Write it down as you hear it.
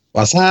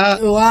What's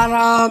up? What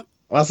up?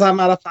 What's up,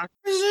 motherfucker?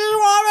 This is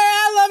Woman.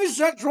 I love you,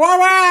 sex woman.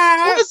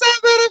 What's up,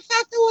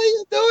 motherfucker? What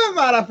you doing,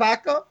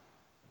 motherfucker?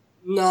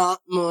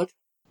 Not much.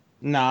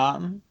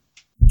 Nah.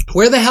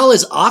 Where the hell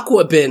has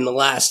Aqua been the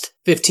last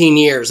 15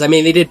 years? I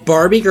mean, they did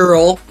Barbie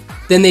Girl,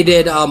 then they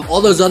did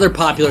all those other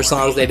popular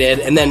songs they did,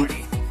 and then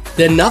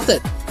nothing.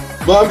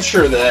 Well, I'm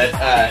sure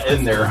that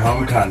in their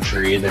home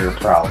country, they're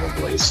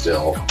probably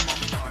still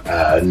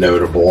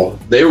notable.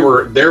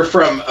 They're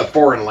from a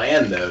foreign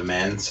land, though,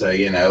 man. So,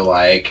 it's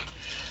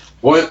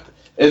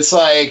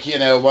like,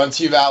 once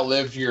you've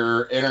outlived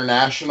your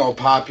international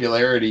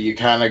popularity, you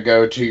kind of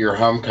go to your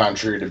home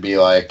country to be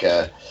like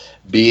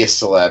be a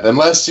celeb.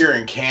 Unless you're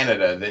in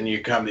Canada, then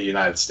you come to the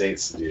United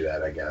States to do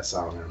that, I guess.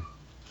 I don't know.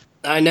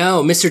 I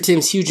know. Mr.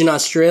 Tim's huge in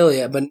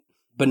Australia, but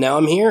now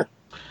I'm here.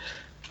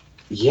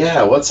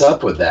 Yeah, what's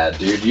up with that,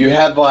 dude? You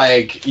had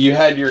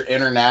your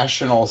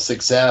international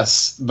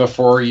success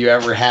before you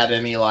ever had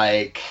any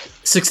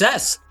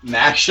success.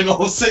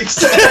 National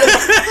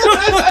success.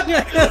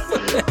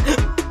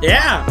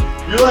 Yeah.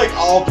 You're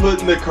all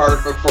putting the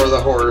cart before the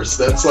horse.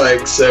 That's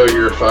so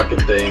your fucking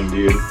thing,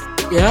 dude.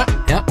 Yeah.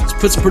 Let's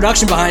put some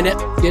production behind it.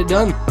 Get it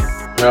done.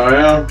 Oh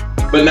yeah.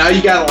 But now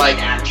you gotta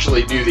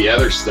actually do the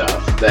other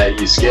stuff that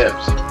you skipped.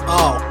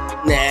 Oh,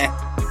 nah.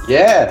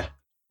 Yeah.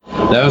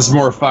 That was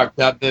more fucked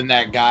up than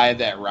that guy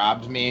that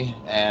robbed me,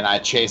 and I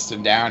chased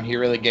him down. He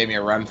really gave me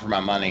a run for my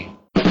money.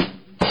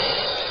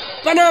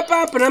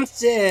 I'm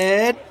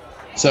Sid.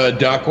 So a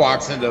duck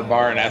walks into the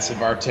bar and asks the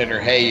bartender,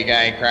 "Hey, you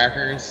got any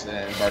crackers?"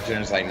 And the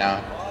bartender's like,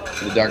 "Nah."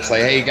 The duck's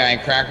like, "Hey, you got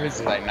any crackers?"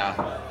 He's like, "Nah."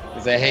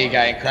 He's like, "Hey, you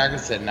got any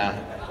crackers?" He said, "Nah."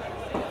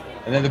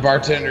 And then the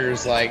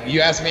bartender's like,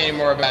 "You ask me any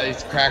more about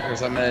these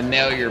crackers, I'm gonna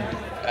nail your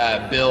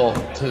bill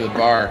to the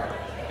bar."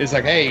 He's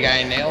like, "Hey, you got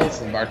any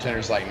nails?" And the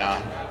bartender's like,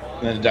 "Nah."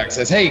 And then the duck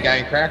says, "Hey, you got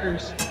any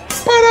crackers?"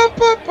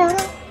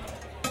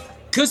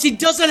 Because he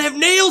doesn't have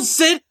nails,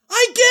 Sid.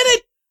 I get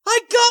it. I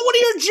got one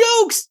of your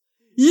jokes.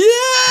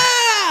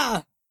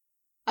 Yeah.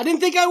 I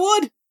didn't think I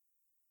would.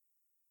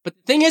 But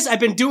the thing is,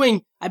 I've been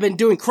doing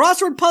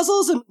crossword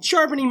puzzles and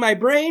sharpening my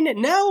brain, and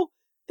now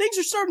things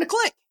are starting to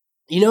click.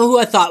 You know who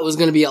I thought was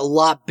going to be a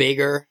lot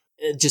bigger?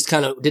 It just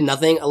kind of did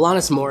nothing.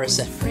 Alanis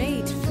Morissette.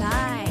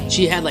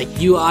 She had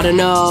You Ought to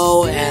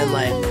Know and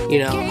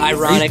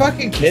ironic. Are you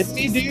fucking kidding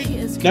me, dude?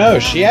 No,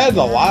 she had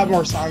a lot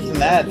more songs than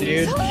that,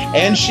 dude.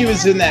 And she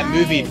was in that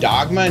movie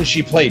Dogma and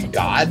she played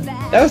God.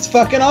 That was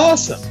fucking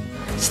awesome.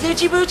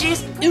 Snitchy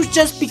boochies. It was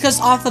just because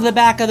off of the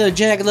back of the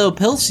Jagged Little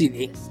Pill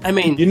CD. I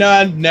mean...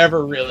 I've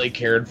never really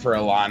cared for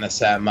Alanis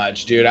that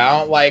much, dude. I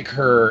don't like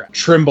her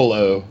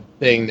tremolo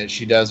thing that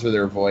she does with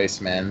her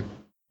voice, man.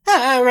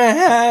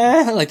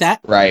 Like that?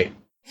 Right.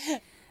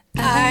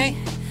 I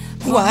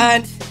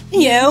want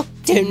you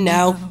to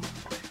know.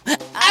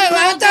 I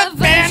want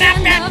the...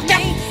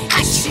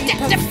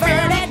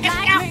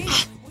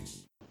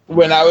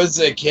 When I was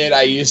a kid,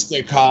 I used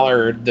to call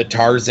her the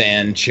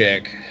Tarzan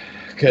chick.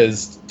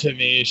 Because to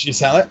me, she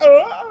sounded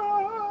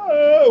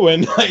like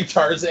when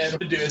Tarzan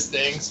would do his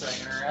thing,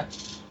 swinging around.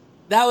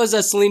 That was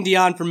a Celine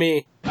Dion for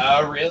me.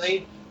 Oh,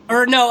 really?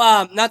 Or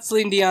no, not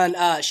Celine Dion.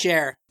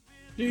 Cher.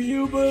 Do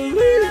you believe in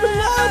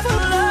love?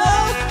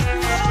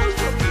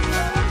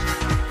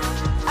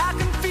 I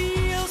can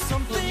feel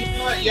something. You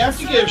know what? You have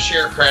to give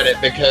Cher credit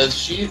because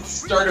she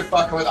started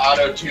fucking with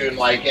auto-tune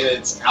in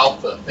its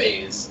alpha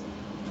phase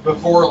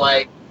before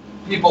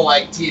people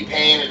like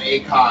T-Pain and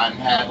Akon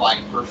had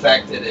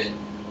perfected it.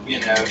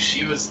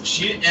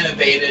 She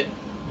innovated,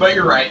 but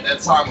you're right,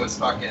 that song was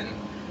fucking,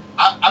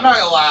 I'm not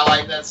gonna lie, I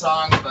like that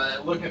song,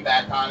 but looking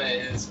back on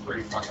it, it's a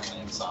pretty fucking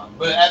lame song.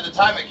 But at the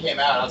time it came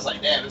out, I was like,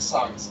 damn, this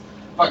song's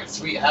fucking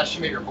sweet. How did she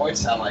make her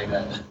voice sound like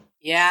that?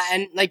 Yeah,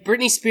 and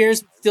Britney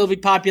Spears would still be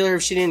popular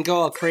if she didn't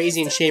go all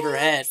crazy and shave her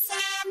head.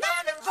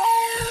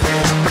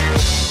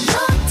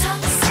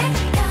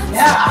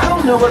 Yeah, I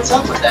don't know what's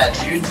up with that,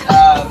 dude.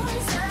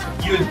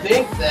 You would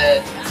think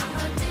that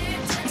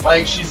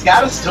she's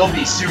got to still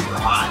be super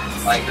hot.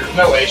 There's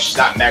no way she's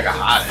not mega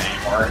hot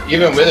anymore.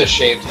 Even with a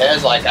shaved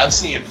head, I've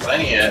seen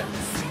plenty of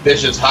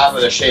bitches hot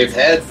with a shaved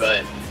head,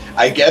 but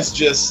I guess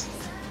just,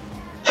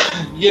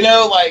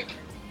 my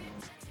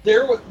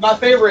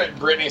favorite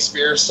Britney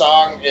Spears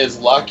song is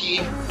Lucky.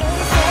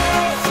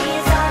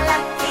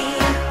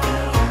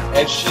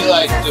 And she,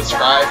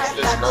 describes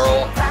this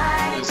girl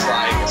who's,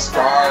 a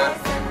star,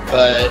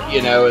 but,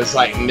 is,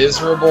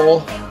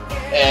 miserable.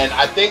 And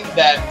I think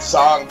that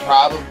song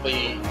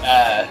probably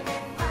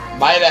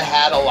might have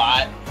had a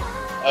lot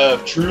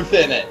of truth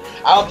in it.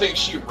 I don't think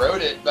she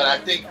wrote it, but I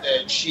think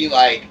that she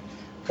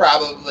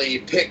probably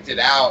picked it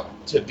out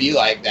to be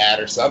like that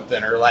or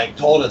something, or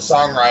told a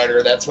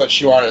songwriter that's what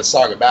she wanted a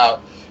song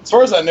about. As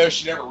far as I know,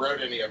 she never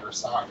wrote any of her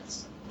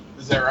songs.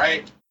 Is that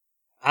right?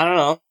 I don't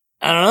know.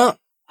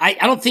 I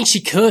don't think she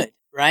could,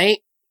 right?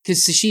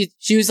 Because she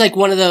was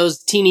one of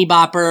those teeny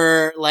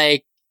bopper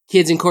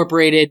Kids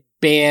Incorporated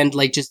band,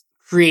 just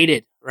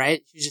created,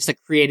 right? She was just a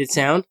created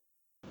sound.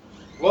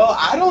 Well,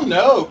 I don't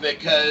know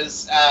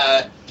because,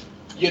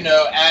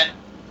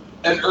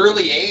 an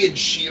early age,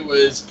 she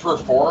was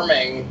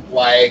performing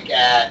like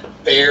at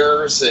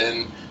fairs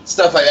and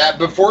stuff like that.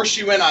 Before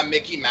she went on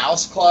Mickey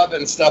Mouse Club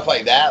and stuff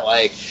like that,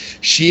 like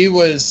she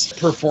was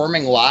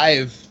performing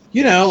live.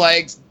 You know,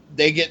 like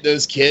they get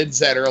those kids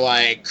that are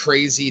like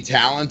crazy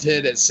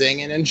talented at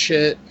singing and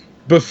shit.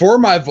 Before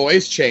my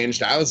voice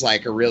changed, I was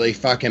like a really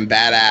fucking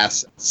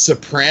badass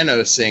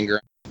soprano singer.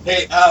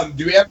 Hey,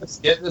 do we have a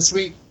skit this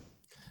week?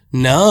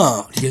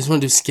 No. Do you guys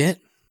want to do a skit?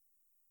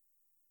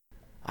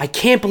 I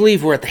can't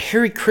believe we're at the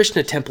Hare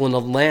Krishna Temple in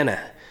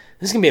Atlanta.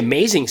 This is going to be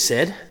amazing,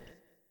 Sid.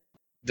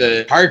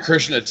 The Hare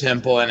Krishna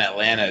Temple in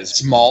Atlanta is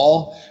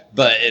small,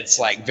 but it's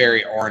like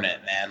very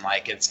ornate, man.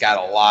 Like it's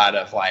got a lot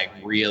of like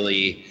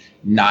really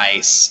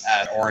nice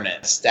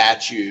ornate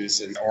statues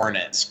and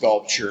ornate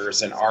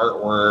sculptures and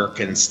artwork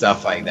and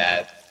stuff like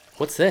that.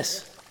 What's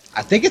this?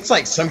 I think it's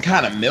like some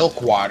kind of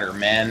milk water,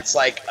 man. It's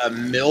like a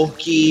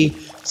milky,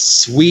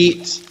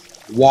 sweet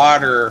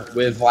water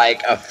with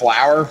like a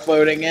flower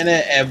floating in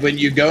it. And when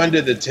you go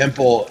into the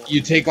temple,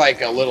 you take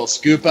like a little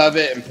scoop of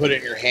it and put it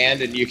in your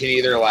hand, and you can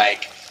either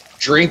like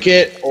drink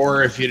it,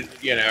 or if you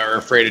know are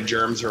afraid of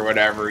germs or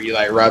whatever, you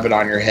like rub it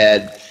on your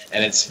head,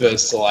 and it's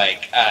supposed to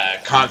like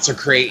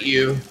consecrate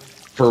you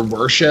for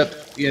worship,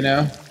 you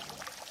know?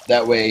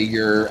 That way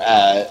your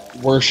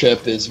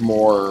worship is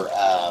more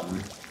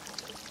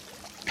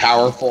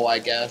powerful, I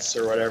guess,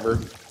 or whatever.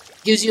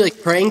 Gives you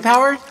like praying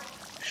power?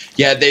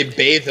 Yeah, they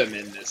bathe them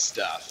in this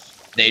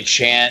stuff. They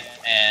chant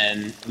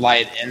and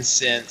light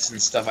incense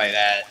and stuff like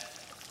that.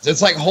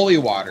 It's like holy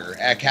water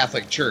at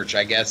Catholic Church.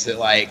 I guess it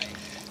like,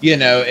 you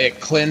know,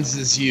 it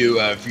cleanses you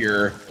of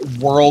your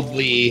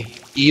worldly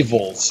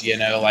evils, you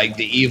know, like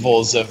the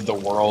evils of the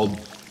world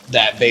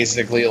that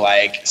basically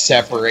like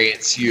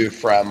separates you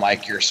from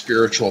like your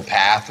spiritual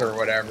path or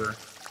whatever.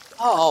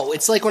 Oh,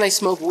 it's like when I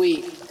smoke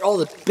weed. All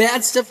the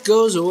bad stuff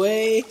goes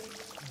away.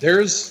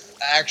 There's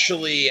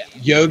actually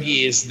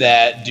yogis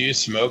that do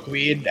smoke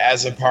weed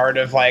as a part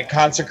of like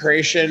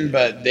consecration,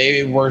 but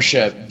they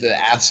worship the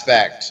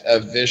aspect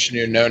of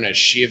Vishnu known as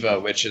Shiva,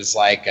 which is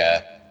like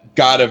a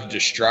god of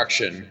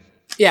destruction.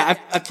 Yeah,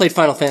 I've played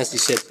Final Fantasy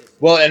VI.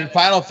 Well, in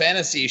Final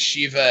Fantasy,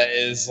 Shiva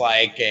is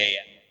like a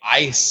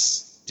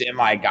ice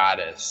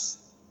demi-goddess.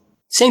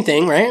 Same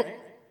thing, right?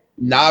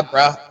 Nah,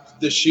 bro.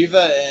 The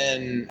Shiva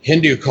in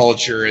Hindu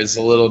culture is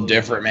a little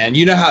different, man.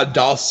 You know how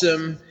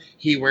Dalsim,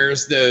 he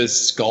wears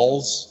those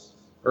skulls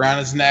around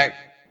his neck?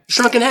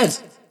 Shrunken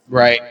heads.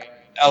 Right.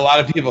 A lot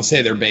of people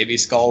say they're baby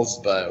skulls,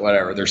 but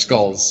whatever. They're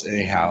skulls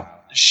anyhow.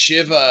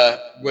 Shiva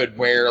would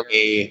wear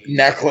a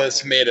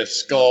necklace made of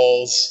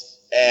skulls,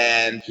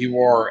 and he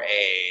wore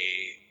a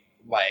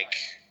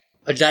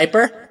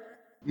diaper?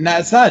 No,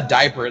 it's not a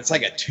diaper. It's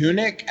like a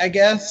tunic, I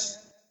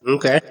guess.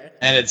 Okay.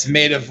 And it's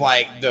made of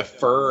like the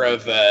fur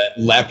of a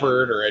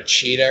leopard or a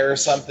cheetah or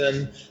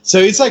something.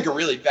 So he's like a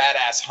really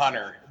badass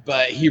hunter,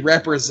 but he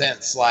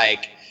represents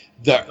like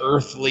the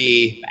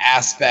earthly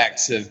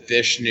aspects of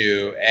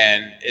Vishnu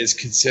and is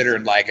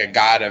considered like a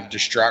god of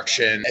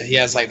destruction. He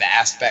has like the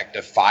aspect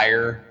of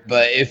fire.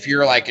 But if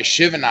you're like a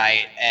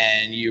Shivanite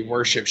and you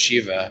worship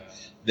Shiva,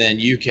 then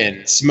you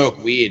can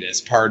smoke weed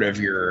as part of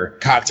your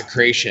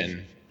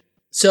consecration.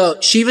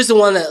 So Shiva's the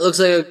one that looks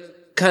like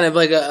kind of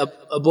like a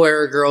boy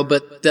or a girl,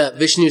 but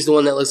Vishnu's the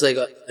one that looks like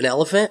an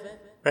elephant,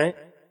 right?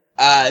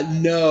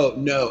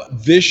 No.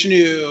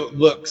 Vishnu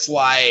looks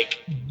like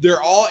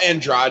they're all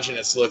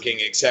androgynous looking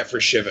except for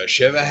Shiva.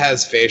 Shiva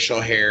has facial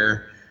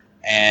hair,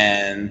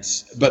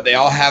 but they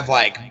all have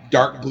like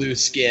dark blue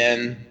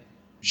skin.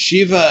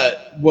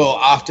 Shiva will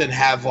often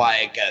have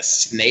like a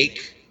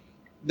snake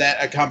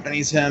that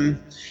accompanies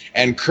him,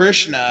 and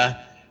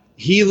Krishna,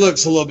 he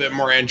looks a little bit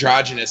more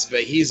androgynous,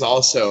 but he's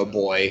also a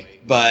boy,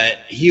 but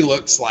he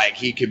looks like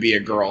he could be a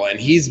girl, and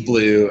he's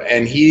blue,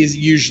 and he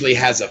usually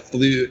has a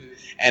flute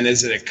and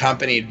is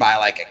accompanied by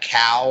like a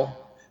cow.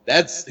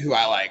 That's who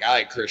I like. I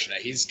like Krishna.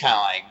 He's kind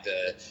of like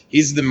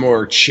he's the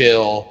more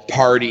chill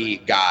party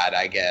god,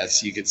 I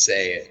guess you could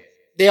say it.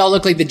 They all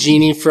look like the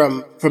genie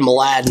from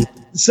Aladdin.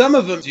 Some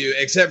of them do,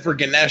 except for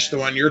Ganesh, the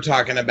one you're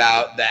talking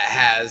about that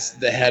has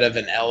the head of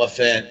an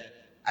elephant.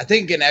 I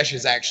think Ganesh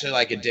is actually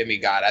like a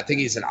demigod. I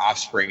think he's an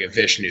offspring of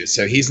Vishnu.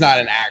 So he's not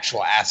an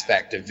actual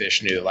aspect of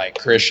Vishnu like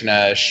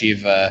Krishna,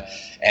 Shiva,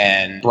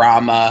 and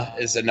Brahma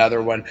is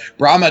another one.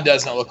 Brahma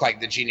doesn't look like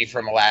the genie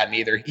from Aladdin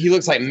either. He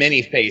looks like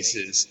many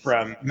faces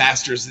from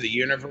Masters of the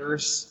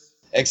Universe,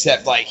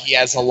 except like he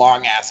has a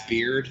long ass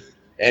beard,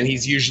 and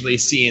he's usually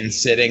seen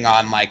sitting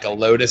on like a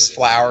lotus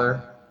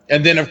flower.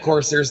 And then, of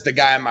course, there's the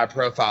guy in my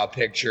profile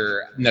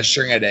picture,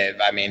 Nrsimhadev.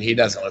 I mean, he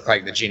doesn't look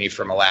like the genie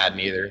from Aladdin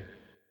either.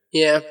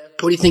 Yeah.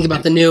 What do you think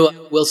about the new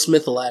Will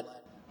Smith Aladdin?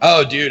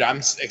 Oh, dude, I'm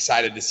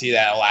excited to see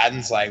that.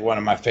 Aladdin's like one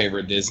of my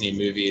favorite Disney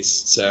movies,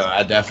 so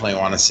I definitely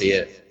want to see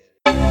it.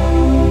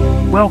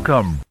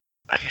 Welcome.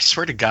 I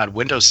swear to God,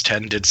 Windows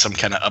 10 did some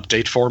kind of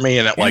update for me,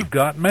 and it like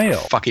got mail.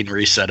 Fucking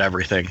reset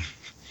everything.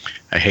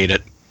 I hate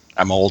it.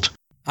 I'm old.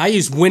 I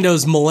use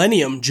Windows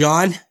Millennium,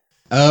 John.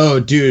 Oh,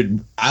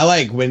 dude, I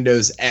like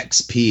Windows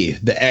XP.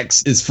 The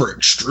X is for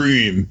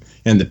extreme,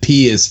 and the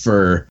P is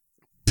for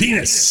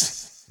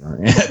penis.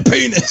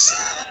 Penis.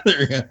 There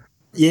we go.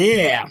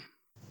 Yeah.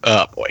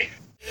 Oh, boy.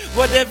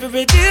 Whatever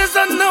it is,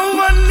 I know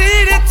I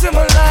need it to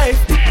my life.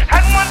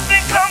 And one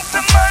thing comes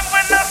to mind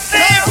when I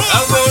say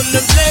I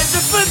wanna blaze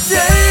it for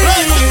days.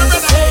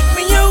 Take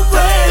me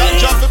away.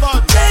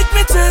 Take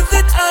me to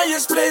the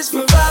highest place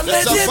where I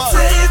meditate.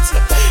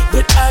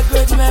 With a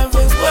good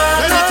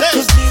marijuana.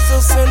 Cause these are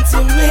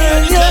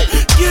sentimental.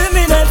 Give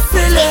me that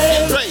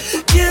feeling.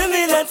 Give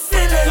me that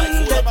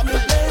feeling. Let me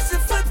blaze it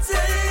for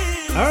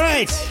days. All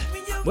right.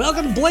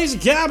 Welcome to Blazin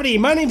Comedy.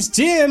 My name's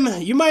Tim.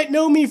 You might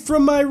know me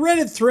from my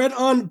Reddit thread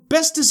on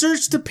best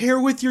desserts to pair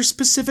with your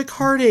specific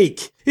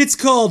heartache. It's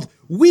called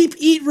Weep,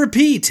 Eat,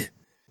 Repeat.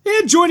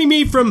 And joining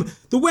me from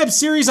the web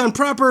series on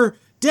proper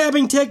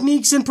dabbing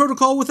techniques and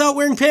protocol without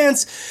wearing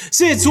pants,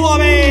 Sid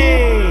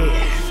Swami.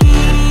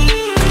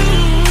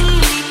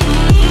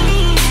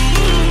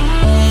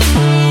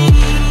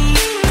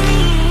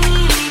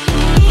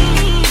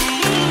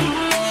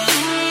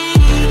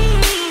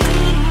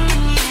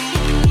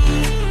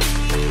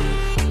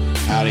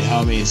 Howdy,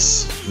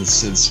 homies. It's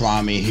Sid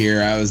Swami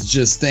here. I was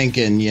just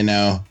thinking,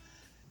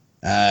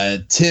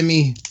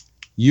 Timmy,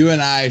 you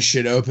and I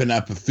should open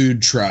up a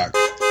food truck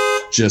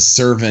just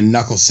serving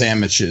knuckle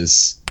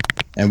sandwiches.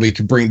 And we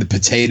could bring the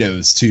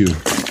potatoes, too.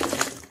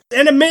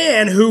 And a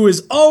man who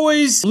is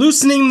always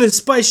loosening the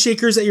spice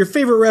shakers at your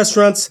favorite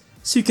restaurants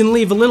so you can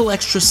leave a little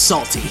extra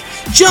salty.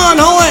 John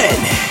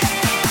Holland!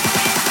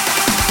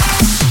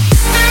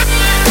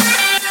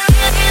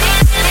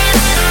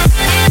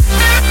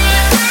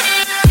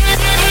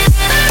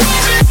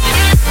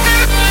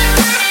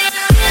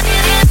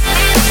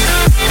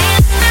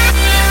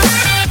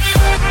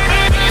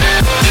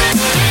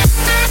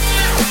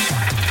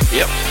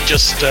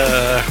 Just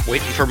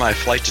waiting for my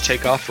flight to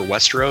take off for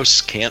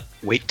Westeros. Can't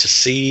wait to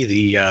see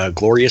the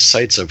glorious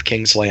sights of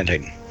King's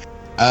Landing.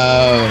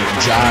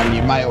 Oh, John,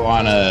 you might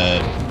want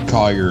to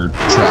call your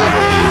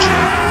travel agent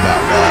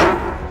about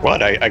that.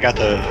 What? I got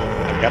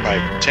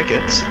my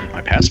tickets.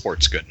 My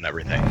passport's good and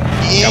everything.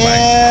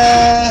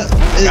 Yeah.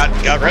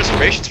 Got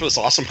reservations for this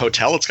awesome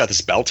hotel. It's got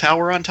this bell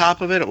tower on top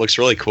of it. It looks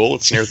really cool.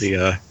 It's near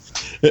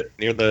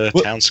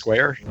the town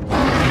square.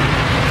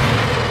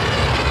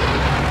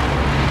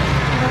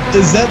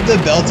 Is that the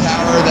bell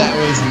tower that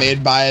was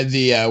made by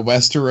the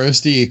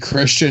Westerosi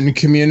Christian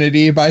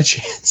community by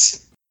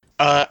chance?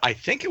 I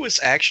think it was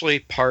actually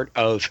part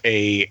of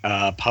a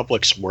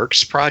public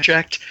works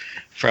project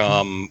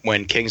from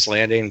when King's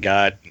Landing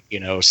got,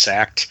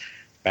 sacked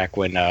back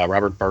when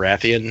Robert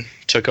Baratheon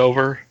took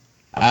over.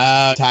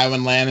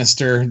 Tywin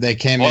Lannister, they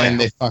came in,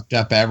 they fucked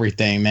up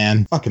everything,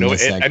 man. Fucking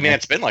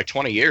it's been like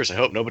 20 years. I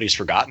hope nobody's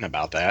forgotten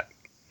about that.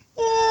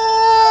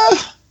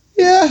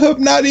 Yeah, I hope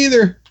not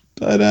either.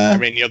 But,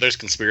 there's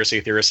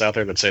conspiracy theorists out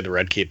there that say the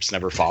Red Keep's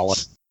never fallen.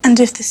 And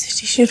if the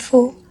city should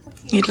fall?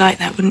 You'd like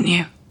that, wouldn't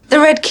you? The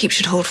Red Keep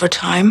should hold for a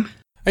time.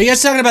 Are you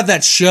guys talking about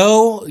that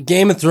show,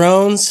 Game of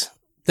Thrones,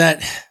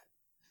 that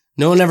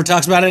no one ever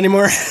talks about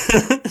anymore?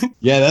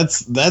 Yeah,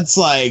 that's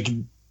like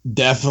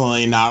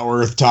definitely not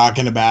worth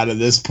talking about at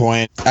this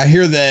point. I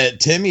hear that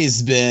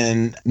Timmy's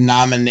been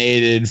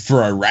nominated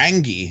for a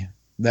Rangie.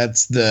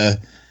 That's the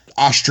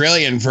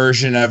Australian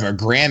version of a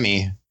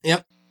Grammy.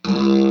 Yep.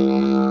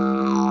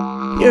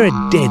 You're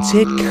a dead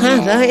set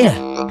cunt, aren't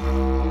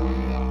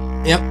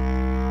you? Yep.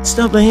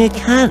 Stop being a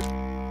cunt.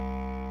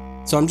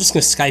 So I'm just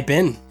going to Skype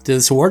in to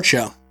this award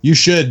show. You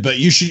should, but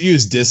you should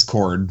use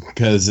Discord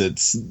because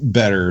it's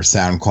better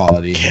sound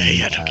quality.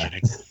 Yeah, no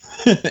kidding.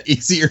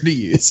 Easier to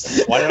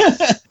use. Why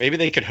don't maybe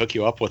they could hook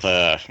you up with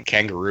a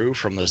kangaroo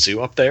from the zoo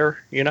up there,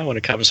 when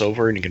it comes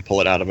over and you can pull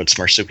it out of its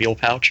marsupial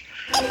pouch.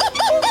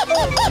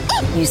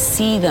 You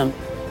see them,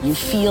 you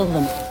feel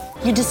them.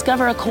 You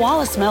discover a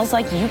koala smells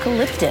like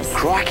eucalyptus.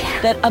 Crikey.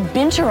 That a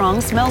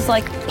binturong smells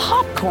like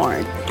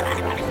popcorn.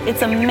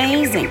 It's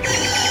amazing.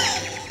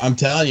 I'm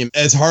telling you,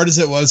 as hard as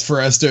it was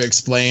for us to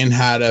explain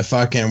how to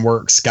fucking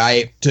work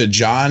Skype to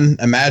John,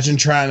 imagine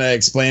trying to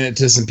explain it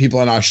to some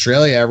people in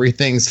Australia.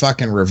 Everything's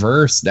fucking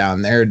reversed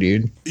down there,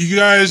 dude. You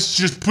guys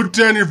just put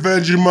down your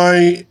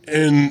Vegemite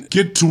and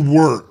get to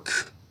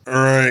work. All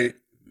right.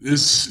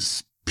 This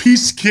is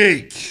piece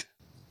cake.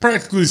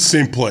 Practically the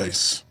same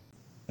place.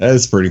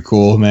 That's pretty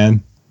cool,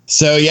 man.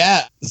 So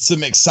yeah,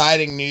 some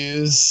exciting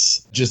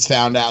news. Just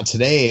found out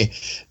today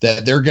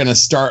that they're going to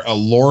start a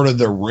Lord of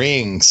the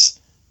Rings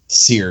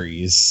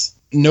series.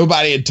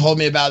 Nobody had told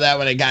me about that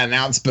when it got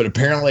announced, but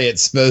apparently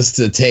it's supposed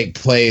to take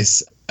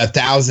place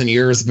 1,000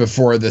 years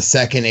before the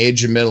Second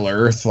Age of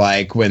Middle-earth,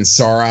 like when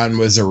Sauron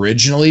was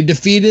originally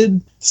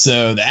defeated.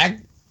 So that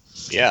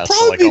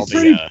probably all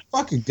pretty the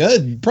fucking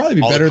good. Probably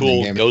be all better the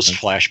cool than ghost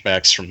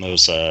flashbacks from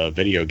those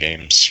video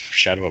games,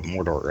 Shadow of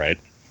Mordor, right?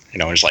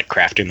 Just like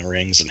crafting the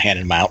rings and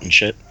handing them out and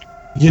shit.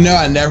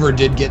 I never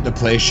did get to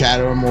play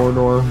Shadow of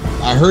Mordor.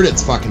 I heard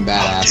it's fucking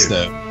badass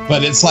though.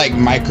 But it's like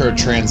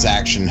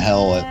microtransaction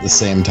hell at the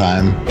same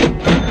time.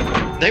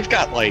 They've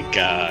got like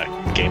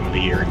Game of the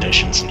Year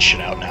editions and shit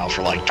out now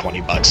for like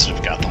 $20 that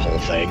have got the whole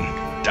thing.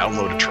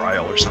 Download a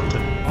trial or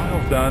something.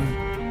 Well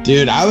done.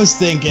 Dude, I was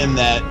thinking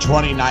that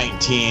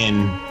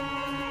 2019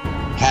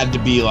 had to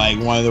be like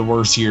one of the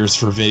worst years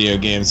for video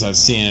games I've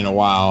seen in a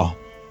while.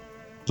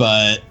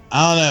 But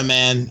I don't know,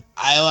 man.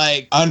 I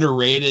like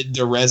underrated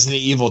the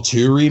Resident Evil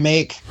 2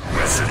 remake.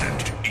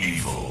 Resident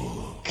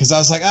Evil. Because I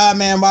was like, oh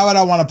man, why would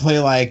I want to play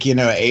like, you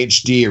know,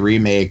 HD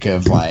remake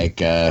of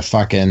like a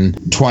fucking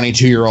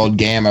 22-year-old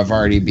game I've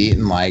already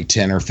beaten like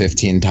 10 or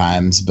 15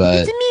 times.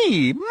 But it's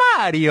me,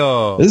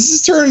 Mario. This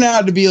is turning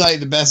out to be like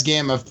the best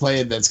game I've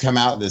played that's come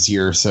out this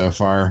year so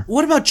far.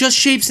 What about Just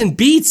Shapes and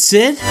Beats,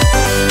 Sid?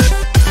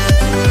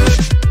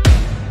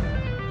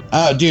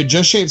 Oh, dude,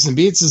 Just Shapes and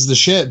Beats is the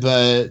shit,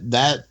 but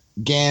that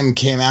game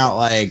came out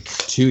like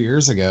 2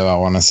 years ago, I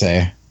want to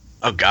say.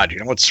 Oh, God, you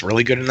know what's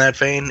really good in that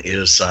vein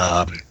is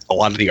a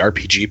lot of the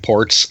RPG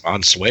ports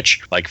on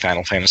Switch, like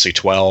Final Fantasy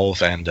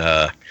 12 and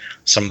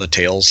some of the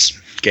Tales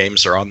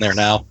games are on there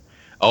now.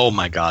 Oh,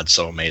 my God,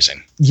 so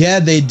amazing. Yeah,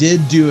 they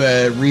did do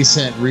a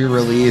recent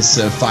re-release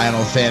of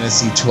Final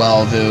Fantasy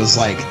 12. It was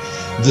like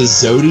the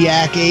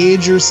Zodiac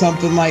Age or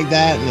something like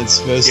that, and it's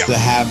supposed to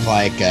have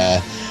like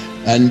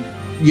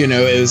you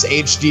know, it was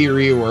HD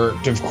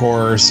reworked, of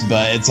course,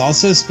 but it's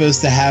also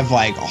supposed to have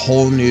like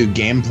whole new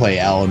gameplay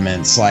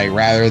elements, like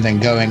rather than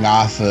going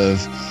off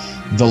of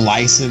the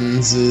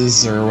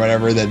licenses or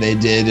whatever that they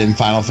did in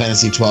Final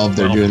Fantasy 12,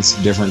 they're doing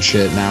some different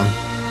shit now.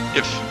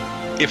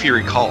 If you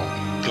recall,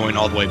 going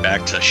all the way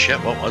back to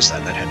what was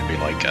that? That had to be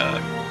like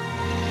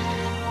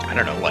I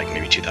don't know, like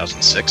maybe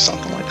 2006,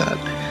 something like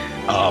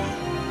that.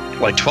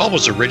 Like 12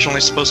 was originally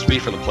supposed to be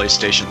for the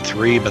PlayStation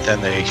 3, but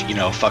then they, you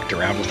know, fucked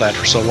around with that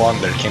for so long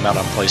that it came out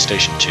on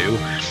PlayStation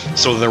 2.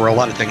 So there were a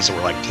lot of things that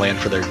were like planned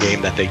for their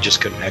game that they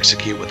just couldn't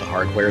execute with the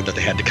hardware that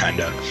they had to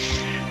kind of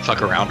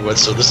fuck around with.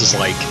 So this is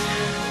like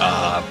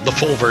the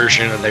full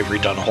version, and they've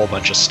redone a whole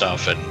bunch of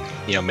stuff and,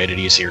 you know, made it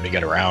easier to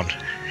get around.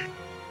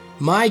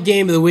 My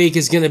game of the week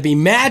is going to be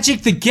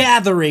Magic the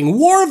Gathering,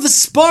 War of the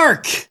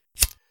Spark.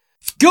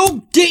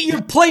 Go get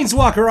your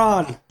Planeswalker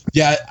on.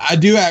 Yeah, I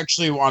do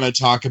actually want to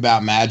talk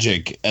about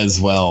Magic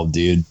as well,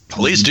 dude.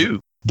 Please do.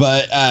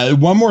 But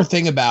one more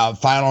thing about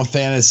Final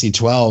Fantasy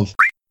 12.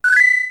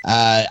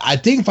 I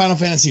think Final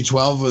Fantasy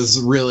 12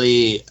 was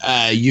really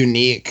a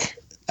unique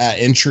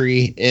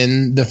entry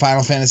in the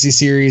Final Fantasy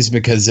series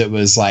because it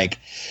was like,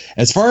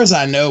 as far as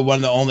I know, one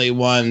of the only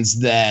ones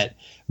that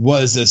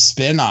was a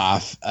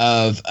spin-off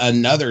of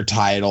another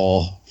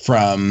title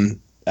from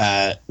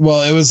it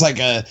was like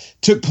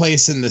took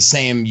place in the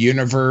same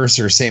universe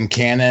or same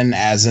canon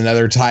as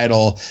another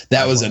title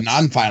that was a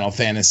non-Final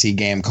Fantasy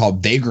game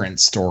called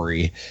Vagrant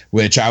Story,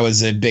 which I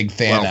was a big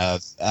fan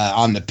of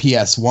on the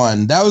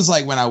PS1. That was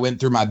like when I went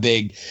through my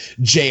big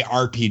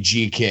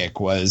JRPG kick,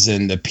 was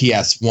in the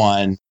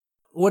PS1.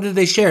 What did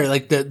they share?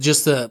 Like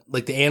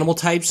the animal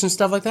types and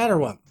stuff like that, or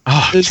what?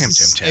 Oh,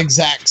 Tim.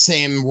 Exact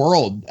same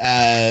world.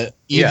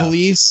 Evil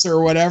East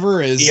or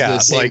whatever is the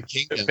same like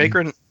kingdom.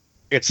 Vagrant.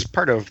 It's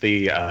part of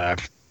the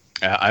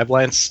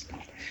Avalanche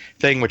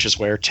thing, which is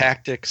where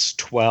Tactics,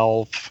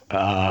 12,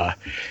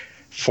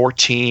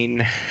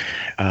 14,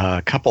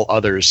 a couple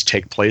others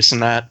take place in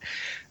that.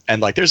 And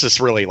like, there's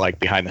this really like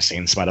behind the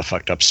scenes kind of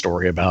fucked up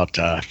story about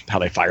how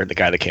they fired the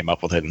guy that came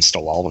up with it and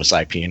stole all of his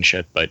IP and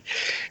shit. But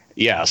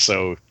yeah,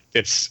 so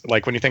it's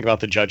like when you think about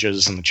the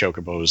judges and the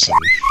chocobos. And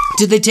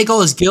did they take all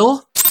his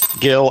gil?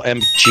 Gil,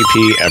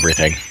 MGP,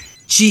 everything.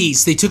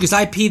 Jeez, they took his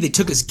IP, they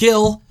took his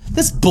gil.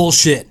 That's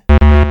bullshit.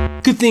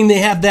 Good thing they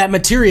have that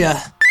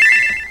materia.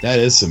 That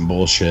is some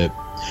bullshit.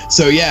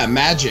 So yeah,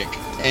 Magic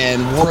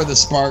and War of the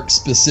Spark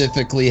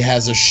specifically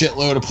has a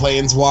shitload of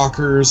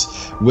planeswalkers,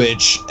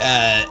 which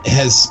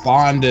has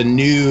spawned a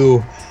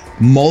new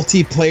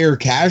multiplayer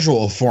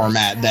casual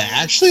format that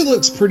actually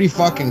looks pretty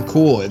fucking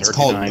cool. It's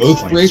called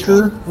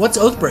Oathbreaker. What's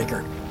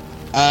Oathbreaker?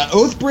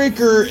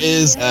 Oathbreaker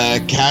is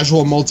a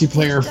casual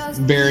multiplayer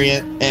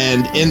variant,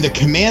 and in the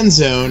command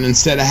zone,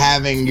 instead of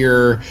having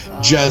your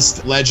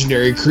just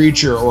legendary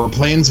creature or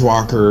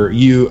planeswalker,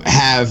 you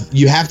have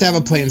to have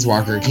a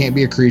planeswalker. It can't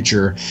be a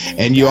creature,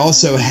 and you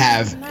also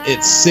have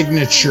its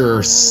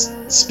signature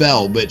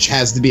spell, which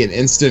has to be an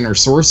instant or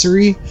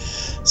sorcery,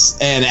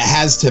 and it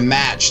has to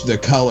match the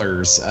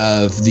colors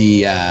of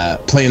the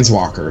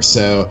planeswalker.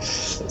 So,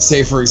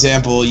 say for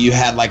example, you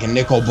had like a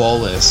Nicol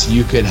Bolas,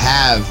 you could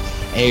have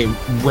a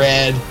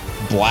red,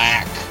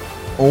 black,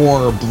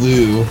 or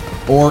blue,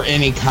 or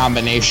any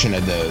combination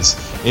of those.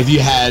 If you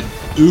had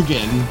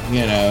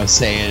Ugin,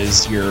 say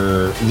as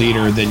your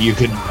leader, then you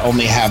could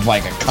only have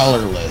like a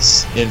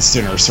colorless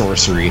instant or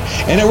sorcery.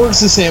 And it works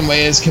the same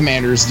way as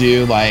commanders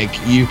do. Like,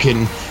 you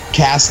can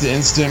cast the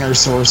instant or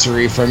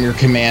sorcery from your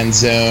command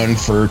zone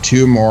for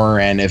 2 more,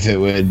 and if it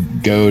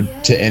would go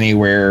to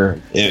anywhere,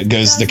 it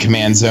goes to the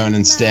command zone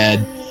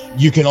instead.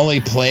 You can only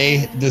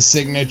play the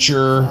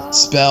signature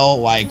spell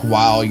like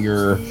while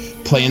your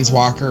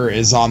planeswalker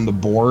is on the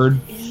board,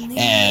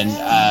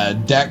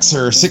 and decks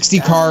are 60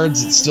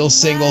 cards. It's still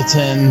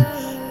singleton,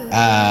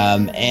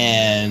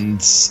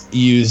 and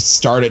you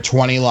start at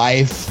 20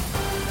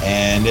 life,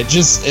 and it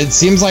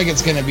seems like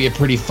it's going to be a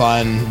pretty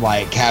fun,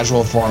 like,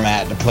 casual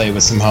format to play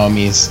with some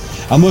homies.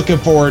 I'm looking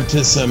forward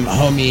to some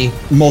homie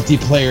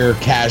multiplayer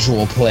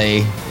casual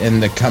play in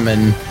the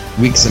coming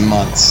weeks and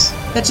months.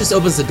 That just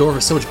opens the door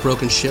for so much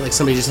broken shit. Like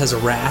somebody just has a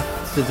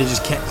wrath that they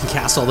just can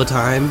cast all the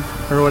time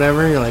or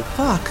whatever. You're like,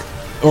 fuck.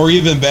 Or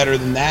even better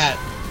than that,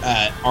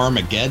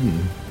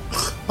 Armageddon.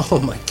 Oh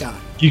my god.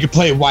 You could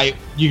play white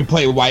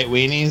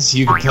weenies.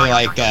 You could play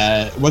like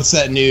what's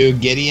that new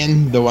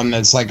Gideon? The one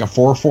that's like a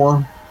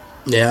 4/4.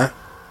 Yeah.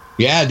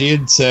 Yeah,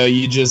 dude. So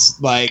you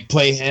just like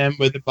play him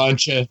with a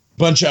bunch of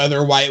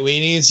other white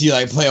weenies. You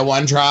like play a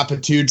 1-drop, a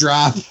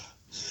 2-drop.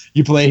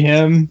 You play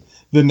him.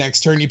 The next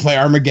turn you play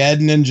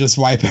Armageddon and just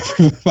wipe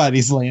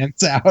everybody's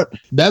lands out.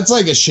 That's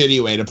like a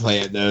shitty way to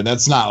play it, though.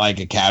 That's not like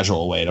a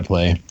casual way to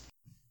play.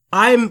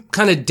 I'm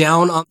kind of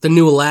down on the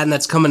new Aladdin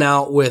that's coming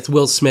out with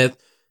Will Smith.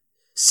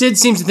 Sid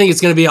seems to think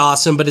it's going to be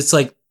awesome, but it's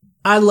like,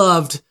 I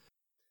loved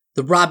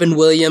the Robin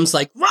Williams,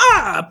 like,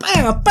 rah,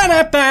 bah,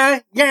 bah, bah,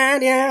 yeah,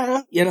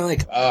 yeah. You know,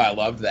 like. Oh, I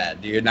love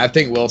that, dude. And I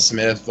think Will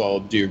Smith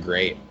will do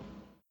great.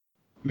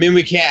 I mean,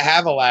 we can't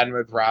have Aladdin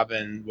with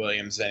Robin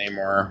Williams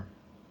anymore.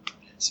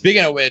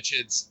 Speaking of which,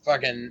 it's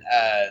fucking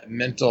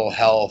Mental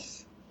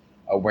Health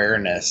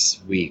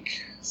Awareness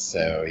Week.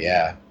 So,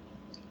 yeah.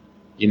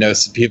 You know,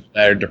 some people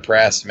that are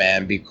depressed,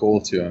 man, be cool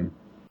to them.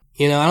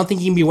 You know, I don't think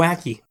he can be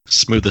wacky.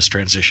 Smoothest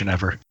transition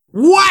ever.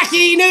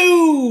 Wacky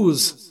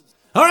news!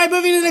 All right,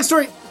 moving to the next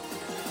story.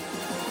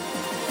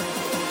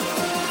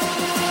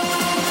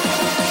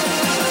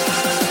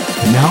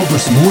 And now for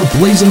some more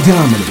Blazin'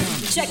 comedy.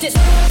 Check this.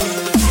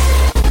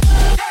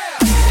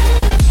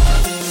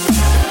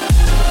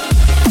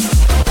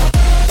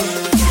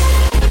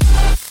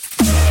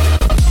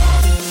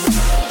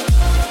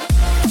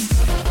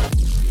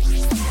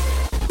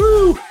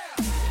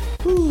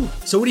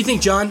 So what do you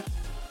think, John?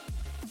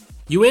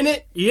 You in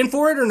it? You in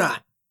for it or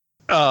not?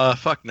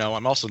 Fuck no.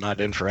 I'm also not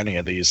in for any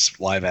of these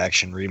live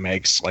action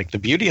remakes. Like the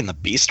Beauty and the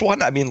Beast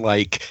one. I mean,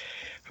 like,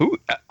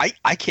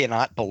 I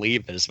cannot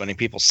believe that as many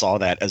people saw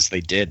that as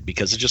they did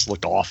because it just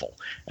looked awful.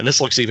 And this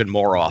looks even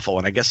more awful.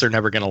 And I guess they're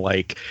never going to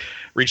like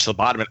reach the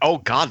bottom. And oh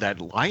god, that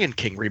Lion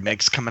King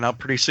remake's coming out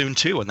pretty soon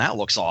too. And that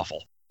looks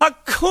awful.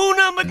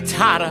 Hakuna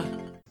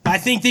Matata. I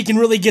think they can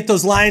really get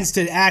those lions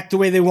to act the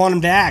way they want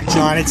them to act,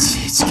 John.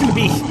 It's going to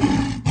be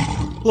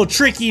a little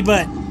tricky,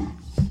 but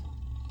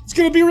it's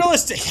going to be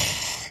realistic.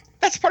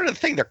 That's part of the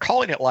thing. They're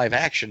calling it live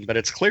action, but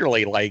it's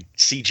clearly like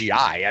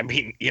CGI. I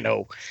mean, you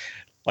know,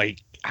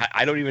 like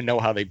I don't even know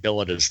how they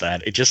bill it as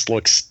that. It just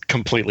looks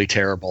completely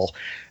terrible.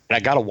 And I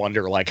got to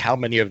wonder, like, how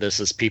many of this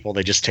is people,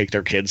 they just take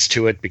their kids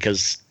to it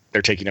because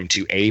they're taking them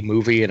to a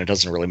movie and it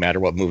doesn't really matter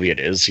what movie it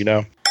is, you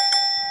know?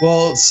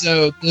 Well,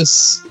 so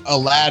this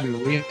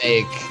Aladdin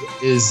remake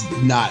is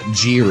not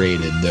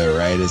G-rated, though,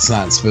 right? It's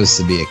not supposed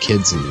to be a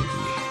kids movie,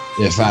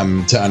 if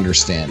I'm to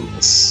understand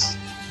this.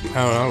 I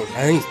don't know.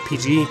 I think it's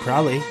PG,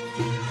 probably.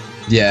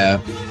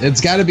 Yeah, it's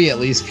got to be at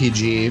least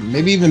PG,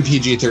 maybe even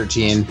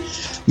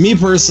PG-13. Me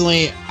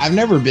personally, I've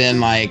never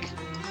been like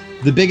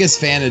the biggest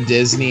fan of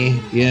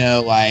Disney, you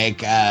know,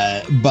 like,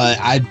 but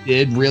I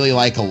did really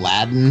like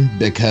Aladdin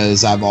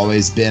because I've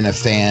always been a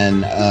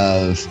fan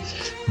of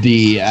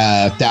the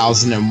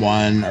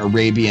 1001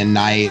 Arabian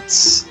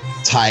Nights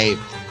type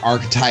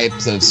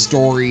archetypes of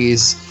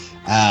stories.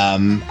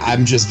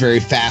 I'm just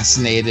very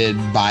fascinated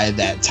by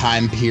that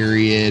time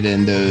period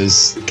and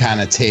those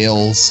kind of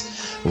tales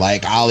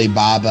like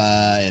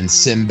Alibaba and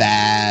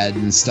Sinbad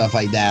and stuff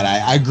like that.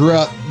 I grew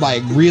up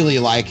like really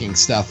liking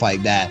stuff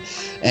like that.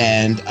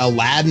 And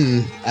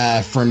Aladdin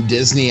from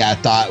Disney, I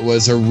thought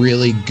was a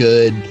really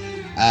good,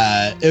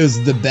 it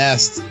was the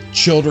best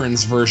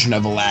children's version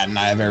of Aladdin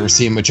I've ever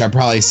seen, which I've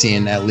probably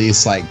seen at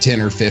least like 10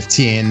 or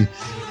 15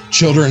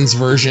 children's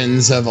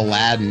versions of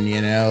Aladdin, you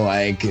know,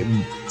 like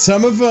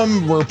some of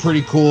them were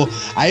pretty cool.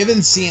 I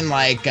haven't seen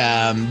like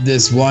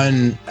this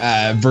one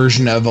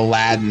version of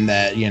Aladdin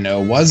that, you know,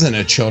 wasn't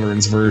a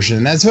children's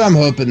version. That's what I'm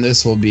hoping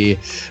this will be,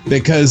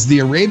 because the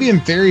Arabian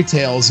fairy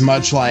tales,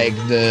 much like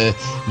the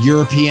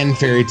European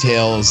fairy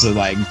tales of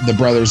like the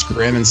Brothers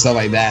Grimm and stuff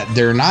like that,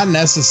 they're not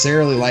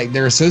necessarily like,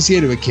 they're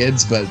associated with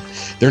kids, but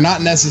they're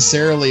not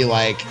necessarily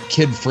like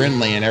kid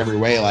friendly in every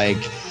way. Like,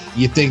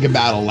 you think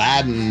about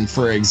Aladdin,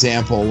 for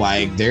example,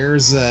 like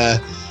there's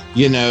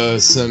you know,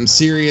 some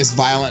serious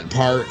violent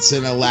parts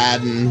in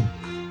Aladdin.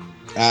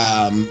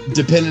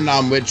 Depending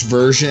on which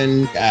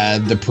version,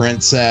 the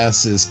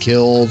princess is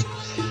killed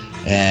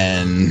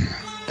and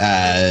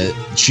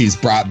she's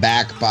brought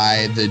back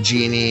by the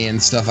genie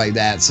and stuff like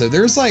that. So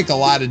there's like a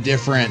lot of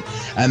different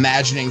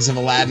imaginings of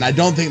Aladdin. I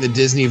don't think the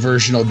Disney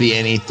version will be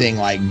anything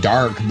like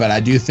dark, but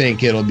I do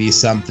think it'll be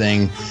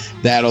something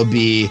that'll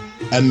be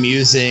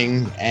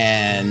amusing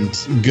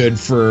and good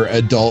for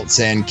adults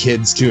and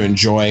kids to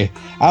enjoy.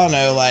 I don't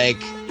know, like,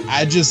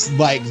 I just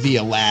like the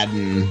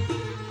Aladdin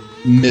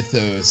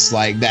mythos,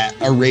 like that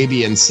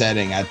Arabian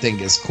setting I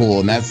think is cool,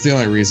 and that's the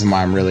only reason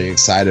why I'm really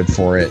excited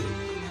for it.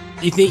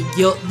 Do you think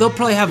they'll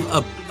probably have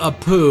a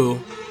Pooh?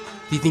 Do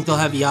you think they'll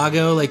have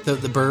Iago, like the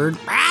bird?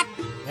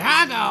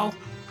 Iago!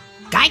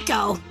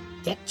 Geico!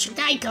 Get your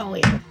Geico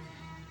here.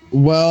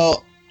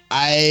 Well,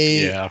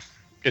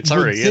 It's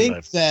already in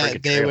the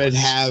that they would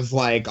have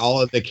like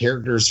all of the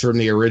characters from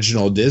the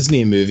original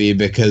Disney movie,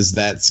 because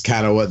that's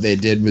kind of what they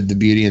did with the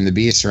Beauty and the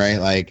Beast, right?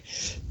 Like,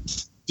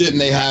 didn't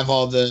they have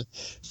all the?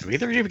 Do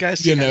either of you guys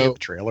see any of the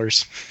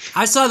trailers?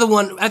 I saw the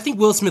one. I think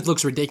Will Smith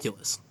looks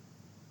ridiculous.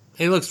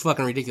 He looks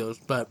fucking ridiculous,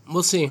 but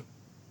we'll see.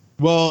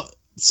 Well,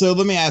 so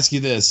let me ask you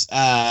this.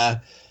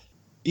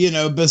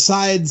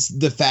 Besides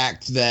the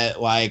fact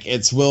that like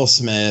it's Will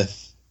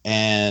Smith,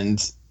 and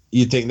do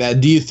you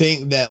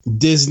think that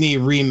Disney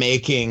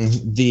remaking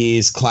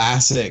these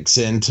classics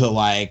into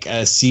like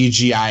a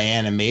CGI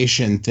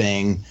animation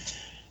thing,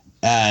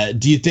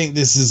 do you think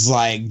this is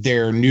like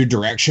their new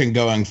direction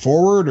going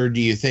forward, or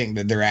do you think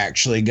that they're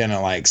actually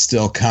gonna like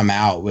still come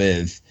out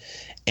with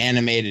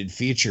animated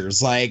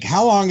features? Like,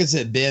 how long has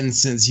it been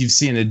since you've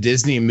seen a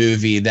Disney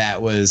movie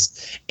that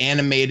was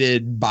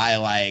animated by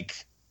like,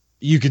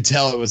 you could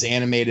tell it was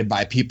animated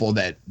by people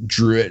that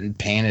drew it and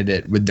painted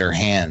it with their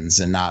hands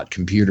and not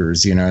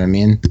computers, you know what I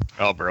mean?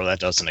 Oh, bro, that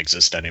doesn't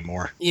exist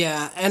anymore.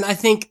 Yeah, and I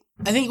think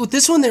with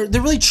this one, they're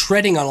really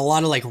treading on a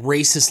lot of like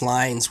racist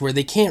lines where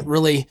they can't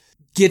really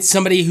get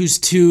somebody who's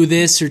to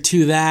this or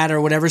to that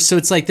or whatever. So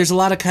it's like there's a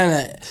lot of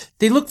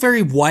they look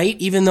very white,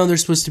 even though they're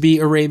supposed to be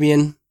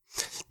Arabian.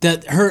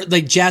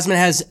 Jasmine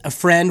has a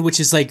friend, which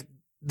is like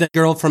the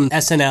girl from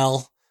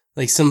SNL,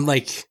 like some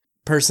like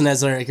person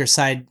as like her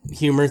side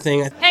humor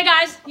thing. Hey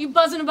guys, you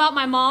buzzing about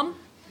my mom?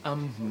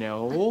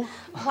 No.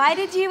 Why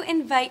did you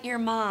invite your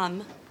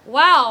mom?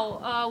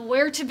 Wow,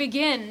 where to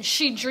begin?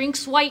 She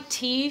drinks white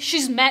tea.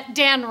 She's met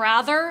Dan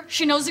Rather.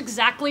 She knows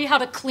exactly how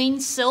to clean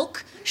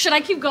silk. Should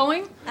I keep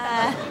going?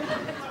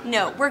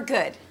 No, we're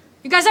good.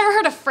 You guys ever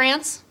heard of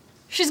France?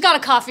 She's got a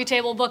coffee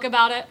table book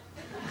about it.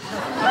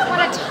 I don't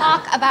want to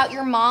talk about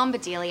your mom,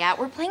 Bedelia.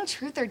 We're playing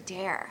Truth or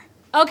Dare.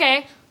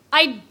 Okay.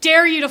 I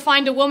dare you to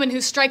find a woman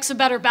who strikes a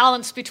better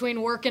balance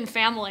between work and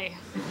family.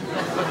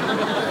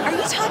 Are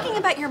you talking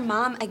about your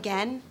mom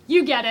again?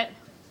 You get it.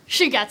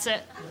 She gets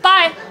it.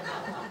 Bye.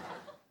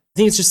 I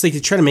think it's just like they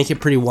try to make it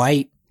pretty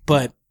white,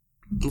 but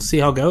we'll see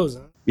how it goes.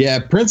 Yeah,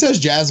 Princess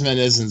Jasmine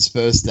isn't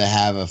supposed to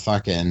have a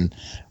fucking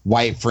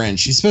white friend.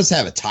 She's supposed to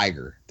have a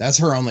tiger. That's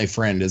her only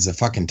friend, is a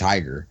fucking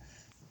tiger.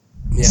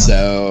 Yeah.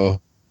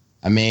 So,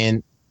 I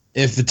mean,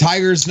 if the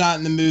tiger's not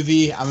in the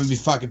movie, I'm going to be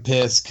fucking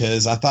pissed,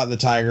 because I thought the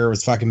tiger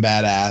was fucking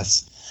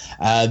badass.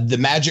 The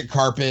magic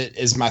carpet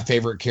is my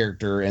favorite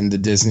character in the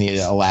Disney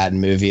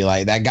Aladdin movie.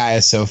 Like, that guy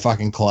is so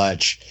fucking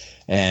clutch,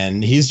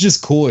 and he's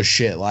just cool as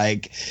shit.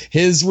 Like,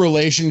 his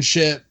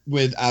relationship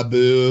with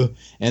Abu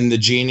and the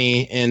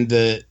genie in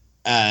the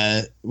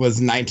was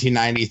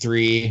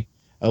 1993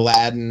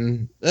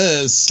 Aladdin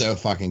is so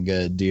fucking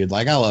good, dude.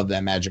 Like, I love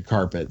that magic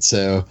carpet.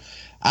 So,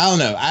 I don't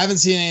know. I haven't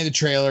seen any of the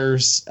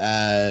trailers.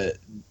 I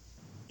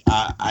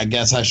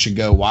guess I should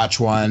go watch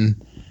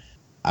one.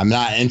 I'm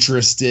not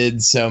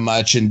interested so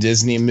much in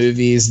Disney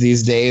movies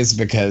these days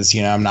because,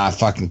 I'm not a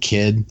fucking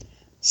kid.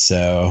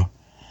 So,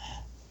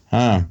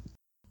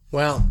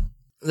 Well,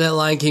 that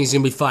Lion King's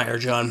gonna be fire,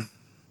 John.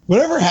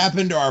 Whatever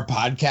happened to our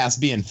podcast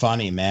being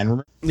funny,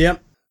 man?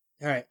 Yep.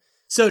 All right.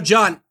 So,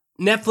 John,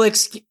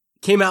 Netflix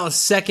came out with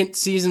second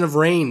season of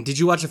Reign. Did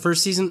you watch the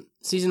first season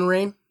of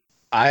Reign?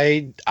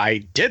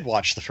 I did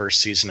watch the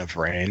first season of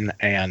Reign,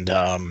 and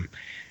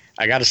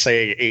I got to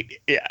say,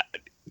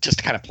 just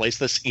to kind of place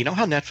this, you know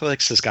how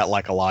Netflix has got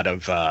like a lot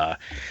of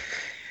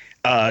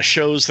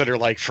shows that are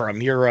like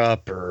from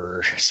Europe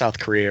or South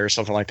Korea or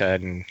something like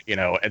that, and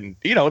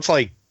it's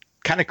like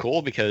kind of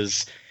cool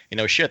because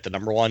the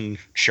number one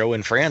show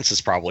in France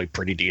is probably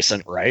pretty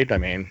decent, right? I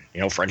mean,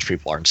 French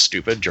people aren't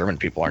stupid, German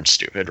people aren't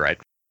stupid, right?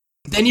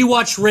 Then you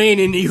watch Reign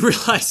and you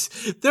realize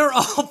they're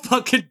all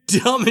fucking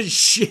dumb as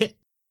shit.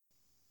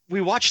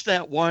 We watched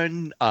that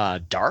one,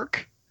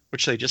 Dark,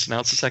 which they just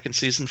announced the second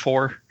season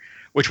for,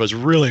 which was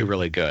really,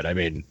 really good. I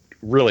mean,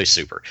 really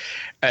super.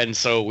 And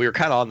so we were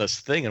kind of on this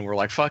thing, and we're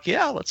like, fuck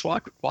yeah, let's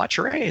watch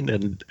Reign.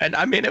 And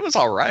I mean, it was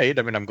all right.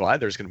 I mean, I'm glad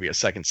there's going to be a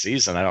second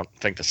season. I don't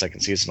think the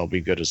second season will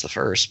be good as the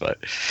first, but...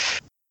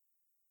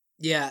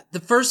 Yeah, the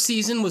first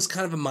season was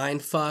kind of a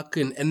mind fuck,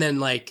 and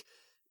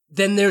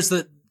then there's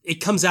it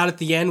comes out at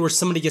the end where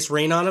somebody gets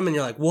rain on them, and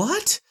you're like,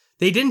 what?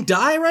 They didn't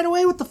die right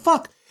away? What the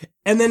fuck?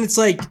 And then it's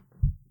like,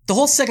 the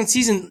whole second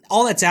season,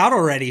 all that's out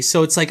already.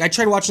 So it's like, I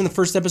tried watching the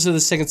first episode of the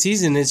second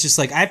season, and it's just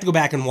like, I have to go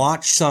back and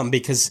watch some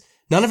because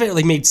none of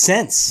it made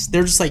sense.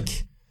 They're just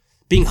like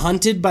being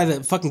hunted by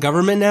the fucking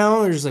government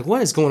now. They're just like,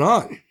 what is going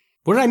on?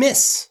 What did I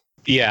miss?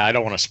 Yeah, I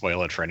don't want to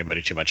spoil it for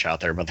anybody too much out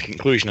there, but the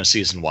conclusion of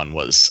season one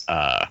was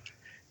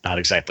not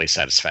exactly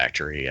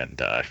satisfactory, and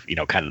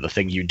kind of the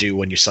thing you do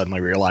when you suddenly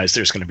realize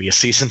there's going to be a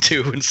season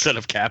 2 instead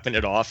of capping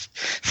it off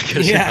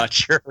because you're not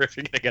sure if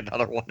you're going to get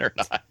another one or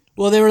not.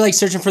 Well, they were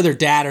searching for their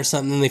dad or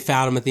something, and they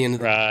found him at the end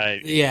of the...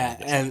 Right. Yeah,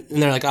 and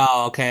they're like,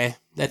 oh, okay,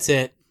 that's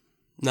it.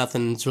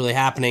 Nothing's really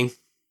happening.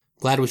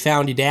 Glad we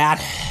found you,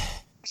 Dad.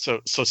 So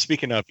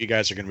speaking of, you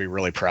guys are going to be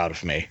really proud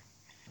of me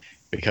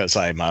because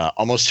I'm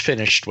almost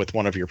finished with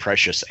one of your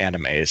precious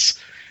animes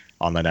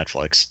on the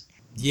Netflix.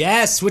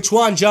 Yes, which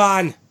one,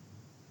 John?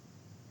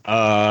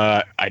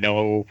 I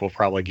know we'll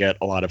probably get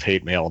a lot of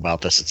hate mail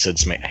about this at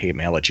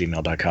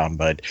sidshatemail@gmail.com,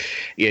 but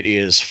it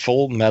is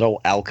Full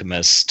Metal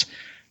Alchemist,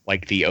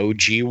 like the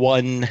OG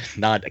one,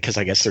 not because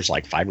I guess there's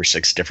like 5 or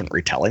 6 different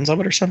retellings of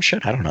it or some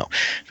shit. I don't know,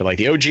 but like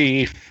the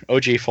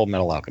OG Full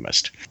Metal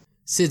Alchemist.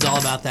 Sid's all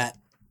about that.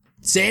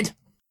 Sid?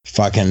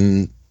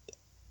 Fucking,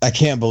 I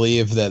can't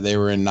believe that they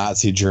were in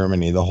Nazi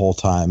Germany the whole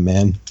time,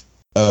 man.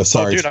 Oh,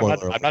 sorry. Dude,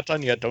 I'm not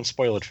done yet. Don't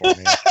spoil it for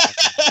me.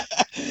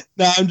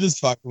 No, I'm just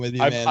fucking with you,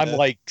 man. I'm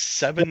like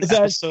 7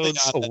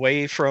 episodes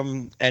away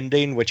from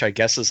ending, which I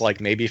guess is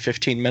like maybe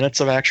 15 minutes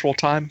of actual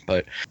time,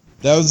 but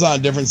that was on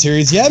a different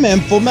series. Yeah,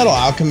 man, Full Metal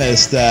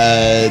Alchemist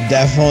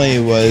definitely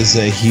was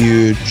a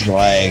huge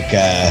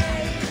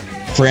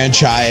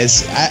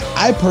franchise.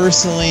 I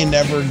personally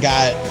never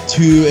got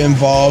too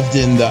involved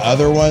in the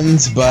other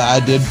ones, but I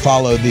did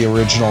follow the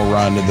original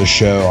run of the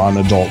show on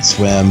Adult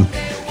Swim.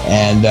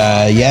 And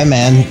yeah,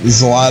 man,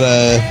 there's a lot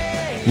of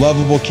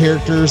lovable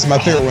characters. My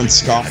favorite one's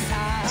Scar.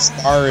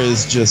 Scar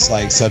is just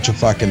like such a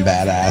fucking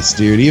badass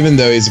dude. Even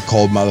though he's a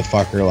cold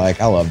motherfucker, like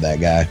I love that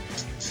guy.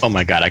 Oh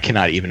my god, I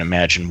cannot even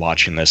imagine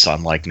watching this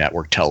on like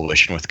network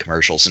television with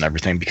commercials and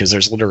everything, because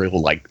there's literally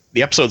like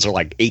the episodes are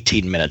like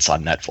 18 minutes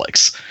on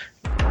Netflix.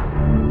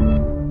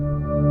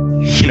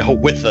 You know,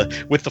 with the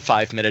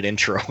 5-minute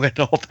intro and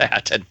all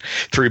that, and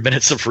 3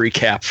 minutes of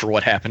recap for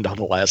what happened on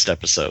the last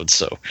episode.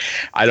 So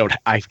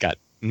I've got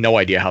no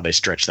idea how they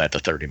stretch that to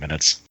 30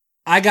 minutes.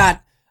 I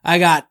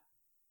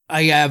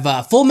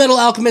have Full Metal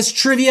Alchemist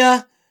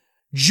trivia,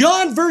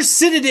 John vs.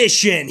 Sid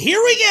edition. Here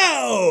we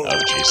go. Oh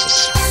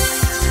Jesus!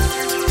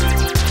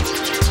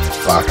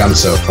 Fuck, I'm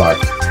so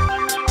fucked.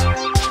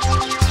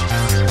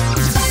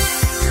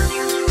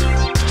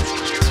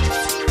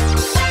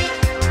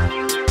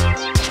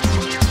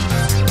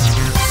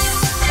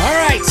 All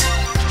right.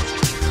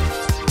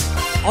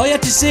 All you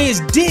have to say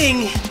is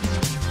ding,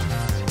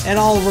 and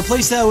I'll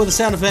replace that with a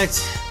sound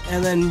effect,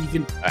 and then you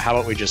can. How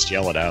about we just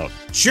yell it out?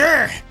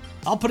 Sure.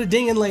 I'll put a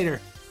ding in later.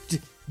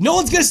 No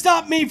one's gonna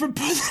stop me from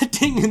putting that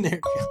ding in there.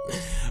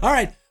 All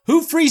right.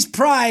 Who frees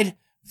Pride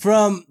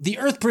from the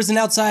Earth prison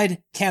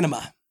outside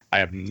Kanema? I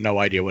have no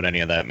idea what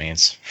any of that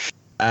means.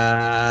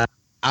 I'm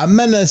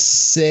gonna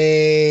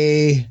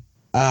say,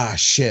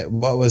 shit.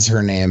 What was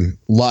her name?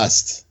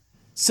 Lust.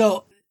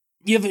 So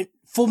you have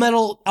Full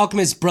Metal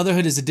Alchemist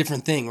Brotherhood is a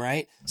different thing,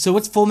 right? So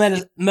what's Full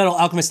Metal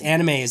Alchemist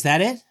anime? Is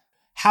that it?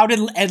 How did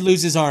Ed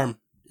lose his arm?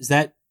 Does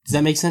that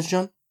make sense,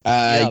 John?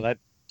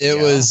 It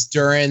was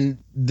during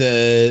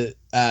the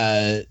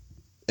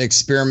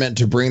experiment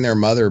to bring their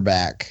mother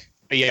back.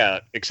 Yeah,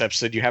 except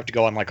Sid, you have to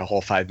go on like a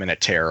whole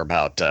 5-minute tear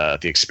about the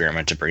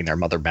experiment to bring their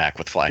mother back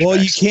with flashbacks. Well,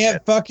 you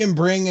can't fucking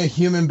bring a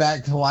human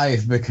back to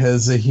life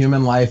because a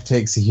human life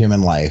takes a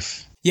human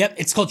life. Yep,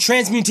 it's called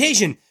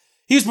transmutation.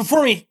 He was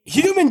performing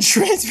human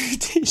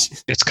transmutation.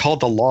 It's called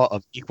the law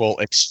of equal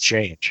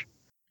exchange.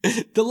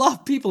 The law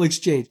of people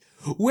exchange.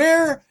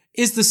 Where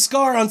is the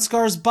scar on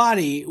Scar's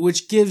body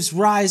which gives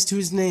rise to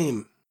his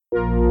name?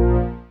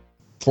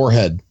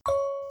 Forehead.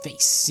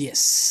 Face,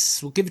 yes.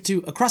 We'll give it to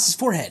across his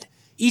forehead.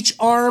 Each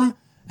arm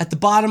at the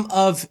bottom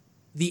of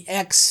the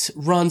X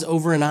runs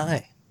over an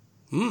eye.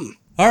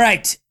 All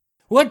right.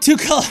 What 2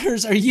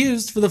 colors are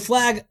used for the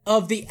flag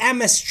of the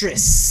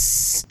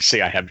Amestris?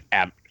 See,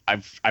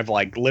 I've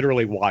like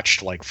literally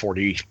watched like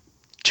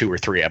 42 or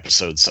 3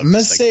 episodes. So I'm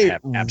gonna say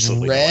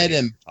absolutely red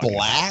and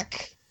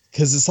black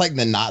because it's like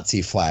the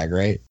Nazi flag,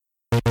 right?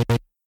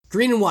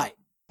 Green and white.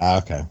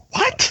 Okay.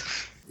 What?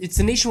 It's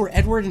the nation where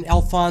Edward and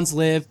Alphonse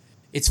live.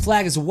 Its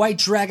flag is a white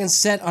dragon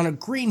set on a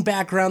green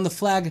background. The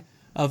flag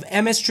of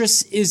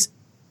Amestris is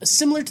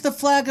similar to the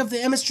flag of the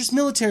Amestris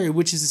military,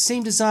 which is the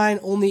same design,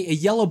 only a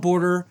yellow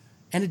border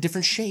and a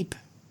different shape.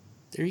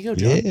 There you go,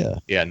 John.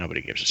 Yeah,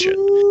 nobody gives a shit.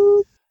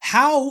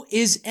 How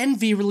is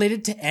envy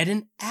related to Ed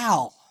and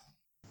Al?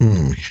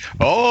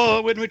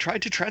 Oh, when we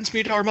tried to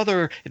transmute our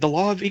mother, the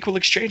law of equal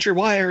exchange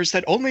requires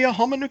that only a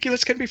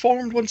homunculus can be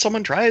formed when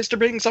someone tries to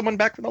bring someone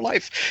back from the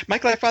life. My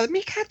grandfather,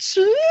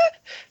 Mikatsu,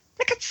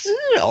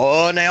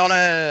 oh,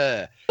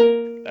 Naona.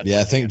 Yeah,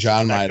 I think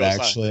John might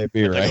actually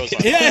be right.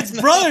 Yeah, it's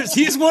brothers.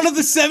 He's one of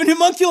the 7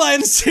 homunculi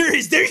in the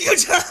series. There you go,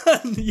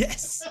 John.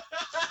 Yes.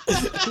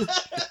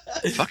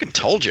 Fucking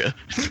told you.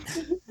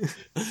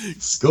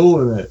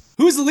 School with it.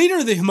 Who's the leader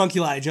of the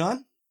homunculi,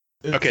 John?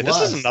 Okay, this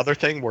is another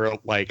thing where,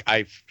 like,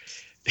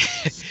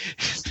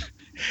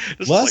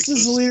 Lust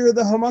is the leader of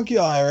the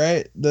homunculi,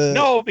 right?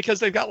 No,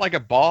 because they've got, like, a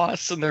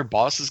boss, and their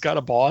boss has got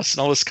a boss,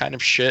 and all this kind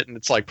of shit, and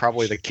it's, like,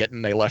 probably the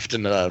kitten they left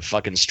in the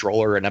fucking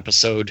stroller in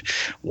episode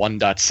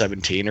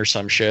 1.17 or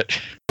some shit.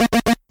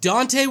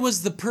 Dante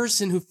was the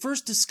person who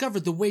first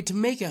discovered the way to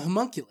make a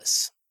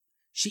homunculus.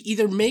 She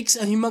either makes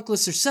a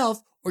homunculus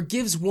herself, or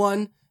gives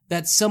one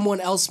that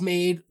someone else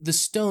made the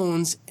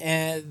stones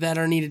that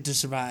are needed to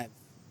survive.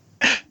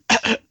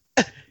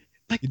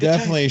 You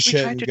definitely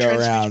shouldn't go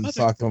around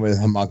fucking with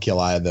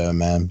homunculi, though,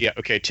 man. Yeah,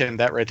 okay, Tim,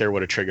 that right there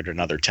would have triggered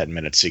another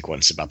 10-minute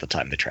sequence about the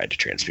time they tried to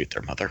transmute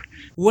their mother.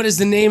 What is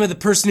the name of the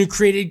person who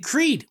created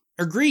Greed?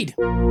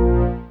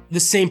 The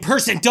same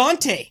person,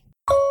 Dante.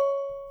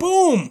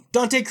 Boom!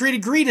 Dante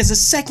created greed as a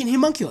second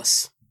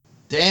homunculus.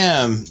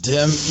 Damn,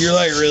 Tim, you're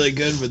like really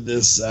good with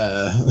this.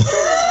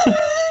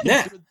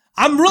 Yeah,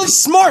 I'm really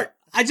smart.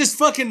 I just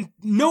fucking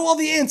know all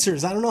the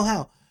answers. I don't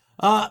know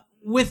how.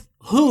 With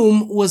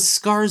whom was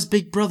Scar's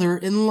big brother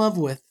in love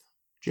with?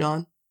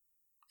 John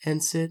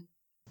and Sid?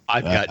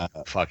 I've got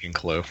no fucking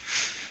clue.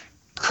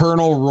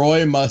 Colonel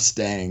Roy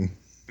Mustang.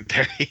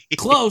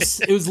 Close.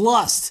 It was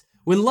Lust.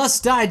 When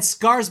Lust died,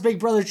 Scar's big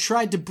brother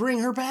tried to bring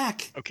her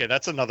back. Okay,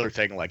 that's another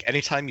thing. Like,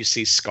 anytime you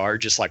see Scar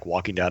just, like,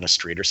 walking down a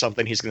street or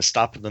something, he's going to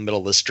stop in the middle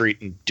of the street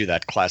and do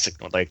that classic,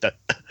 like, that...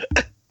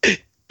 and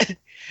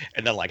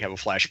then, like, have a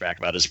flashback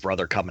about his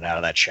brother coming out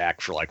of that shack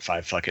for, like,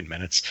 5 fucking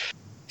minutes.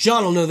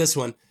 John will know this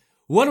one.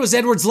 What was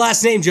Edward's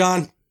last name,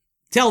 John?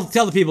 Tell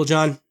the people,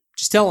 John.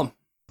 Just tell them.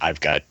 I've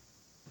got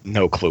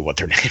no clue what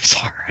their names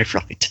are. I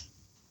really don't.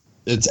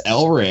 It's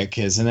Elric,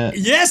 isn't it?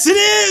 Yes, it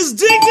is!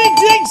 Ding, ding,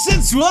 ding,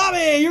 Sid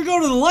Swami! You're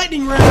going to the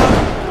lightning round.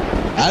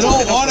 I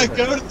don't want to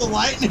go to the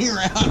lightning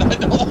round. I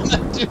don't want to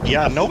do it.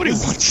 Yeah, nobody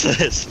wants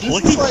this.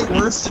 This is like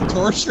worse than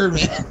torture,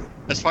 man.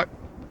 That's fine.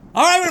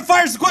 All right, I'm going to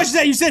fire some questions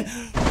at you. Sid.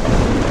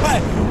 All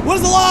right, what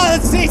is the law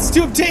that states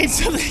to obtain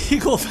something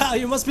equal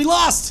value must be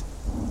lost?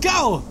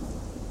 Go!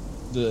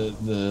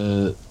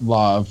 The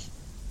law of...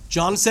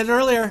 John said it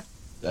earlier.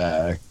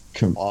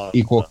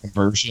 Equal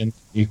conversion,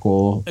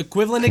 equal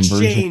equivalent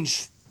conversion.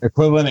 Exchange.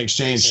 Equivalent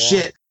exchange. Yeah.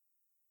 Shit.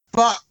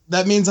 Fuck.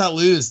 That means I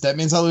lose. That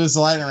means I lose the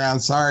lightning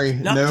round. Sorry.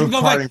 No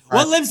parting.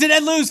 What limbs did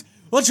Ed lose?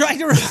 While trying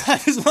to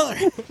revive his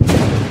mother.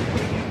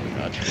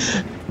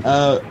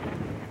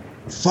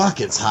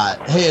 Fuck, it's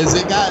hot. Hey, has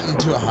it gotten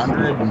to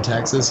 100 in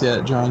Texas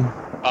yet, John?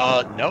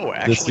 No.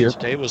 Actually,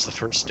 today was the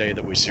first day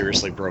that we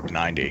seriously broke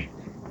 90.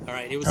 All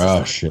right, it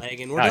was shit. Leg,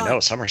 and we're I done. know,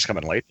 summer's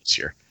coming late this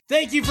year.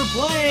 Thank you for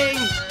playing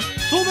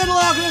Full Metal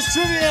Alchemist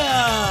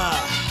Trivia!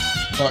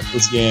 Fuck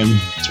this game.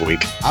 It's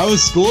weak. I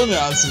was schooling it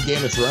on some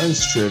Game of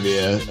Thrones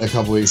trivia a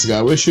couple weeks ago.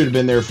 I wish you'd have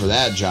been there for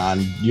that,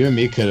 John. You and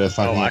me could have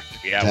fucking...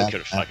 we could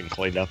have fucking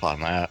cleaned up on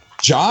that.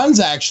 John's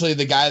actually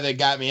the guy that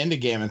got me into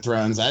Game of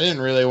Thrones. I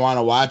didn't really want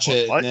to watch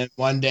it, and then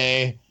one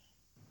day...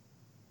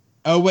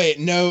 Oh, wait,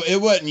 no, it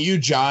wasn't you,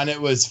 John.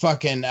 It was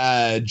fucking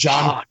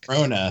John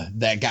Corona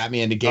that got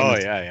me into Game of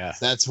Thrones. Yeah.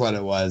 That's what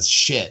it was.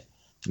 Shit.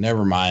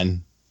 Never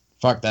mind.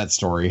 Fuck that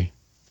story.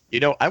 You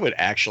know, I would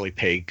actually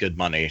pay good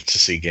money to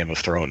see Game of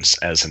Thrones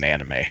as an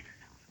anime.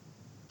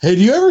 Hey,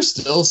 do you ever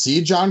still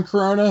see John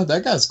Corona?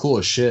 That guy's cool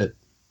as shit.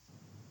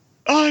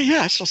 Oh,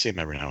 yeah, I still see him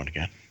every now and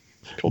again.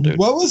 Cool dude.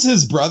 What was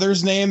his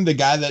brother's name? The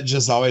guy that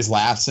just always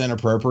laughs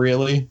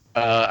inappropriately?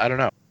 I don't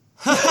know.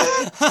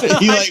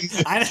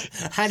 I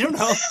don't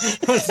know.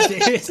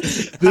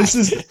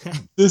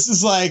 This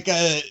is like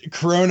a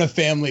Corona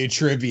family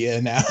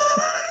trivia now.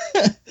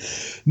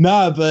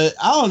 Nah, but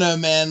I don't know,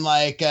 man.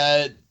 Like,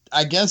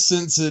 I guess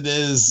since it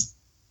is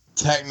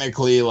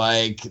technically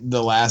like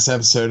the last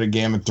episode of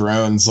Game of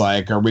Thrones,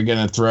 like, are we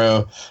gonna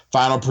throw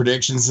final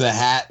predictions in the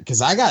hat?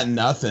 Because I got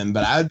nothing,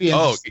 but I would be.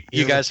 Oh,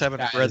 you guys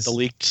haven't read the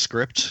leaked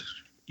script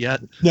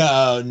yet?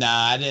 No,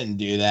 I didn't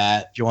do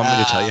that. Do you want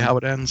me to tell you how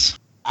it ends?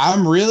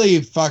 I'm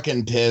really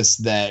fucking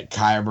pissed that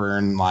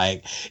Qyburn,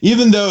 like,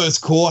 even though it's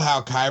cool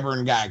how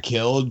Qyburn got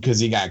killed because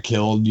he got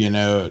killed, you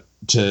know,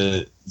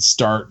 to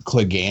start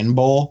Clegane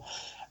Bowl.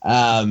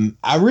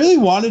 I really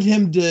wanted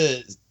him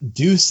to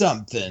do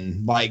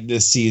something like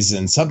this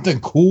season, something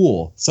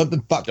cool,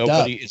 something fucked up.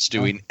 Nobody is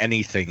doing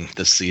anything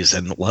this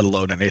season, let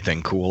alone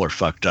anything cool or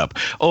fucked up.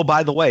 Oh,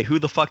 by the way, who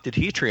the fuck did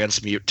he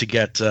transmute to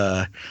get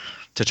to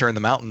turn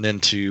the mountain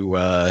into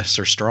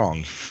Sir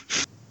Strong?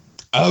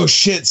 Oh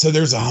shit! So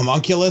there's a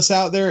homunculus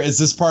out there. Is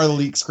this part of the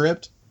leak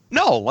script?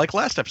 No, like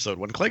last episode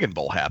when Clegane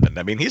Bowl happened.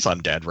 I mean, he's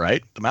undead,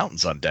 right? The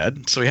mountain's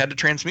undead, so he had to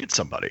transmute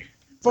somebody.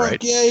 Fuck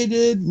right? Yeah, he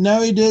did.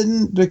 No, he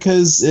didn't,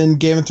 because in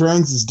Game of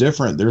Thrones it's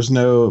different. There's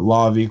no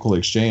law of equal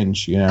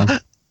exchange, you know?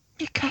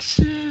 Because...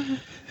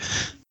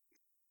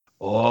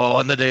 Oh,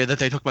 on the day that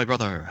they took my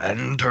brother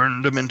and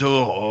turned him into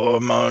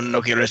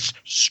homunculus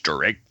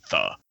strength.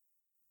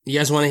 You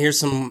guys want to hear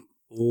some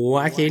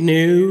wacky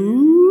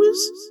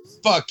news?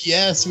 Fuck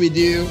yes, we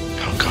do.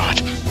 Oh, God.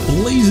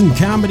 Blazin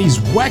Comedy's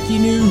wacky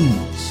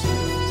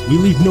news. We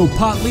leave no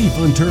pot leaf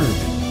unturned.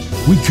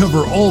 We cover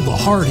all the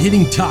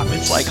hard-hitting topics.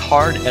 It's like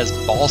hard as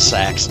ball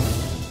sacks.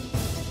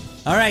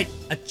 All right,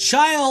 a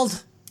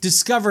child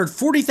discovered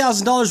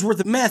 $40,000 worth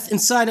of meth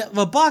inside of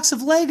a box of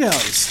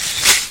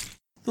Legos.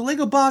 The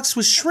Lego box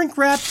was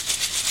shrink-wrapped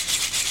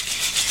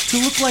to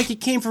look like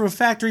it came from a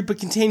factory, but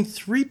contained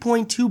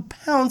 3.2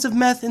 pounds of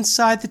meth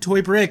inside the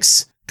toy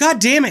bricks. God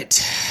damn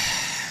it.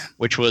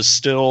 Which was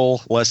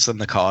still less than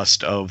the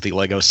cost of the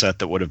Lego set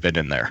that would have been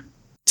in there.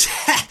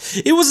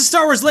 It was a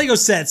Star Wars Lego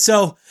set,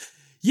 so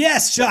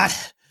yes, John.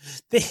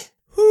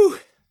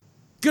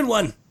 Good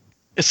one.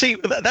 See,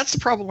 that's the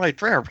problem right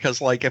there, because,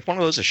 like, if one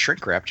of those is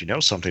shrink-wrapped, you know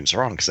something's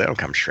wrong, because they don't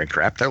come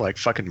shrink-wrapped. They're like,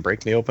 fucking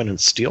break me open and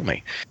steal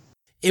me.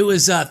 It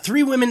was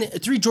three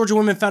Georgia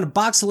women found a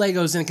box of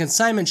Legos in a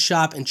consignment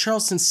shop in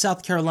Charleston,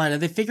 South Carolina.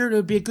 They figured it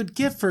would be a good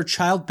gift for a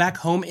child back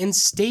home in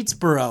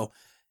Statesboro.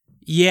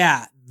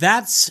 Yeah,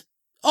 that's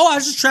Oh, I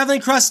was just traveling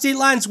across state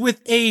lines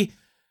with a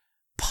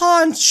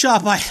pawn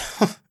shop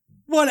item.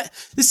 What?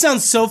 This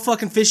sounds so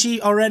fucking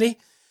fishy already.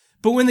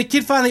 But when the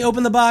kid finally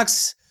opened the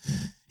box,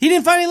 he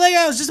didn't find any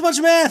Legos, just a bunch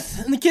of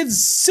meth. And the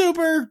kid's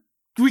super,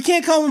 we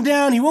can't calm him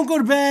down. He won't go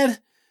to bed.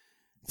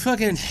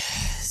 Fucking,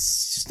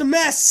 it's just a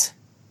mess.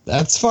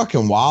 That's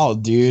fucking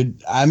wild,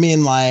 dude. I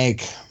mean,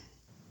 like,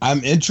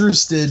 I'm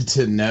interested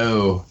to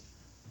know.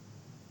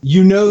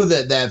 You know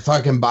that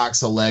fucking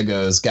box of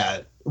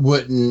Legos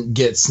wouldn't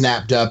get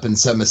snapped up in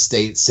some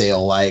estate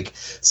sale. Like,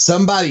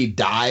 somebody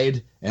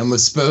died and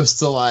was supposed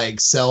to, like,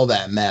 sell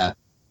that meth.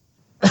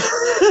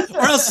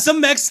 Or else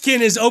some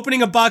Mexican is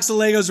opening a box of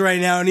Legos right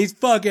now and he's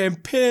fucking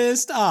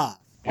pissed off.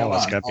 Yeah, well,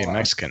 it's got to be a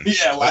Mexican.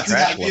 Yeah, well, it's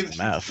got to be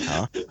meth,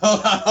 huh?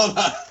 Hold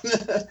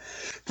on.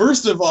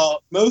 First of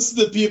all, most of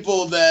the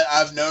people that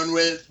I've known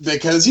with,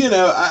 because, you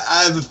know,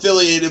 I've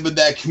affiliated with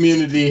that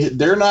community,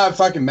 they're not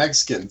fucking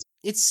Mexicans.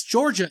 It's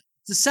Georgia.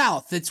 It's the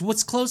South. It's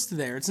what's close to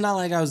there. It's not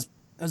like I was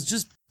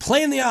just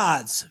playing the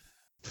odds.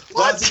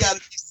 What? That's got to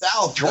be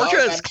South. Georgia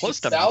is close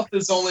to South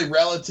is only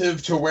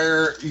relative to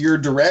where your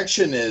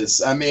direction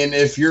is. I mean,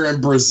 if you're in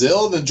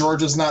Brazil, then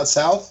Georgia's not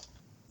South.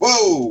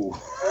 Whoa.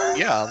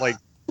 Yeah, like,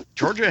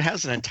 Georgia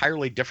has an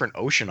entirely different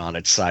ocean on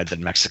its side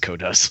than Mexico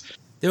does.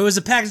 There was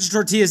a package of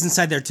tortillas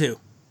inside there, too.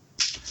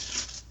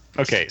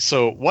 Okay,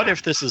 so what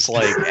if this is,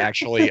 like,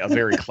 actually a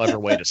very clever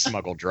way to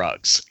smuggle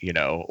drugs? You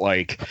know,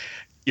 like,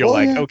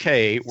 you're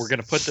okay, we're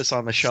going to put this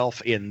on the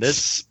shelf in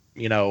this,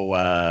 you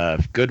know,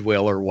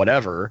 Goodwill or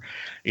whatever,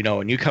 you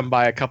know, and you come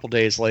by a couple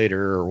days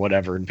later or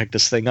whatever and pick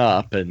this thing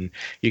up, and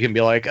you can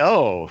be like,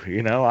 oh,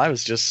 you know, I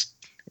was just,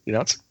 you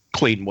know, it's a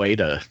clean way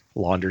to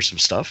launder some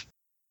stuff.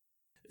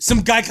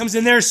 Some guy comes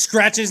in there,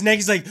 scratching his neck.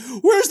 He's like,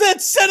 where's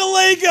that set of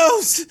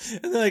Legos?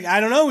 And they're like,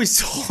 I don't know. We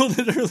sold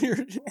it earlier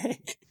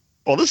today.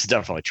 Well, this is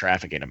definitely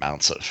trafficking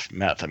amounts of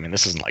meth. I mean,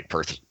 this isn't like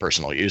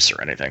personal use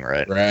or anything,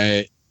 right?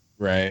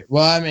 Right.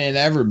 Well, I mean,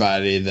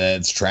 everybody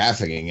that's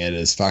trafficking it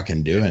is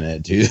fucking doing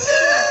it, dude.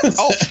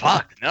 Oh,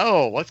 fuck.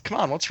 No. Come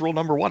on. What's rule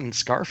number 1 in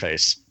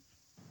Scarface?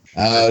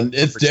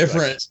 It's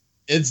different.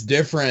 It's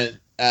different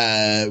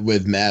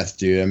with meth,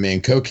 dude. I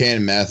mean, cocaine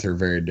and meth are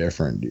very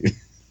different, dude.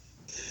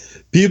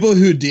 People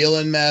who deal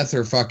in meth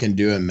are fucking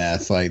doing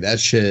meth. Like, that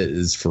shit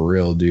is for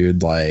real,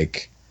 dude.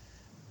 Like,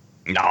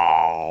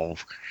 no.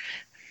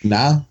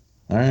 Nah?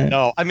 All right.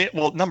 No, I mean,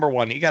 well, number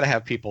 1, you got to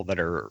have people that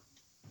are,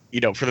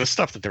 you know, for the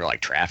stuff that they're, like,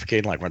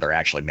 trafficking, like, where they're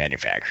actually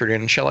manufactured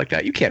and shit like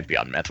that. You can't be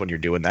on meth when you're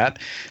doing that.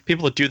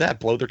 People that do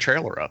that blow their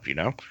trailer up, you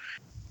know?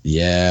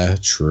 Yeah,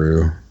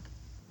 true.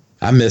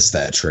 I miss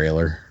that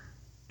trailer.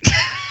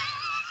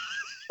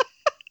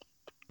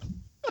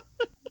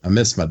 I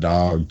miss my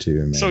dog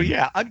too, man. So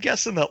yeah, I'm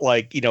guessing that,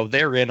 like, you know,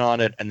 they're in on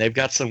it and they've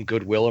got some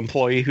Goodwill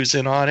employee who's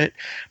in on it.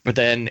 But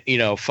then, you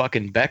know,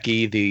 fucking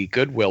Becky, the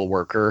Goodwill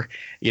worker,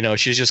 you know,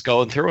 she's just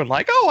going through and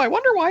like, oh, I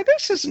wonder why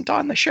this isn't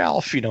on the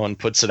shelf, you know, and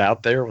puts it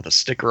out there with a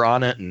sticker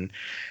on it. And,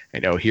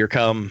 you know, here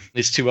come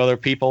these 2 other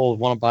people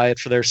want to buy it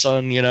for their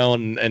son, you know,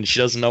 and she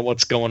doesn't know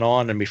what's going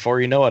on. And before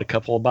you know it, a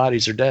couple of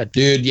bodies are dead.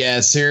 Dude, yeah,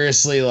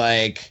 seriously,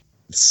 like,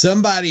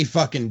 somebody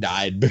fucking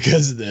died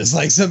because of this.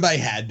 Like, somebody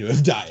had to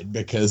have died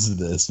because of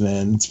this,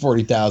 man. It's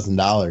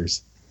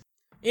 $40,000.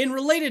 In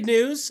related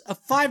news, a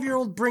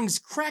 5-year-old brings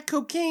crack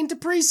cocaine to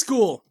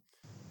preschool.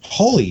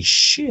 Holy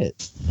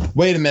shit.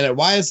 Wait a minute.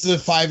 Why is the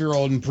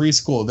 5-year-old in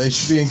preschool? They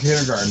should be in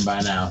kindergarten by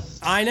now.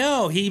 I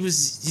know.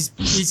 He's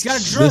got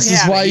a drug habit.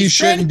 This is why you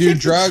shouldn't do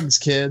drugs,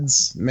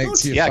 kids.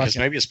 Makes you because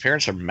maybe his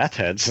parents are meth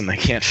heads and they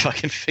can't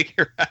fucking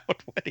figure out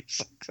when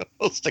he's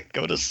supposed to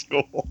go to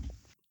school.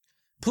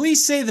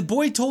 Police say the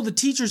boy told the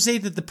teacher's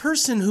aide that the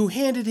person who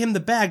handed him the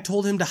bag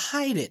told him to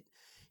hide it.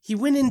 He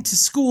went into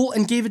school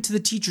and gave it to the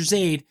teacher's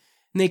aide,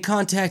 and they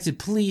contacted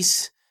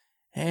police.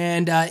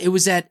 And it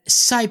was at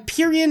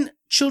Cyprian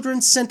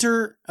Children's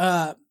Center,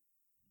 it's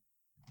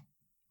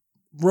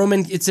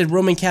a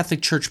Roman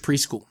Catholic Church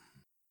preschool.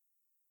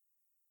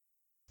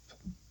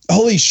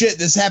 Holy shit,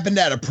 this happened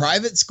at a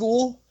private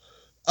school?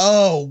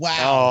 Oh,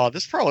 wow. Oh,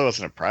 this probably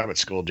wasn't a private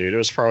school, dude. It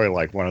was probably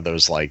like one of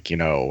those, like, you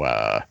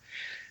know,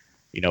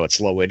 it's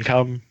low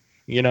income,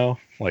 you know,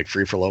 like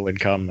free for low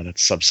income, and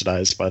it's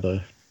subsidized by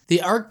the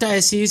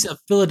Archdiocese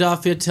of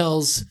Philadelphia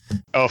tells...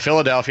 Oh,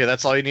 Philadelphia,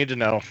 that's all you need to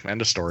know. End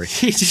of story.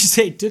 Teacher's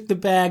aide took the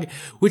bag,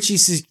 which he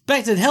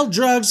suspected held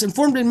drugs,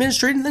 informed an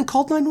administrator, and then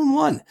called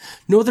 911.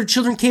 No other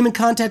children came in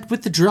contact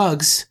with the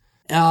drugs,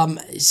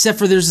 except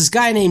for there's this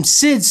guy named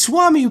Sid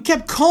Swami who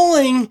kept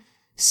calling,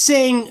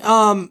 saying,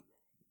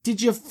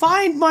 did you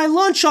find my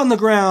lunch on the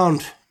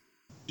ground?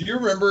 Do you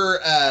remember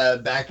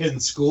back in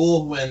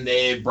school when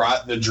they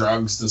brought the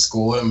drugs to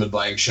school and would,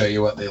 like, show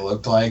you what they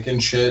looked like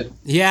and shit?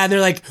 Yeah, and they're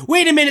like,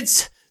 wait a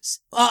minute.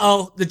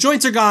 Uh-oh, the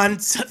joints are gone.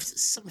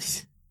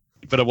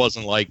 But it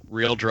wasn't like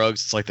real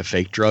drugs. It's like the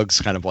fake drugs,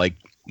 kind of like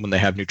when they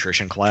have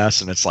nutrition class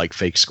and it's like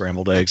fake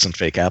scrambled eggs and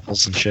fake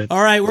apples and shit.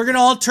 All right, we're going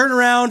to all turn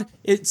around.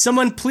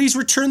 Someone please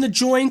return the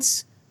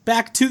joints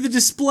back to the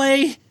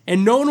display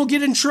and no one will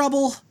get in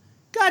trouble.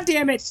 God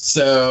damn it.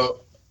 So...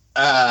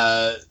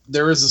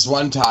 There was this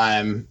one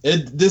time,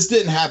 this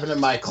didn't happen in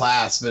my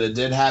class, but it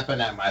did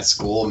happen at my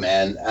school,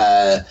 man,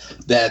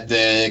 that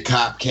the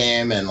cop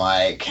came and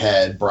like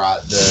had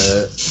brought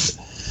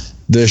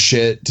the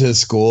shit to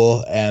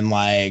school, and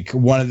like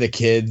one of the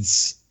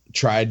kids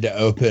tried to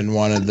open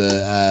one of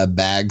the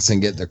bags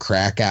and get the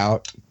crack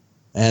out.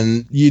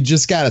 And you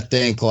just got to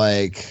think,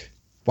 like,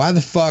 why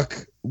the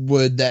fuck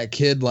would that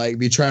kid like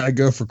be trying to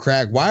go for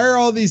crack? Why are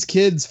all these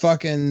kids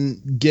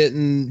fucking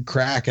getting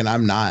crack and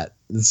I'm not?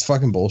 It's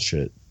fucking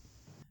bullshit.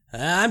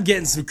 I'm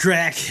getting some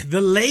crack.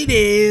 The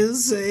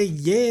ladies,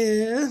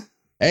 yeah.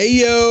 Hey,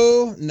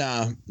 yo.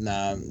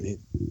 Nah.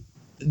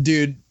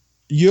 Dude,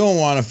 you don't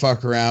want to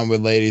fuck around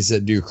with ladies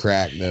that do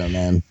crack, though,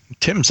 man.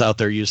 Tim's out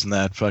there using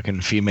that fucking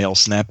female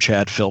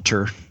Snapchat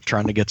filter,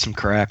 trying to get some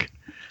crack.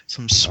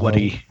 Some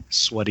sweaty,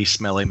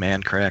 smelly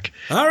man crack.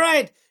 All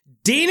right.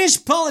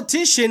 Danish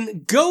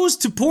politician goes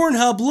to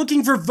Pornhub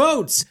looking for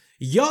votes.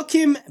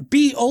 Joachim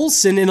B.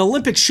 Olsen, an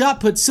Olympic shot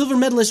put silver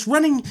medalist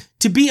running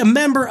to be a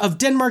member of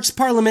Denmark's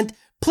parliament,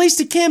 placed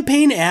a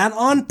campaign ad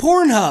on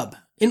Pornhub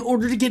in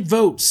order to get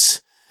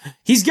votes.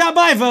 He's got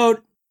my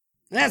vote.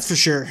 That's for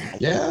sure.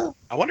 Yeah.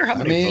 I wonder how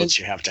many votes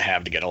you have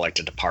to get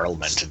elected to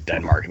parliament in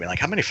Denmark. I mean, like,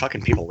 how many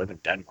fucking people live in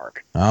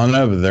Denmark? I don't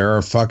know, but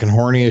they're fucking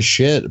horny as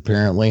shit,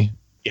 apparently.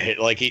 Yeah,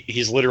 like,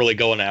 he's literally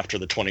going after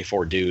the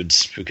 24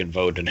 dudes who can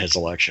vote in his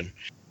election.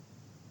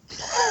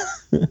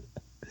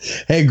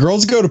 Hey,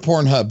 girls go to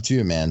Pornhub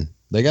too, man.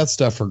 They got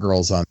stuff for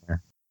girls on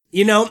there.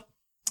 You know,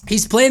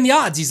 he's playing the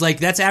odds. He's like,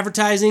 that's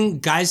advertising.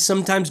 Guys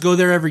sometimes go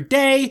there every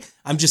day.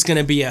 I'm just going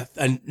to be a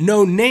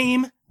no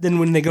name. Then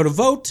when they go to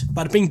vote,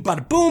 bada bing,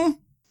 bada boom.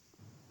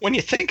 When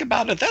you think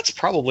about it, that's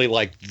probably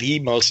like the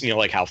most,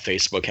 like how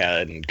Facebook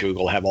had and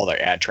Google have all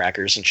their ad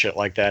trackers and shit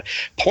like that.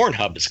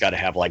 Pornhub has got to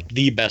have like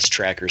the best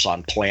trackers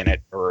on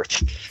planet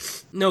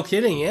Earth. No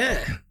kidding.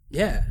 Yeah.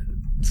 Yeah,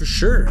 for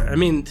sure. I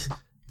mean,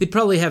 they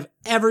probably have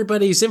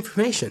everybody's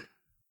information.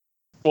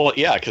 Well,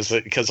 yeah,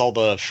 because all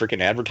the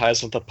freaking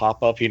advertisements that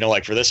pop up,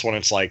 like for this one,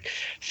 it's like,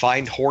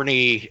 find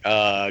horny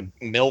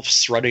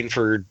MILFs running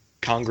for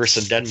Congress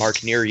in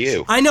Denmark near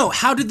you. I know.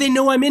 How did they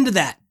know I'm into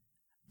that?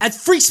 That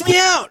freaks me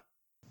out.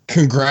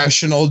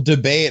 Congressional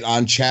debate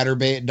on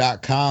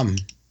chatterbait.com.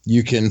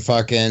 You can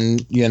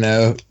fucking,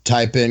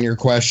 type in your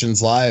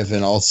questions live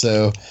and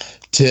also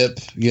tip,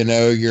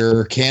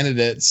 your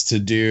candidates to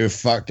do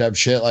fucked up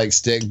shit like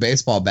stick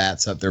baseball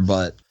bats up their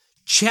butt.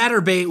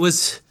 Chatterbait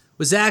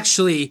was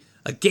actually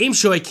a game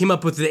show I came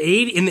up with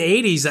in the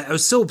 80s. I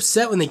was so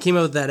upset when they came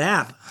out with that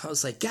app. I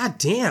was like, God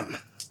damn.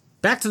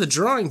 Back to the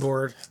drawing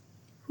board.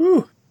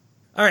 Whew.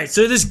 All right,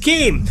 so this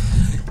game,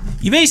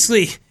 you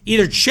basically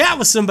either chat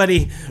with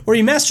somebody or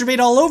you masturbate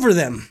all over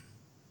them.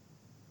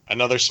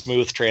 Another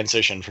smooth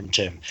transition from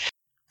Tim.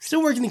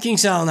 Still working the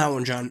kinks out on that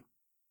one, John.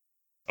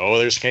 Oh,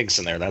 there's kinks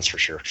in there, that's for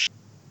sure.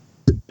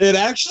 It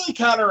actually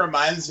kind of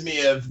reminds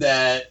me of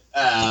that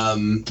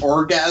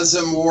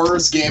Orgasm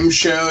Wars game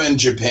show in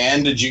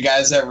Japan. Did you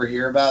guys ever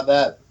hear about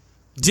that?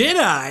 Did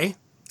I?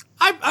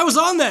 I was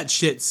on that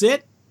shit,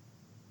 Sit.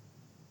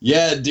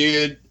 Yeah,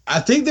 dude. I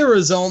think there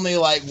was only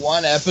like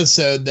one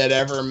episode that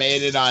ever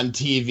made it on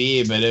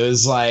TV, but it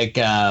was like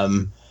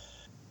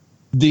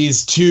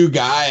these two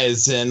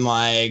guys and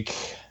like,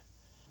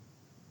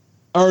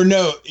 or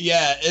no,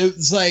 yeah, it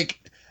was like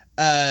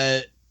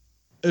a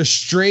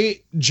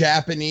straight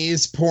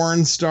Japanese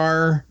porn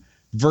star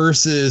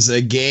versus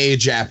a gay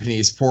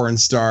Japanese porn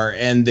star,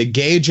 and the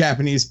gay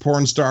Japanese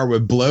porn star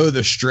would blow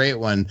the straight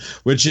one,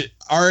 which it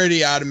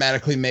already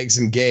automatically makes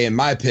him gay in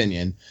my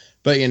opinion.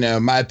 But,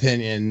 my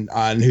opinion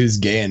on who's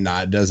gay and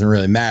not doesn't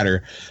really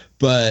matter.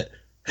 But,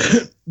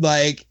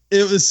 like,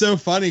 it was so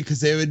funny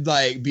because they would,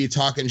 like, be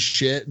talking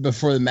shit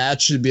before the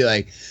match. It'd be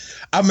like,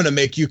 I'm going to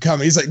make you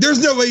come. And he's like,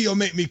 there's no way you'll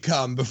make me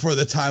come before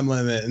the time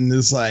limit. And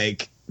there's,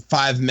 like,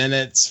 5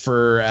 minutes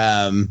for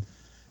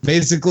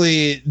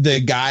basically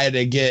the guy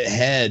to get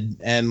head.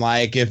 And,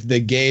 like, if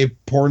the gay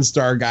porn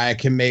star guy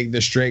can make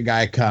the straight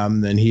guy come,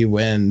 then he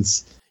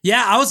wins.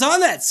 Yeah, I was on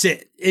that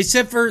Sit.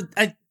 Except for...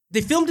 They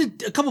filmed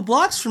it a couple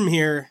blocks from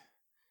here.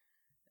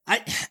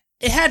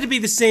 It had to be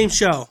the same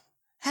show.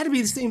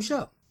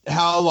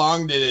 How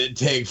long did it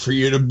take for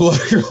you to blow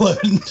your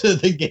load into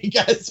the gay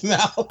guy's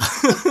mouth?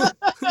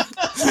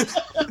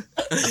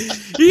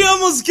 He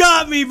almost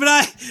got me, but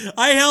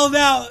I held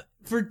out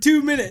for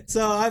 2 minutes,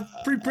 so I'm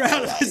pretty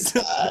proud of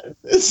myself.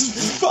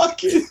 This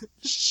fucking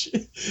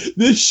shit.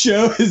 This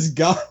show has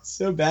gone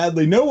so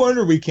badly. No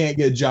wonder we can't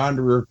get John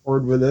to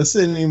record with us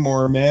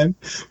anymore, man.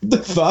 What the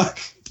fuck?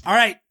 All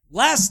right.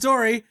 Last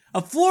story,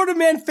 a Florida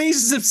man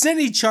faces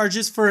obscenity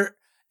charges for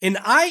an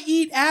I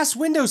eat ass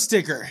window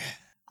sticker.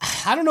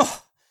 I don't know.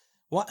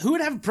 Who would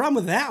have a problem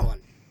with that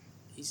one?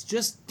 He's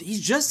just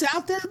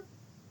out there.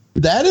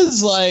 That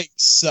is like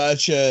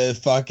such a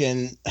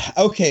fucking...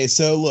 Okay,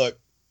 so look,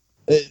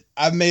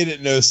 I've made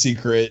it no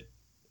secret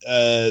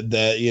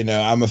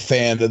that, I'm a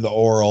fan of the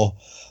oral,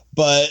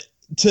 but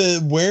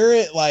to wear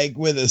it like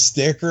with a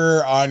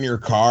sticker on your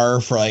car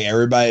for like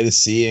everybody to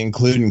see,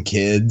 including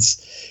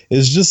kids,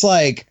 is just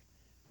like...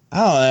 I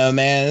don't know,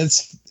 man.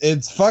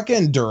 It's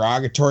fucking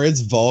derogatory.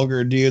 It's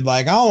vulgar, dude.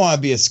 Like, I don't want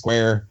to be a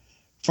square.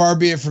 Far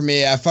be it from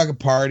me. I fucking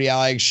party. I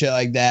like shit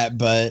like that.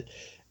 But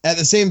at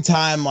the same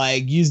time,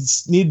 like, you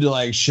need to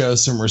like show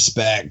some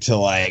respect to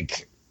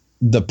like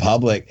the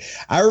public.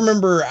 I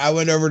remember I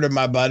went over to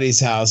my buddy's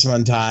house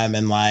one time,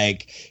 and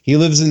like, he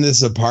lives in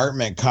this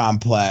apartment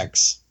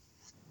complex,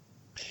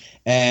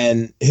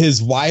 and his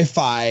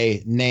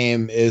Wi-Fi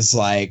name is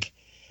like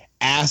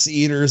Ass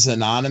Eaters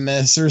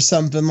Anonymous or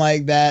something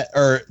like that,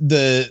 or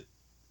the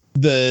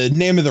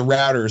name of the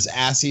router is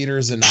Ass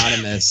Eaters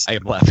Anonymous. I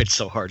am laughing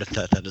so hard at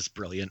that. That is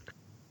brilliant.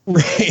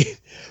 Right.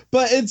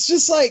 But it's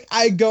just like,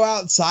 I go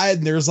outside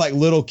and there's like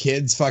little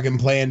kids fucking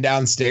playing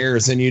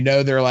downstairs, and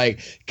they're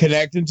like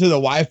connecting to the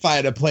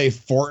Wi-Fi to play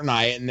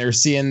Fortnite, and they're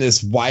seeing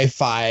this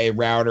Wi-Fi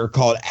router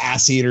called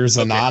Ass Eaters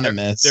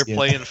Anonymous. They're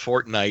playing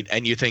Fortnite,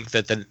 and you think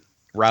that the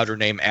router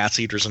name Ass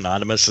Eaters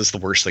Anonymous is the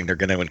worst thing they're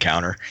going to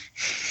encounter?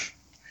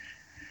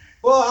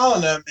 Well, I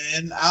don't know,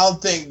 man. I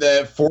don't think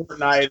that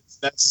Fortnite is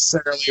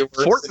necessarily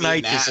worse.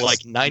 Fortnite is like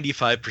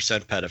 95%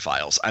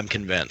 pedophiles. I'm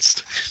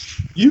convinced.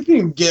 You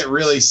can get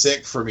really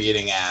sick from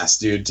eating ass,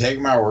 dude. Take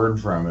my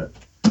word from it.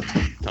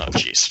 Oh,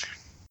 jeez.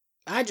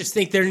 I just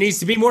think there needs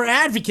to be more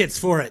advocates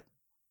for it.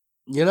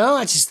 You know,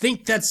 I just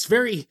think that's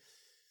very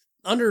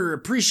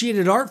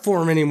underappreciated art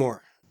form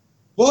anymore.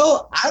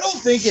 Well, I don't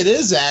think it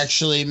is,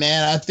 actually,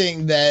 man. I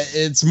think that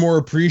it's more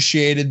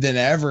appreciated than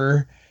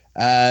ever.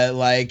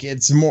 Like,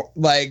 it's more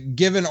like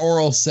giving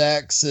oral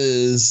sex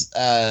is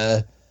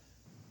for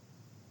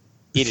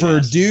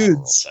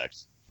dudes.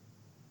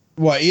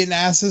 What, eating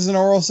ass isn't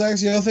oral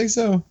sex? You don't think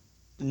so?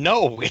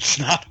 No, it's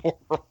not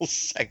oral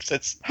sex.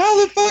 It's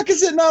how the fuck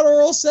is it not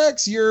oral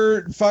sex?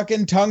 You're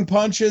fucking tongue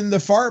punching the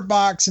fart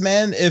box,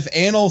 man.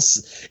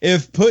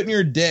 If putting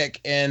your dick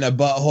in a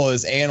butthole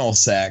is anal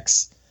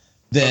sex,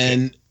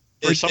 then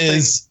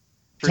is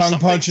tongue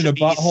punching a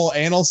butthole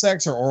anal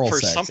sex or oral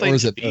sex? For something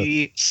to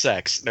be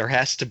sex, there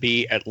has to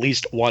be at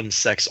least one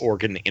sex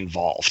organ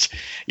involved.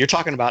 You're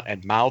talking about a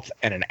mouth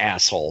and an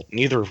asshole,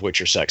 neither of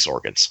which are sex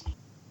organs.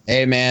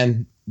 Hey,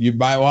 man, you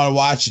might want to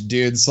watch it,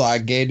 dudes.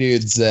 Like gay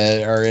dudes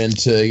that are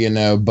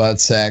into,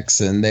 butt sex,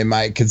 and they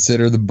might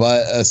consider the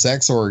butt a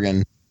sex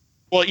organ.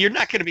 Well, you're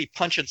not going to be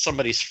punching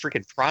somebody's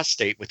freaking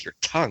prostate with your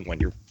tongue when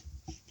you're...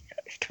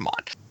 Come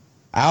on.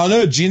 I don't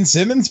know. Gene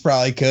Simmons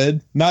probably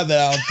could. Not that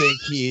I don't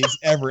think he's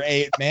ever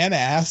ate man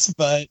ass,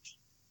 but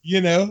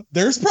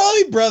there's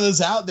probably brothers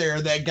out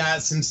there that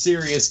got some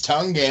serious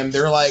tongue game.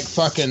 They're like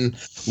fucking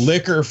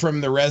Liquor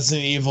from the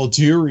Resident Evil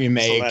 2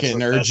 remake,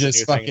 and they're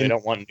just fucking. They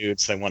don't want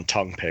nudes; they want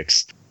tongue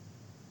pics.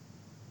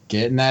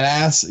 Getting that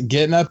ass,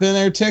 getting up in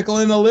there,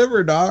 tickling the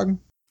liver, dog.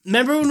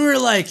 Remember when we were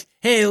like,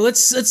 "Hey,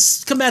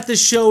 let's come at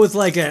this show with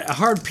like a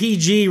hard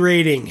PG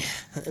rating,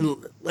 and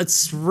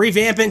let's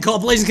revamp it and call it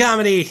Blazin'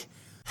 Comedy."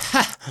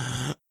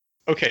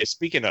 Okay,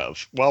 speaking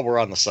of, while we're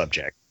on the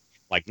subject,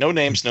 like no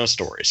names, no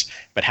stories,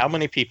 but how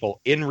many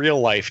people in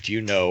real life do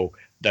you know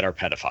that are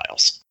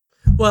pedophiles?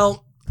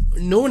 Well,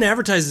 no one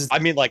advertises. I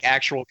mean, like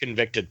actual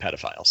convicted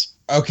pedophiles.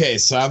 Okay,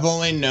 so I've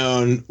only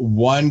known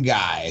one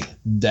guy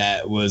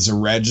that was a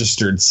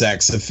registered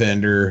sex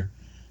offender,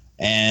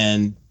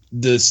 and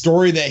the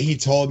story that he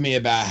told me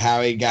about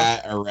how he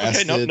got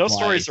arrested. Okay, no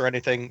stories or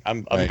anything.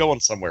 I'm going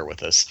somewhere with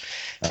this.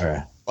 All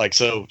right. Like,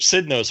 so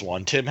Sid knows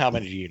one. Tim, how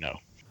many do you know?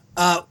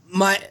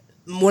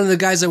 One of the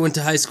guys I went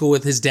to high school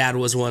with, his dad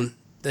was one.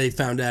 They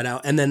found that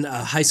out, and then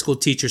a high school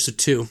teacher, so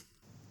two.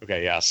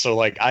 Okay, yeah. So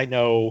like, I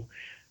know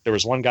there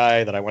was one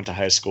guy that I went to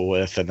high school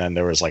with, and then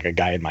there was like a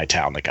guy in my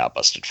town that got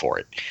busted for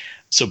it.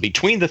 So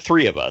between the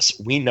three of us,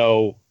 we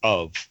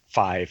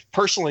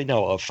personally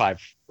know of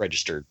five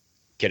registered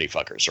kitty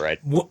fuckers, right?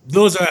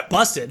 Those are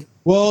busted.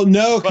 Well,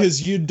 no,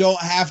 because you don't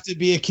have to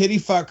be a kitty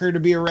fucker to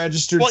be a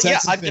registered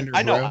sex offender.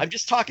 I know. Bro. I'm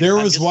just talking. There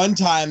was one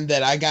time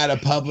that I got a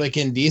public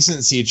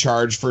indecency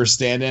charge for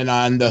standing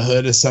on the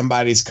hood of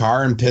somebody's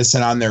car and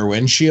pissing on their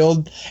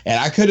windshield, and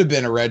I could have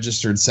been a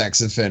registered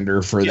sex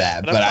offender for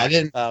that, but I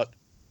didn't.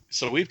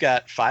 So we've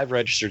got 5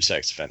 registered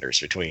sex offenders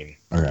between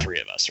the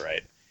three of us,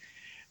 right?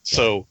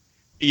 So.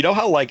 You know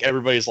how like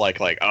everybody's like,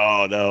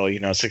 oh no,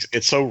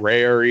 it's so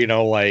rare,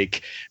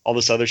 like all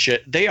this other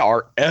shit. They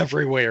are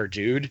everywhere,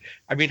 dude.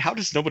 I mean, how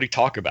does nobody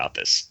talk about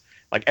this?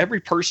 Like every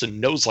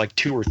person knows like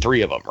 2 or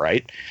 3 of them,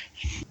 right?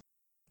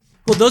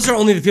 Well, those are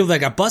only the people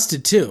that got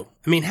busted too.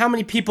 I mean, how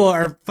many people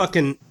are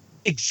fucking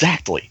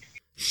exactly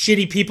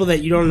shitty people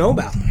that you don't know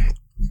about?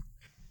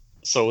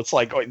 So it's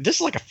like, this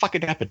is like a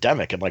fucking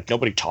epidemic, and like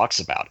nobody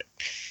talks about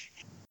it.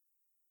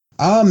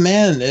 Oh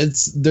man,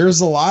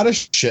 there's a lot of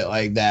shit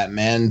like that,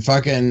 man.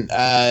 Fucking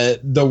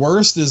the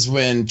worst is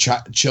when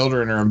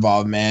children are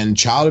involved, man.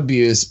 Child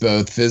abuse,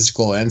 both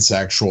physical and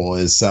sexual,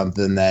 is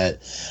something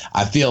that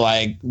I feel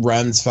like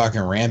runs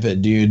fucking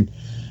rampant, dude.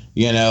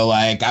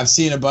 Like I've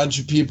seen a bunch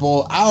of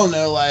people. I don't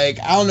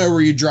know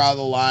where you draw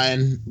the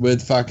line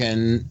with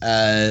fucking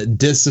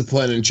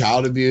discipline and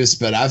child abuse,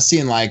 but I've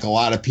seen like a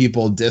lot of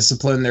people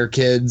discipline their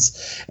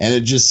kids, and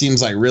it just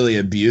seems like really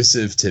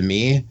abusive to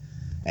me.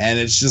 And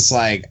it's just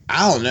like,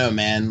 I don't know,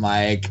 man.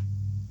 Like,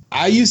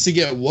 I used to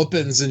get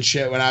whoopings and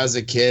shit when I was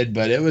a kid,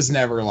 but it was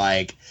never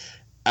like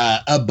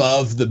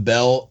above the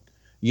belt,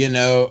 you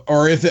know,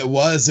 or if it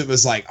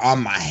was like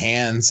on my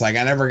hands. Like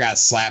I never got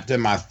slapped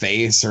in my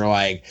face or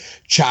like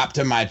chopped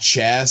in my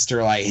chest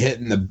or like hit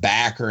in the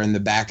back or in the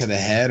back of the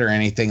head or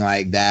anything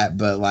like that.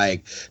 But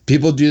like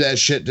people do that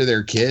shit to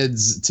their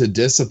kids to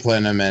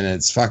discipline them, and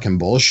it's fucking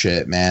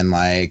bullshit, man.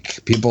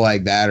 Like people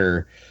like that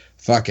are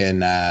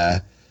fucking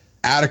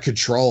out of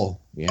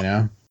control, you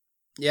know?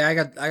 Yeah, I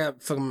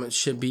got fucking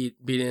shit beat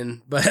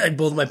in, but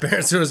both my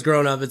parents when I was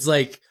growing up. It's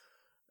like,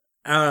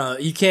 I don't know,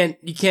 you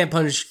can't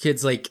punish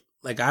kids like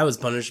I was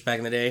punished back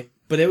in the day,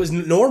 but it was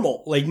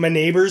normal. Like my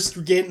neighbors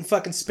were getting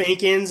fucking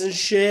spankings and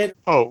shit.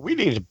 Oh, we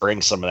need to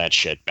bring some of that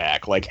shit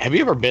back. Like, have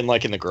you ever been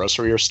like in the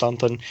grocery or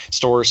something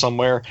store or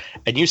somewhere,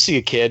 and you see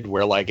a kid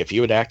where like if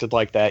you had acted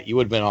like that, you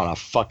would have been on a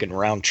fucking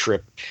round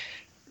trip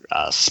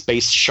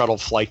space shuttle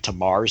flight to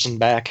Mars and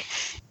back.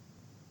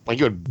 Like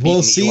you would.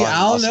 Well, see,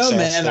 I don't know,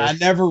 man. I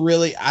never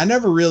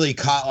really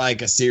caught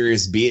like a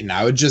serious beating.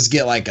 I would just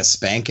get like a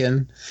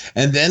spanking,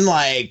 and then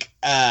like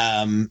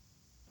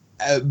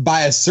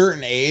by a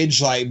certain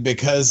age, like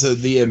because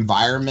of the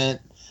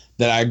environment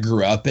that I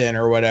grew up in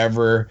or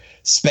whatever,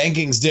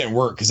 spankings didn't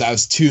work because I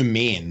was too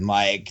mean,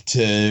 like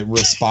to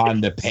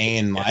respond to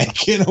pain,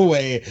 like in a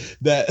way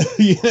that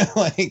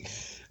like.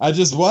 I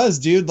just was,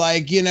 dude.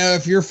 Like,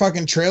 if you're a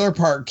fucking trailer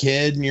park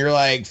kid and you're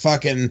like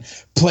fucking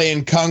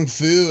playing kung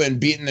fu and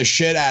beating the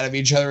shit out of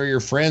each other with your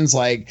friends,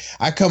 like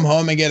I come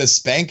home and get a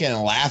spanking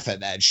and laugh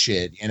at that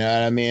shit. You know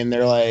what I mean?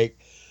 They're like,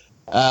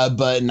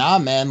 but nah,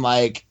 man,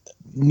 like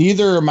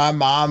neither my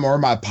mom or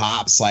my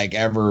pops like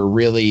ever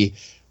really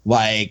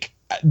like,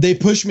 they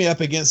pushed me up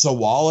against a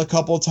wall a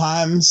couple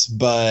times,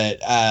 but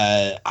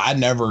I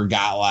never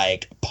got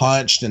like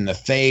punched in the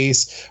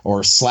face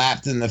or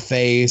slapped in the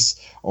face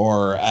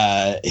or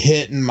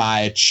hit in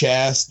my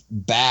chest,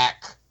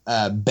 back,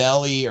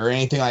 belly, or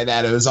anything like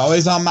that. It was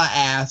always on my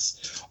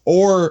ass.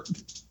 Or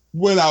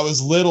when I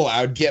was little,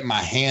 I would get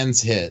my hands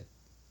hit.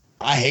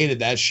 I hated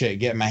that shit,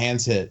 getting my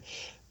hands hit.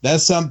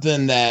 That's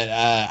something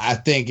that I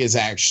think is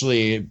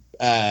actually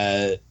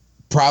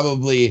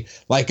probably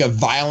like a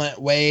violent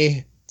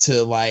way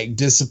to like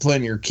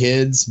discipline your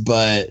kids,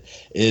 but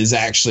is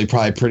actually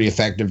probably pretty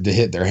effective to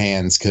hit their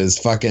hands. Cause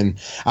fucking,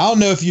 I don't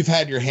know if you've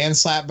had your hand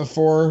slapped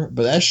before,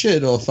 but that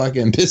shit will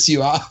fucking piss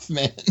you off,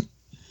 man.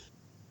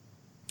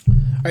 All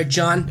right,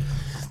 John,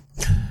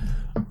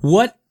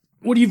 what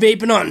are you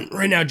vaping on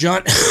right now,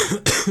 John?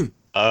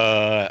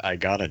 I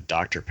got a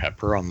Dr.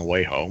 Pepper on the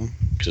way home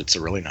because it's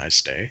a really nice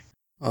day.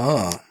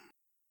 Oh,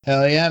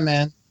 hell yeah,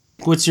 man.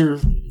 What's your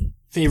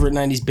favorite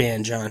 90s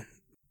band, John?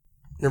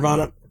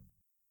 Nirvana?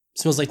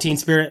 Smells Like Teen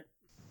Spirit?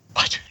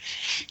 What?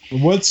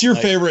 What's your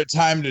favorite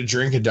time to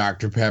drink a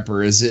Dr.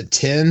 Pepper? Is it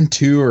 10,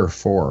 2, or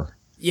 4?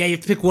 Yeah, you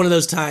have to pick one of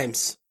those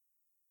times.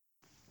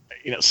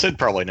 Sid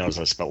probably knows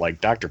this, but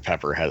like Dr.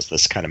 Pepper has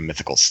this kind of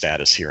mythical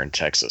status here in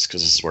Texas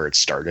because this is where it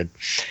started.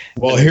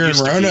 Well, here in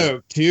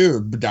Roanoke,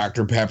 too,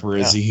 Dr. Pepper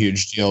is a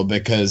huge deal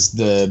because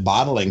the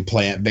bottling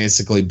plant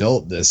basically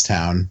built this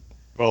town.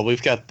 Well,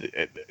 we've got...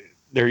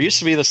 There used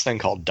to be this thing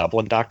called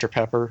Dublin Dr.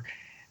 Pepper.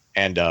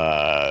 And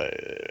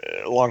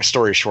long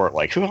story short,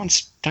 like who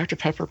owns Dr.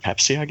 Pepper?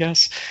 Pepsi, I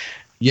guess.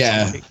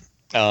 Yeah.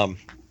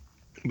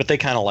 But they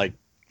kind of like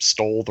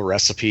stole the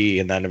recipe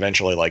and then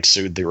eventually like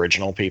sued the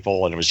original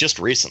people. And it was just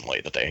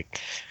recently that they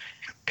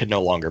could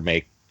no longer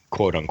make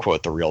quote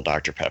unquote the real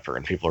Dr. Pepper.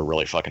 And people are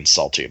really fucking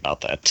salty about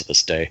that to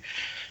this day.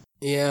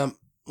 Yeah.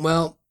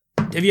 Well,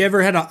 have you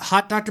ever had a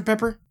hot Dr.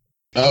 Pepper?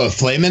 Oh, a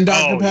flaming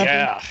Dr. Pepper?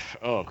 Yeah.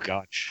 Oh,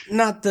 gosh.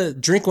 Not the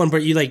drink one,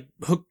 but you like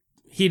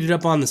heat it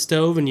up on the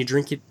stove and you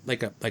drink it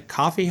like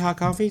coffee, hot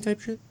coffee type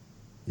shit?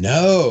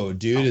 No,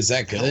 dude, is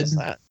that good?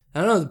 I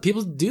don't know.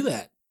 People do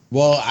that.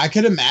 Well, I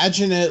could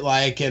imagine it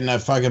like in a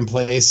fucking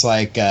place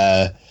like,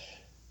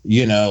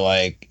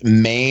 like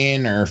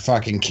Maine or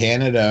fucking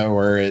Canada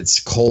where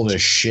it's cold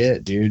as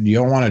shit, dude. You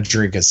don't want to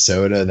drink a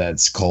soda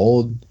that's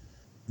cold.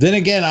 Then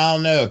again, I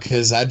don't know,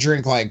 because I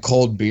drink like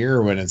cold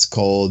beer when it's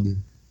cold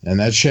and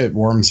that shit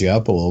warms you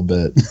up a little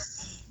bit.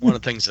 One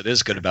of the things that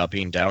is good about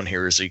being down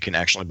here is that you can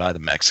actually buy the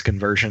Mexican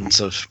versions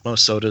of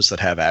most sodas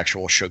that have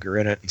actual sugar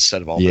in it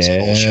instead of all this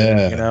bullshit,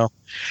 And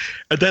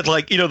then,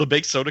 like, the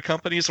big soda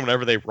companies,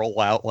 whenever they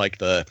roll out, like,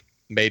 the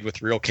made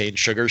with real cane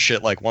sugar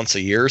shit, like, once a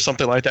year or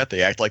something like that,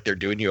 they act like they're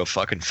doing you a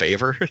fucking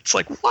favor. It's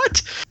like,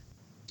 what?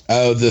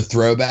 Oh, the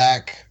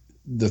throwback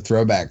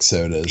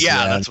sodas.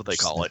 Yeah, that's what they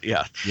call it.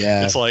 Yeah.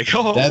 It's like,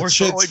 that we're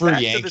shit's for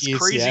back Yankees, to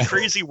this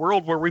crazy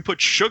world where we put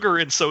sugar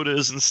in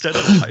sodas instead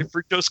of high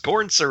fructose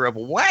corn syrup.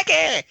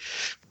 Wacky!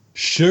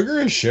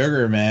 Sugar is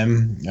sugar,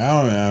 man. I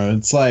don't know.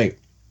 It's like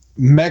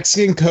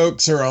Mexican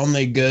Cokes are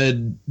only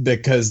good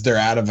because they're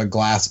out of a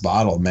glass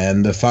bottle,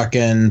 man. The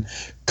fucking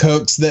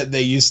Cokes that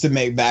they used to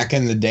make back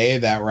in the day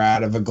that were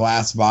out of a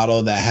glass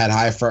bottle that had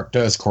high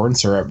fructose corn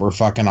syrup were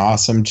fucking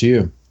awesome,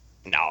 too.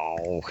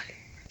 No.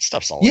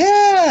 Stuff's all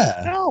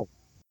yeah. No.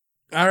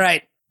 All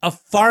right. A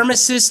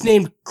pharmacist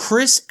named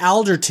Chris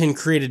Alderton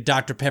created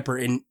Dr. Pepper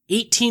in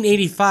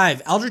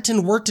 1885.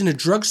 Alderton worked in a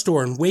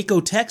drugstore in Waco,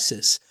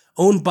 Texas.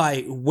 owned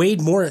by Wade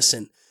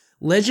Morrison.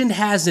 Legend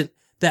has it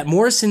that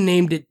Morrison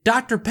named it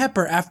Dr.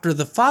 Pepper after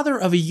the father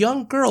of a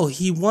young girl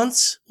he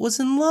once was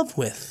in love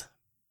with.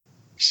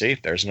 See,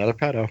 there's another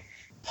pedo.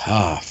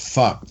 Oh,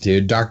 fuck,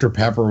 dude. Dr.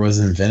 Pepper was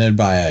invented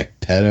by a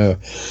pedo.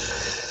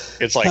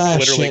 It's like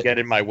literally shit. get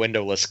in my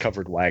windowless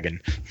covered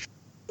wagon.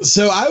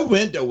 So I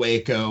went to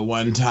Waco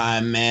one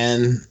time,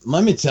 man.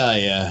 Let me tell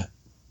you,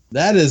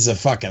 that is a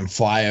fucking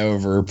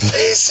flyover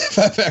place if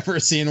I've ever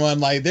seen one.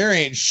 Like, there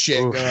ain't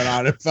shit going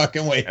on in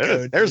fucking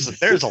Waco.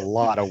 There's a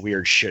lot of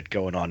weird shit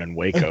going on in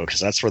Waco because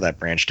that's where that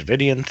Branch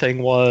Davidian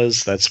thing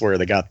was. That's where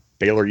they got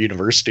Baylor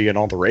University and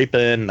all the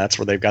raping. That's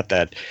where they've got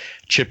that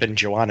Chip and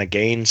Joanna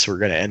Gaines who are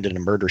going to end in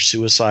a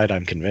murder-suicide,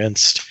 I'm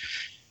convinced.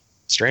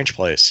 Strange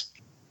place.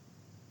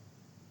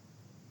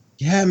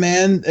 Yeah,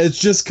 man. It's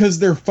just because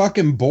they're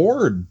fucking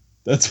bored.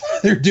 That's why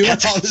they're doing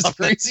all this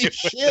crazy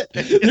shit.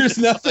 There's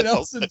nothing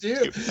else to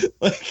do.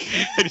 Like,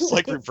 they just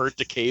like revert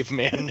to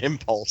caveman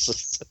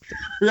impulses.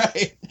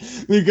 Right.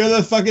 We go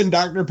to the fucking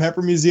Dr.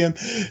 Pepper Museum.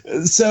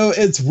 So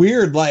it's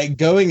weird, like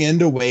going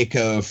into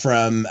Waco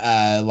from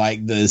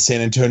like the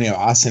San Antonio,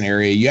 Austin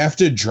area, you have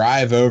to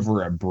drive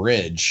over a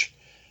bridge.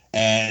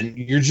 And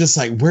you're just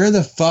like, where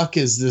the fuck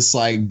is this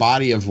like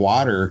body of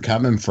water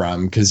coming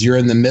from? Because you're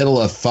in the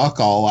middle of fuck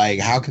all. Like,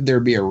 how could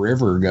there be a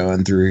river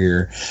going through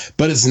here?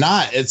 But it's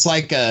not. It's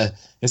like a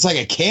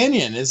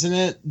canyon, isn't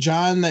it,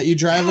 John? That you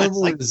drive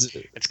over.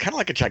 It's kind of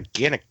like a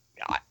gigantic.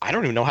 I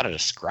don't even know how to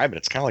describe it.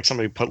 It's kind of like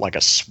somebody put like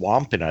a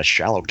swamp in a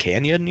shallow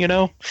canyon. You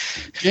know?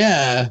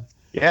 Yeah.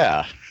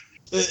 Yeah.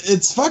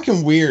 It's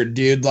fucking weird,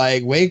 dude.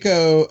 Like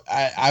Waco,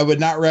 I would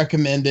not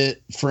recommend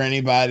it for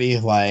anybody.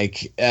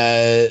 Like,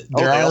 they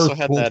also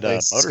had that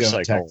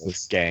motorcycle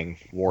gang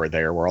war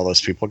there, where all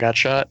those people got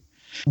shot.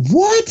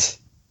 What?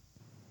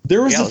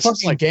 There was a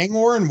fucking gang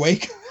war in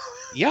Waco.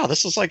 Yeah,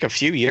 this was like a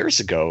few years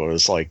ago. It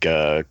was like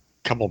a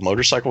couple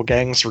motorcycle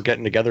gangs were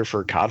getting together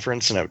for a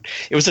conference, and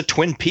it was at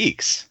Twin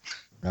Peaks.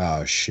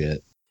 Oh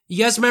shit!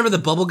 You guys remember the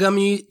bubble gum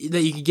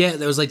that you could get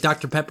that was like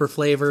Dr. Pepper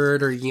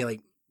flavored, or you get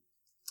like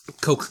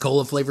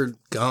Coca-Cola flavored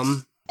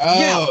gum?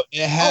 Oh,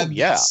 yeah. It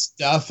had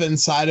stuff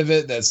inside of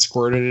it that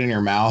squirted in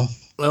your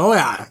mouth. Oh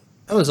yeah,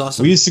 that was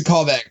awesome. We used to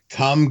call that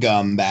cum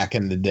gum back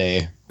in the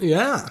day.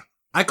 Yeah,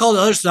 I called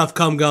other stuff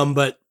cum gum,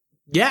 but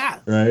yeah,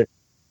 right.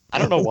 I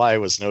don't know why I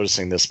was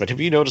noticing this, but have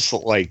you noticed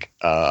like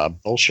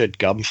bullshit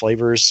gum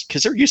flavors?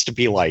 Because there used to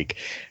be like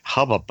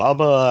Hubba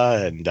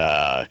Bubba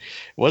and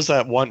was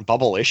that one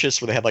Bubblicious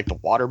where they had like the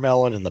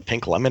watermelon and the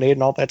pink lemonade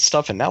and all that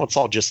stuff, and now it's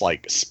all just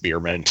like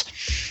spearmint.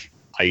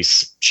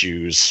 Ice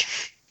chews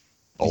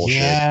bullshit.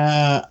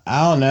 Yeah,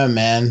 I don't know,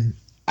 man.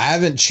 I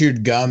haven't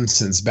chewed gum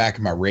since back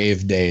in my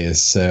rave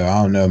days, so I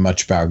don't know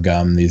much about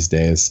gum these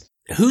days.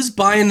 Who's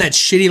buying that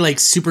shitty like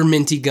super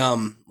minty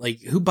gum?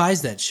 Like, who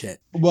buys that shit?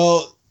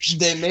 Well,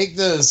 they make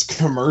those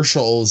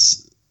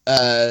commercials.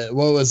 What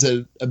was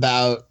it,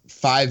 about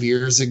 5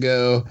 years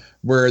ago,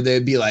 where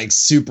they'd be like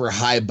super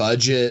high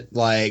budget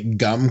like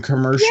gum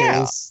commercials.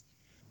 Yeah.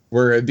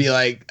 Where it'd be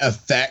like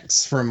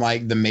effects from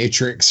like the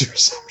Matrix or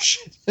some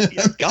shit.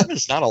 Yeah, gum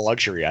is not a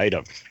luxury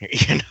item,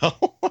 you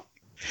know?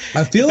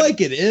 I feel like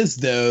it is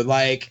though.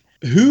 Like,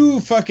 who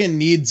fucking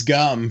needs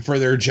gum for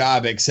their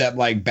job except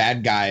like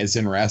bad guys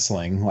in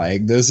wrestling?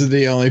 Like, those are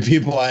the only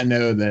people I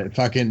know that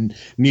fucking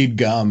need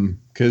gum.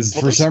 Because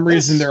for some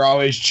reason they're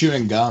always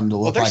chewing gum to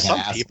look like an asshole.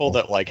 There's some people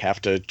that like have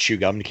to chew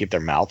gum to keep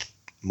their mouth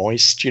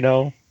moist, you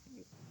know?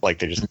 Like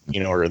they just,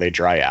 you know, or they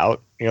dry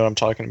out. You know what I'm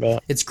talking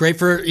about? It's great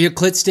for your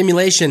clit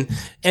stimulation.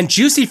 And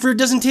juicy fruit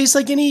doesn't taste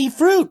like any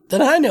fruit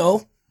that I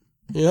know.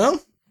 You know?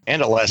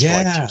 And it lasts for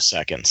like 2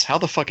 seconds. How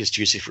the fuck is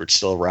juicy fruit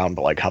still around,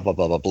 but like Hubba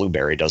Bubba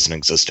Blueberry doesn't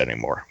exist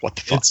anymore? What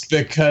the fuck? It's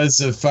because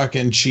of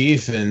fucking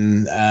Chief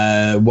and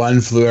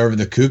One Flew Over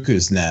the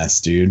Cuckoo's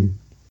Nest, dude.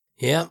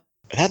 Yeah.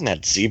 It had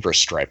that zebra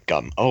stripe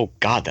gum. Oh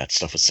god, that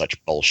stuff was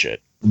such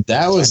bullshit.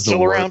 That was the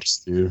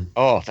worst, dude.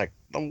 Oh,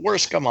 the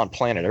worst gum on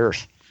planet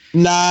Earth.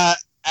 Nah.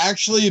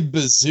 Actually,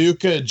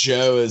 Bazooka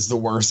Joe is the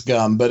worst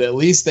gum, but at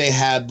least they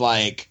had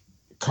like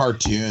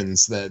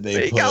cartoons that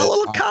they put got a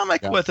little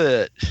comic with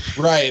it.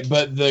 Right,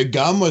 but the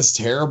gum was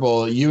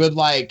terrible. You would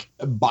like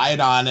bite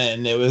on it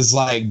and it was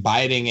like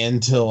biting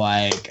into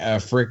like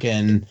a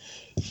freaking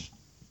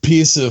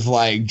piece of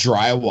like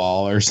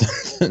drywall or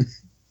something.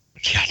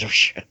 Yeah, no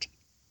shit.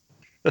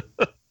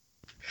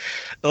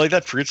 Like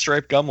that fruit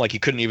stripe gum, like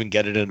you couldn't even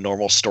get it in a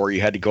normal store.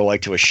 You had to go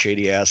like to a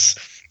shady ass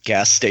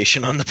gas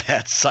station on the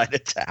bad side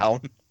of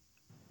town.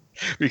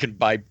 We could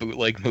buy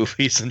bootleg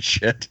movies and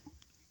shit.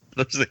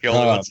 Those are the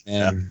only ones.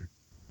 Man.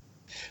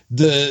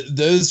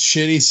 Those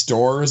shitty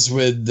stores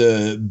with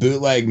the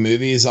bootleg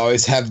movies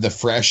always have the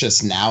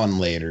freshest now and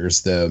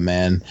laters, though,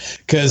 man.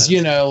 Because, you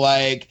know,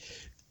 like,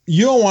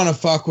 you don't want to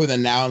fuck with a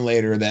now and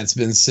later that's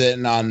been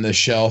sitting on the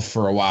shelf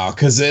for a while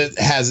because it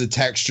has a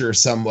texture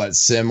somewhat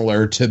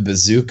similar to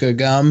Bazooka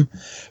gum.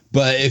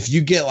 But if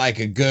you get like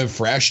a good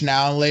fresh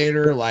now and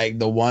later, like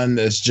the one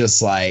that's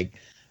just like,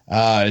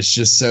 it's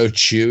just so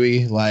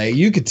chewy. Like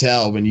you could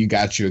tell when you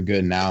got you a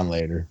good now and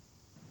later.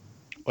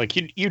 Like,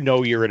 you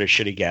know you're at a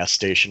shitty gas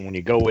station when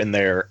you go in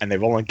there and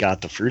they've only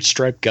got the fruit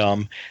stripe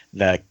gum,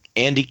 that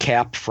Andy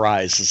Cap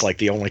fries is like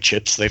the only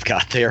chips they've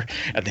got there,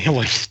 and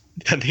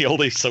the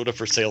only soda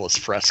for sale is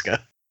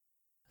Fresca.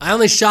 I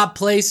only shop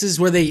places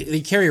where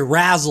they carry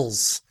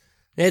Razzles.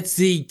 It's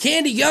the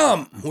candy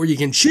gum where you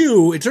can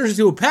chew, it turns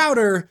into a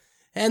powder,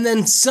 and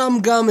then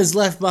some gum is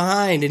left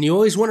behind, and you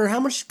always wonder, how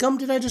much gum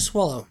did I just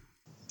swallow?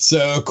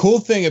 So a cool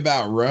thing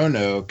about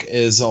Roanoke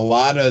is a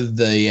lot of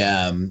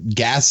the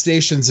gas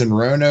stations in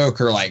Roanoke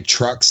are like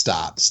truck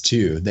stops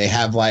too. They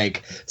have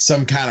like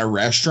some kind of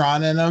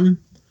restaurant in them.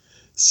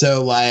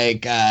 So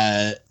like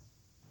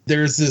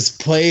there's this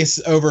place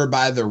over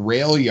by the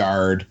rail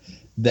yard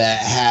that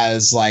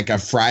has like a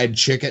fried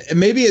chicken. And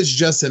maybe it's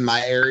just in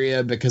my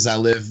area because I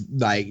live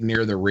like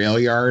near the rail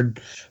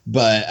yard,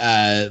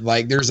 but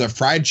like there's a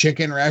fried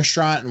chicken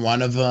restaurant in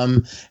one of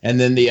them, and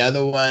then the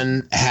other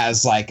one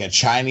has like a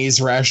Chinese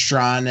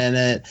restaurant in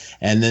it,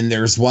 and then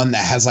there's one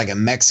that has like a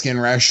Mexican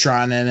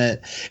restaurant in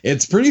it.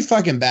 It's pretty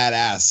fucking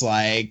badass.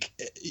 Like,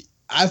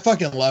 I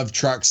fucking love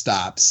truck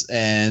stops,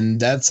 and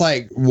that's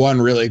like one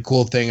really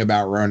cool thing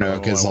about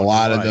Roanoke is a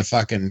lot of the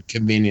fucking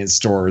convenience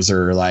stores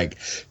are like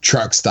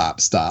truck stop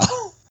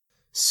style.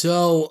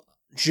 So,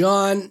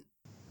 John.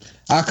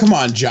 Oh, come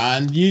on,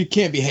 John. You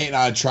can't be hating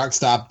on a truck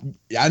stop.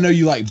 I know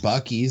you like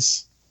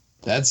Buc-ee's.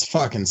 That's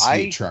fucking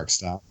sweet truck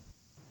stop.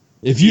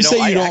 If you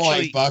say you don't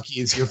like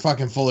Buc-ee's, you're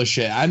fucking full of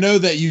shit. I know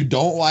that you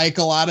don't like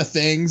a lot of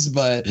things,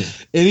 but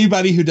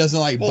anybody who doesn't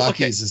like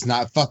Buc-ee's is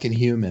not fucking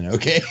human,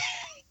 okay?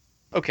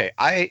 Okay,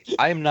 I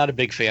am not a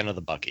big fan of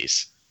the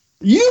Buc-ee's.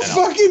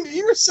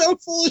 You're so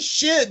full of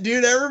shit,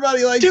 dude.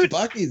 Everybody likes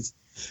Buc-ee's.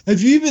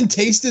 Have you even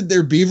tasted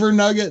their beaver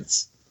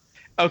nuggets?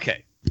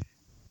 Okay.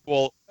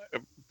 Well,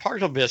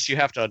 part of this you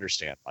have to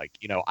understand. Like,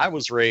 you know, I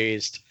was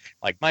raised,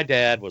 like my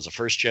dad was a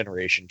first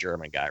generation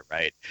German guy,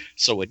 right?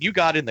 So when you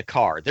got in the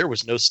car, there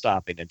was no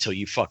stopping until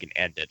you fucking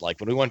ended. Like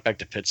when we went back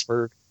to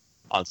Pittsburgh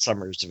on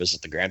summers to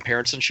visit the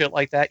grandparents and shit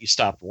like that, you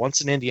stopped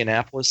once in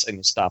Indianapolis and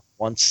you stopped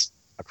once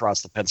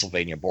across the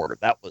Pennsylvania border.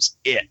 That was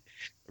it.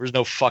 There was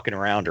no fucking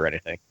around or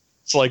anything.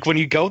 So like when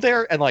you go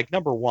there and like,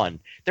 number one,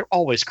 they're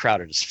always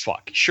crowded as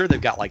fuck. Sure,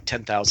 they've got like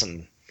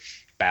 10,000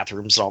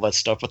 bathrooms and all that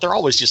stuff, but they're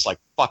always just like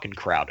fucking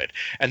crowded.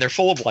 And they're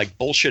full of like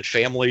bullshit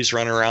families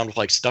running around with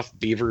like stuffed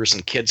beavers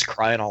and kids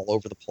crying all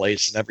over the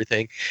place and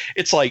everything.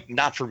 It's like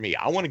not for me.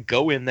 I want to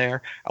go in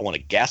there. I want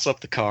to gas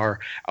up the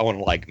car. I want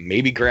to like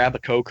maybe grab a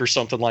Coke or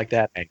something like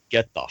that and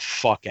get the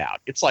fuck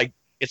out. It's like,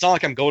 it's not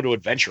like I'm going to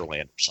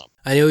Adventureland or something.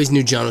 I always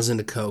knew John was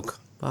into Coke.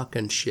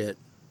 Fucking shit.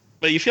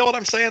 But you feel what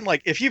I'm saying?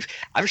 Like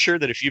I'm sure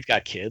that if you've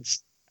got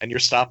kids and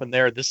you're stopping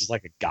there, this is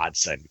like a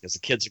godsend because the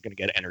kids are going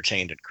to get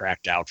entertained and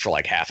cracked out for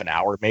like half an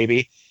hour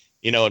maybe,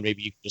 you know, and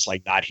maybe you can just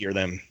like not hear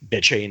them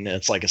bitching.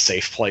 It's like a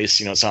safe place.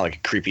 You know, it's not like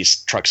a creepy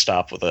truck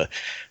stop with a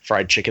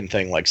fried chicken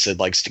thing like Sid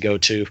likes to go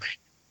to.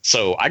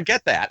 So I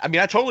get that. I mean,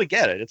 I totally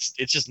get it.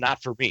 It's just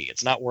not for me.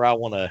 It's not where I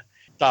want to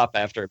stop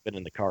after I've been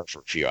in the car for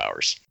a few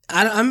hours.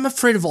 I'm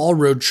afraid of all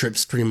road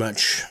trips pretty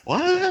much.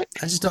 What?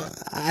 I just don't.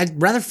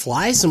 I'd rather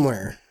fly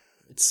somewhere.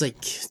 It's like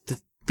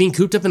being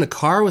cooped up in a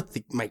car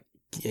with my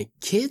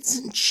kids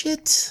and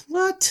shit.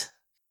 What?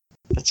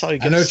 That's how you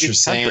get. I know what you're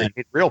saying.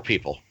 Meet real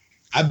people.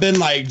 I've been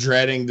like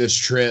dreading this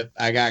trip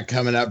I got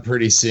coming up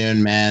pretty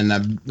soon, man.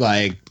 I'm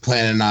like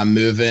planning on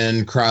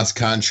moving cross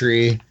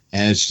country,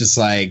 and it's just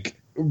like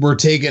we're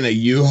taking a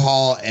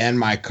U-Haul and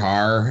my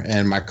car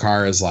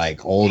is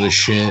like old as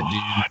shit,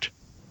 dude.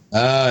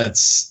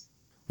 It's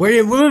where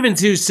you moving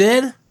to,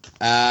 Sid?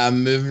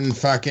 Moving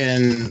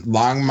fucking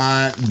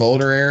Longmont,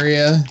 Boulder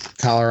area,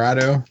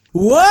 Colorado.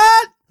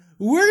 What?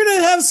 We're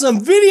gonna have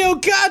some video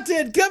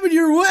content coming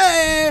your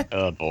way.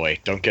 Oh boy,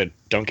 don't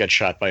get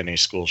shot by any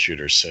school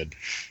shooters, Sid.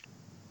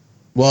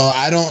 Well,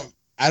 I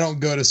don't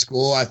go to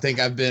school. I think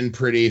I've been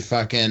pretty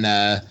fucking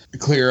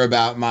clear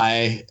about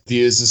my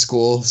views of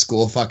school.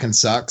 School fucking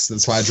sucks.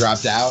 That's why I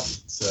dropped out.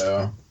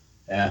 So,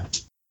 yeah.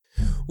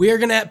 We are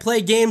gonna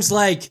play games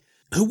like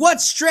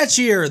What's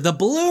Stretchier, the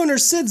balloon or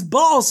Sid's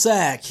ball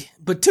sack?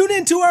 But tune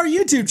into our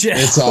YouTube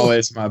channel. It's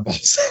always my ball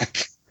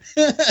sack.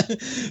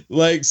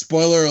 Like,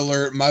 spoiler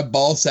alert, my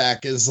ball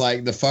sack is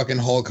like the fucking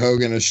Hulk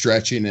Hogan of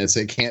stretchiness.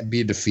 It can't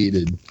be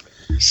defeated.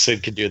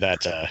 Sid could do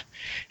that.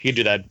 He could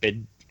do that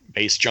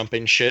base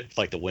jumping shit,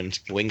 like the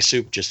wing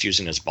soup, just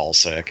using his ball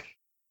sack.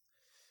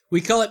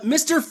 We call it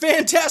Mr.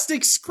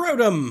 Fantastic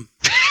Scrotum.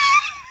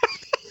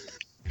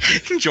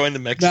 Join the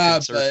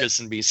Mexican circus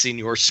and be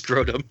Senior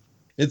Scrotum.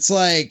 It's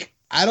like,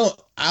 I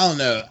don't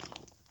know.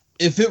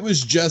 If it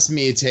was just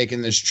me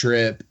taking this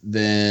trip,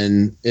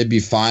 then it'd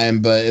be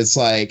fine. But it's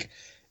like,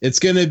 it's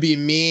going to be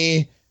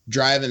me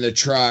driving the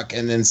truck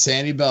and then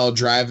Sandy Bell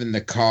driving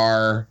the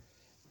car,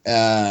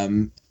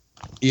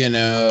 you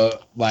know,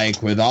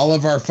 like with all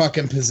of our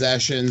fucking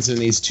possessions in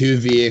these two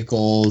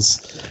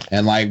vehicles.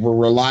 And like, we're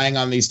relying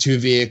on these two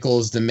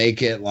vehicles to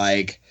make it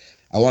like,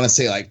 I want to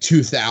say like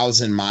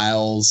 2,000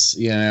 miles,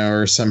 you know,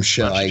 or some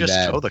shit like that.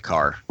 Just tow the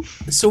car.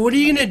 So what are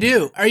you going to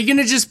do? Are you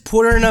going to just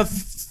put her in a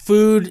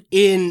food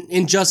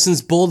in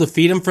Justin's bowl to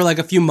feed him for like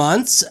a few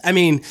months. I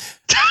mean,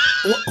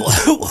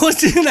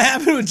 what's going to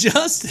happen with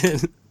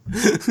Justin?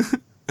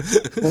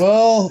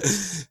 Well,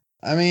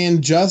 I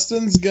mean,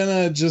 Justin's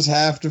gonna just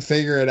have to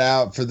figure it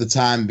out for the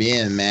time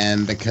being,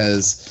 man,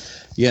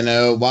 because, you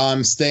know, while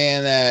I'm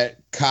staying at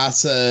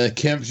Casa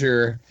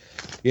Kempter,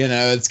 you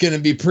know, it's gonna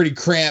be pretty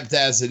cramped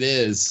as it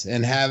is,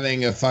 and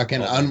having a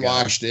fucking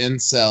unwashed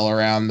incel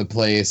around the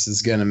place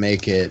is gonna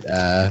make it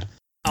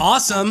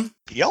awesome.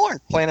 Y'all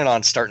aren't planning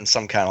on starting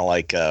some kind of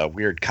like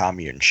weird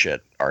commune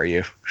shit, are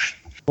you?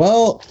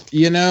 Well,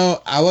 you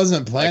know, I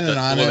wasn't planning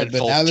on it,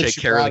 but now that take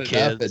you care of brought the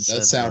it up, it kids does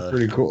and, sound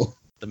pretty cool.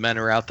 The men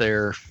are out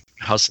there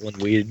hustling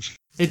weed.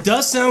 It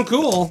does sound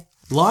cool.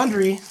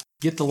 Laundry.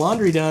 Get the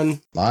laundry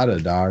done. Lotta,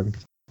 dog.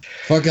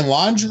 Fucking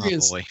laundry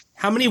is... Boy.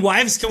 How many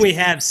wives can we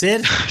have,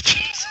 Sid?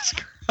 Jesus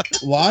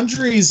Christ.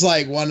 Laundry is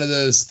like one of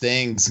those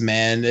things,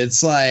 man.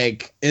 It's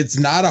like, it's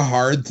not a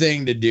hard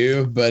thing to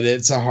do, but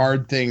it's a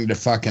hard thing to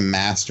fucking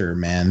master,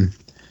 man.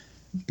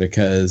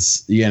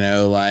 Because, you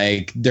know,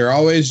 like, they're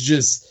always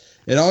just...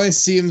 It always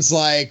seems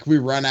like we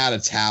run out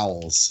of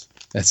towels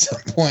at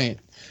some point.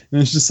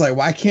 And it's just like,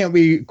 why can't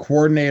we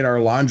coordinate our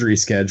laundry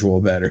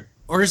schedule better?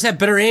 Or just have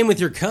better aim with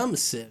your cum,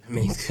 Sid. I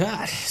mean,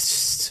 God, it's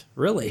just,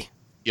 really.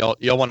 Y'all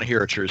want to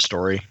hear a true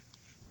story?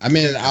 I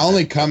mean, I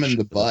only come in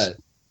the butt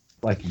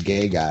like a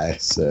gay guy,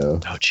 so...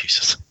 Oh,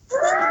 Jesus.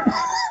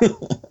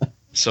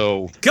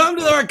 So... Come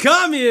to our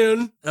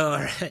commune! All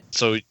right.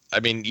 So, I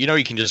mean, you know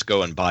you can just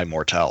go and buy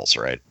more towels,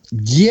 right?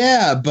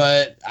 Yeah,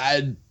 but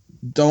I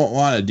don't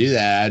want to do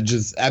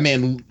that. I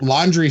mean,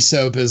 laundry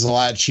soap is a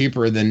lot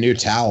cheaper than new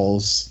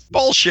towels.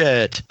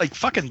 Bullshit! Like,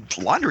 fucking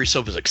laundry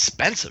soap is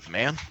expensive,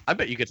 man. I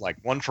bet you get,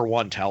 like,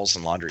 1-for-1 towels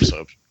and laundry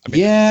soap. I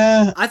mean,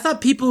 yeah. I thought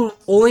people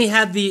only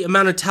had the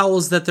amount of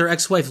towels that their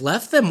ex-wife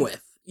left them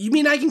with. You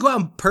mean I can go out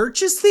and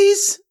purchase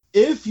these?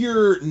 If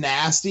you're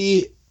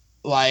nasty,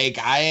 like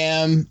I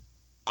am,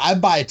 I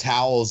buy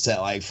towels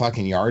at, like,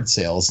 fucking yard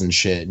sales and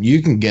shit. And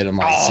you can get them,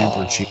 like,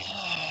 super cheap.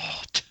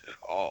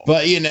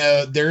 But, you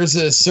know, there's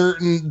a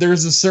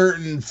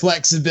certain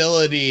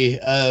flexibility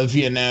of,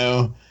 you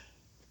know,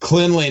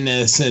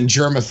 cleanliness and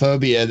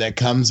germophobia that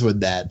comes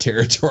with that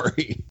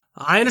territory.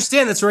 I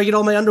understand. That's where I get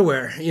all my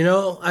underwear. You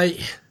know,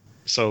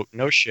 So,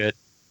 no shit.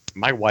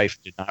 My wife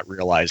did not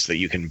realize that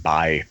you can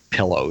buy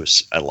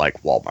pillows at,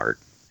 like, Walmart.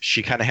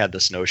 She kind of had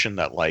this notion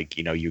that, like,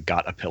 you know, you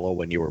got a pillow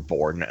when you were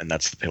born, and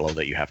that's the pillow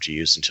that you have to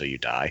use until you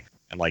die.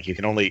 And, like, you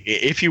can only,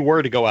 if you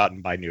were to go out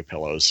and buy new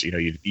pillows, you know,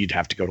 you'd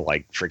have to go to,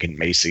 like, freaking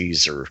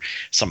Macy's or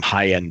some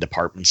high-end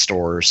department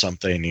store or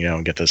something, you know,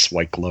 and get this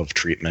white glove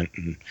treatment.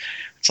 And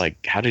it's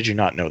like, how did you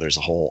not know there's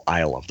a whole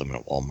aisle of them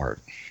at Walmart?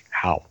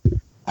 How?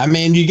 I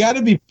mean, you got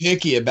to be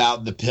picky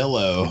about the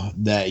pillow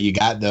that you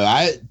got, though.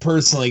 I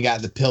personally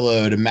got the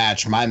pillow to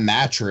match my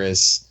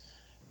mattress.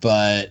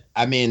 But,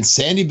 I mean,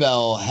 Sandy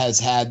Bell has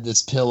had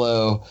this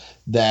pillow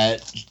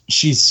that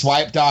she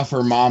swiped off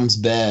her mom's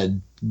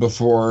bed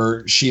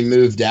before she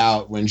moved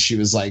out when she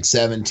was like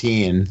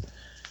 17,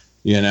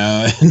 you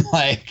know, and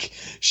like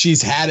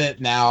she's had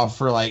it now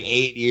for like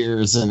 8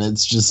 years and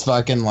it's just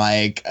fucking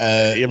like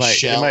a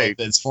shell of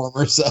its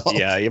former self.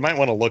 Yeah, you might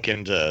want to look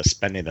into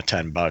spending the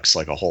 $10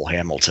 like a whole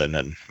Hamilton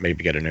and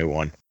maybe get a new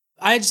one.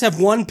 I just have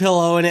one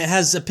pillow and it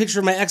has a picture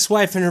of my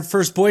ex-wife and her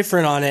first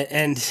boyfriend on it.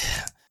 And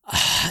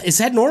is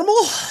that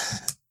normal?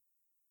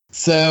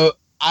 So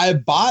I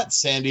bought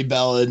Sandy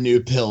Bell a new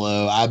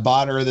pillow. I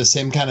bought her the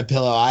same kind of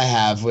pillow I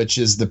have, which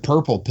is the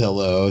purple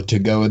pillow to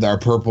go with our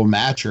purple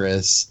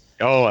mattress.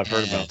 Oh, I've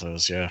heard about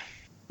those, yeah.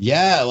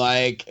 Yeah,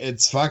 like,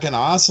 it's fucking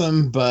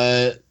awesome,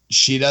 but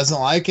she doesn't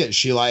like it.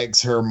 She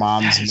likes her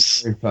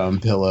mom's memory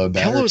foam pillow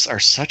better. Pillows are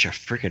such a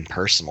freaking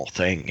personal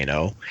thing, you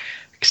know?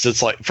 Because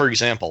it's like, for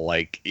example,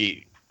 like,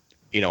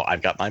 you know,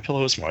 I've got my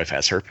pillows, my wife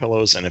has her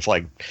pillows, and if,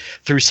 like,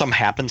 through some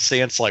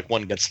happenstance, like,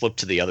 one gets flipped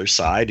to the other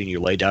side and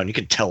you lay down, you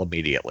can tell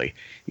immediately.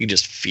 You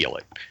just feel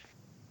it.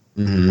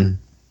 Mm-hmm.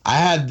 I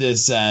had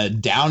this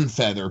down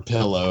feather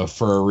pillow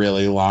for a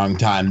really long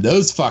time.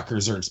 Those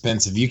fuckers are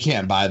expensive. You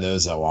can't buy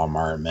those at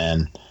Walmart,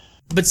 man.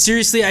 But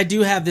seriously, I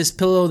do have this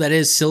pillow that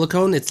is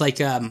silicone. It's like,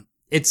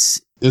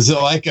 Is it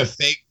like a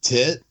fake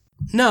tit?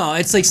 No,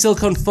 it's like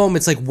silicone foam.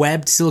 It's like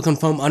webbed silicone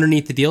foam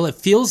underneath the deal. It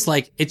feels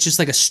like it's just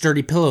like a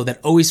sturdy pillow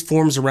that always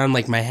forms around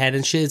like my head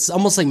and shit. It's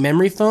almost like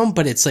memory foam,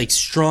 but it's like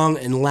strong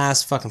and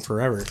lasts fucking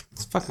forever.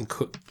 It's fucking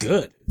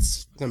good.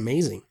 It's fucking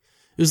amazing.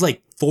 It was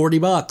like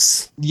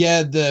 $40.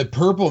 Yeah, the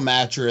purple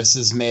mattress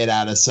is made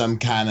out of some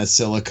kind of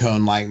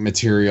silicone-like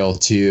material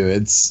too.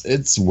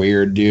 It's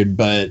weird, dude.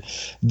 But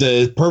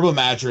the purple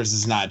mattress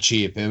is not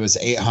cheap. It was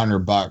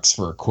 $800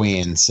 for a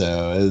queen,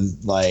 so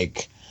it's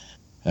like.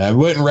 I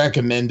wouldn't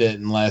recommend it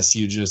unless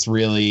you just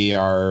really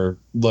are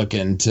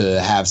looking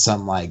to have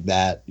something like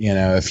that, you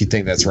know, if you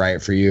think that's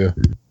right for you.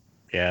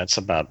 Yeah, it's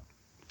about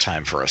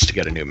time for us to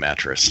get a new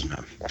mattress.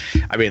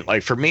 I mean,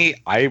 like, for me,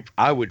 I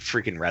would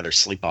freaking rather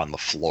sleep on the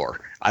floor.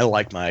 I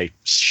like my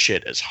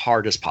shit as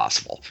hard as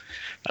possible.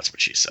 That's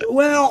what she said.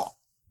 Well,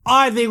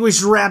 I think we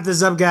should wrap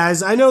this up,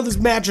 guys. I know this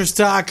mattress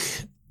talk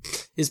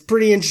is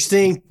pretty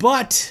interesting,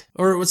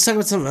 or let's talk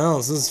about something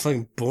else. This is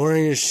fucking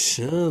boring as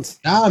shit.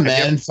 Nah,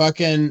 man,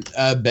 fucking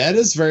bed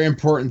is a very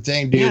important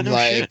thing, dude. Yeah, no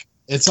shit.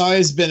 It's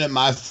always been in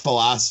my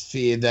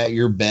philosophy that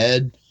your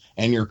bed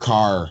and your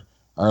car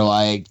are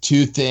like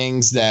two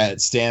things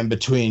that stand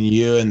between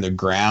you and the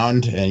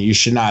ground, and you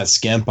should not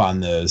skimp on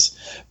those.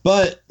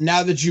 But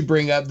now that you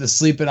bring up the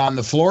sleeping on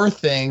the floor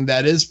thing,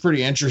 that is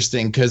pretty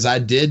interesting, because I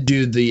did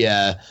do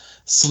the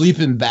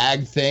sleeping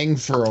bag thing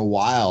for a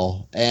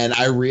while, and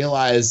I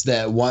realized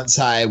that once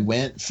I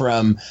went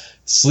from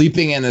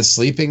sleeping in a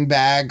sleeping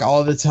bag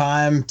all the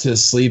time to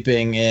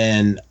sleeping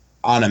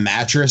on a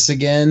mattress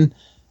again,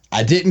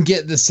 I didn't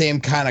get the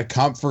same kind of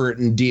comfort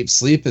and deep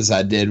sleep as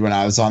I did when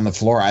I was on the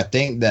floor. I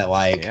think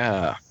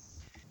that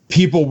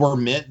people were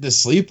meant to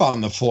sleep on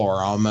the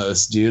floor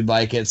almost, dude.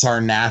 Like, it's our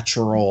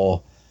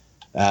natural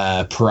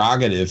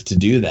prerogative to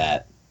do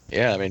that.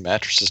 Yeah, I mean,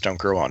 mattresses don't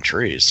grow on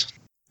trees.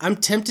 I'm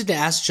tempted to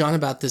ask John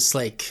about this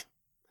like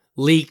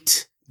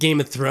leaked Game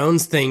of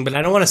Thrones thing, but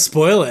I don't want to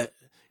spoil it.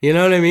 You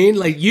know what I mean?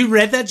 Like, you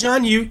read that,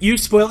 John? You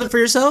spoiled it for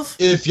yourself?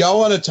 If y'all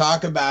want to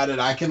talk about it,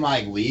 I can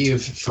like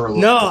leave for a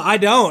little. No, I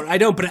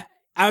don't. But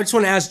I just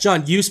want to ask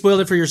John, you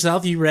spoiled it for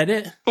yourself? You read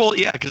it? Well,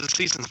 yeah, because the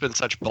season's been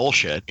such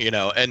bullshit,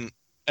 and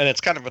it's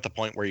kind of at the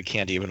point where you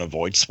can't even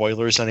avoid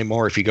spoilers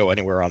anymore if you go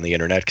anywhere on the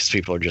internet, because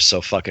people are just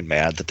so fucking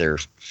mad that they're,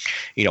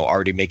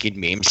 already making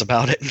memes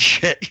about it and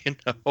shit,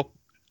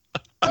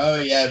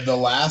 Oh, yeah,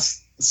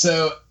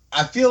 so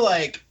I feel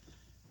like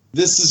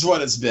this is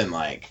what it's been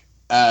like.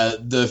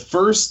 The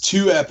first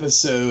 2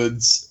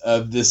 episodes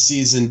of this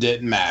season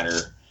didn't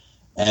matter.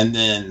 And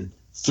then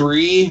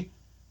 3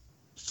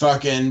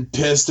 fucking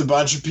pissed a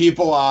bunch of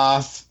people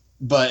off,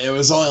 but it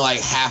was only like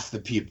half the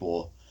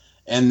people.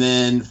 And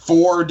then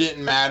 4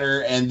 didn't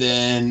matter. And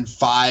then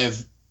 4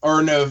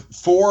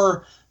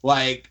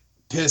 like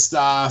pissed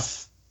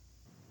off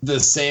the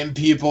same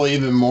people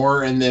even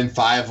more. And then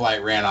 5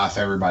 like ran off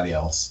everybody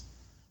else.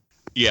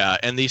 Yeah.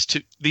 And these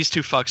two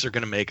fucks are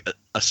going to make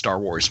a Star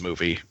Wars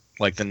movie.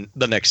 Like the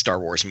next Star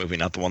Wars movie,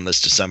 not the one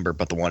this December,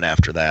 but the one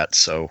after that.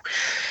 So,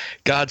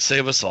 God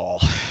save us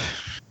all.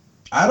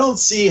 I don't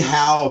see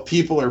how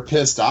people are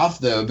pissed off,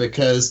 though,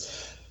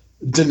 because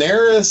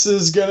Daenerys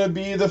is going to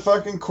be the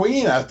fucking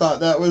queen. I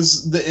thought that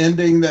was the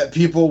ending that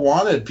people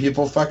wanted.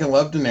 People fucking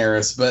love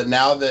Daenerys. But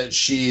now that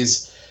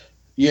she's,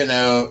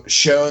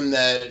 shown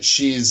that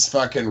she's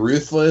fucking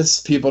ruthless,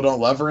 people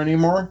don't love her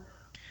anymore.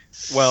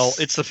 Well,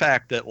 it's the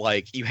fact that,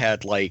 like, you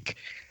had, like,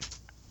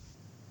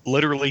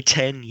 literally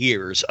 10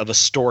 years of a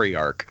story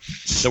arc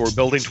that we're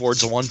building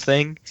towards one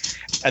thing,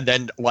 and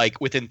then like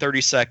within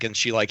 30 seconds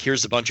she like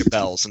hears a bunch of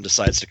bells and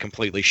decides to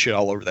completely shit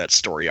all over that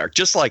story arc,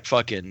 just like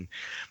fucking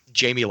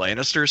Jaime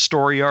Lannister's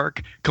story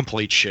arc.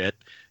 Complete shit,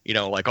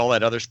 like all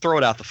that others, throw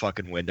it out the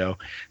fucking window.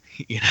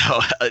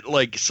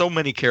 Like so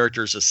many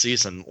characters this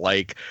season,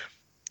 like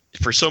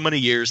for so many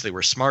years they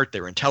were smart,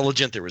 they were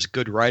intelligent, there was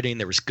good writing,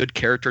 there was good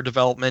character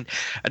development,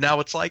 and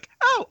now it's like,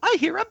 oh, I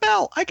hear a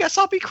bell, I guess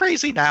I'll be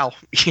crazy now.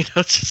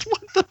 It's just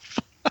what the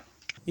fuck.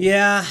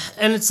 Yeah,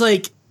 and it's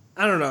like,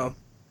 I don't know.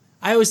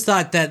 I always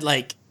thought that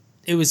like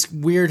it was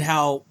weird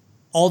how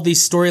all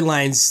these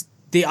storylines,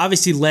 they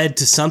obviously led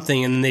to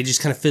something and then they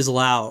just kind of fizzle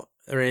out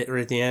right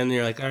at the end. And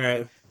you're like, all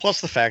right.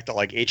 Plus the fact that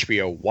like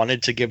HBO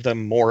wanted to give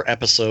them more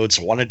episodes,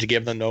 wanted to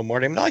give them no more.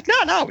 They're like,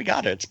 no, we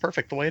got it. It's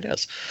perfect the way it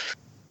is.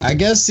 I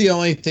guess the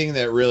only thing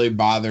that really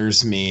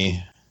bothers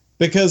me,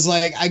 because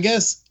like I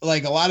guess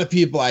like a lot of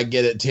people, I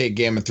get it, take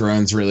Game of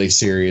Thrones really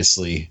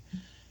seriously.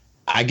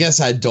 I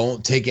guess I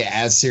don't take it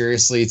as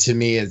seriously. To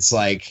me, it's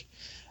like,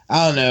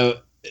 I don't know,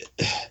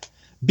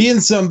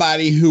 being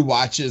somebody who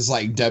watches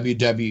like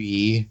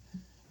WWE,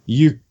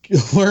 you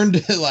learn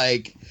to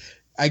like,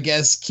 I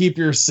guess, keep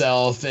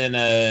yourself in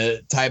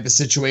a type of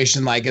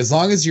situation. Like as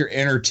long as you're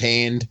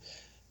entertained,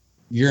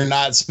 you're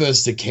not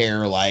supposed to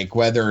care like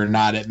whether or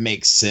not it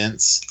makes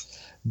sense.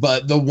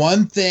 But the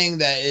one thing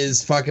that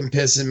is fucking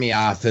pissing me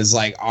off is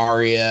like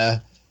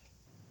Arya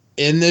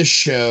in this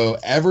show,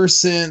 ever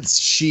since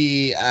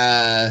she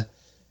the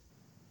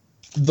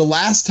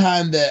last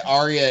time that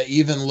Arya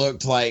even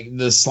looked like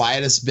the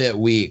slightest bit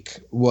weak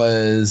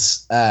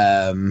was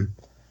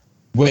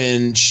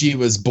when she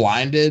was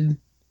blinded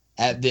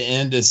at the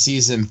end of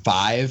season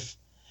 5.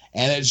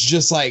 And it's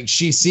just like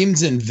she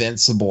seems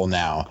invincible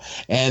now.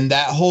 And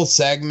that whole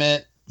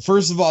segment,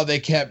 first of all, they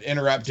kept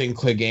interrupting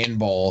Clegane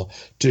Bowl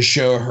to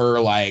show her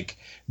like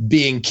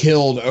being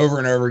killed over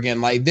and over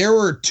again. Like there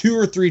were 2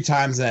 or 3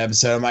 times in that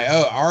episode, I'm like,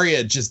 oh,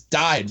 Arya just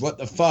died. What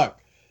the fuck?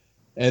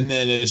 And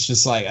then it's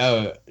just like,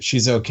 oh,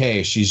 she's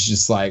okay. She's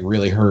just like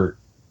really hurt,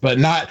 but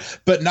not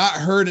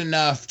hurt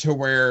enough to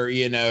where,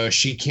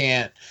 she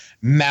can't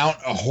mount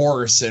a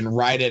horse and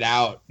ride it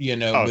out,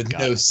 with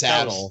no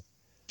saddle.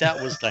 That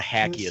was the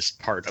hackiest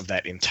part of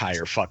that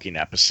entire fucking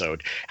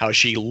episode. How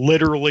she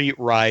literally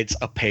rides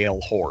a pale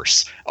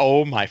horse.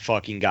 Oh my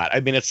fucking God. I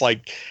mean, it's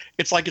like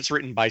it's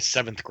written by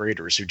 7th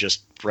graders who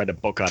just read a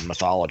book on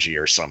mythology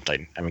or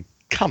something. I mean,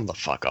 come the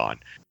fuck on.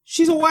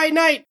 She's a white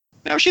knight.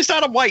 No, she's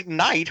not a white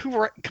knight.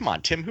 Come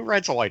on, Tim, who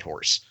rides a white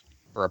horse?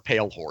 or a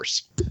pale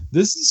horse.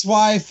 This is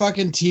why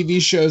fucking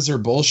TV shows are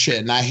bullshit,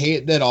 and I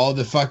hate that all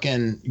the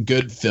fucking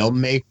good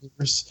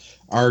filmmakers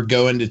are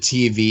going to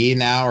TV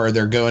now, or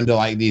they're going to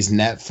like these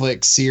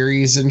Netflix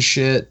series and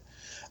shit.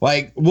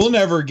 Like, we'll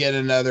never get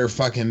another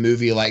fucking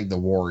movie like The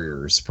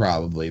Warriors,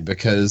 probably,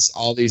 because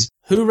all these...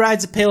 Who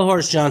rides a pale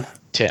horse, John?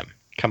 Tim,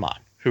 come on.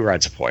 Who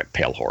rides a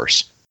pale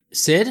horse?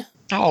 Sid?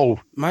 Oh.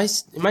 Am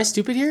I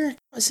stupid here,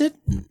 Sid?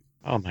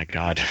 Oh, my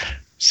God.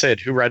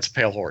 Sid, who rides a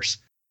pale horse?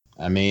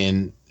 I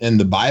mean, in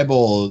the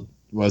Bible,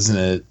 wasn't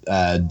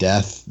it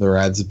Death that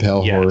rides a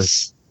pale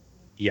horse?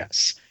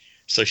 Yes.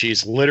 So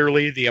she's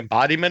literally the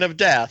embodiment of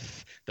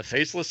death, the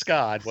faceless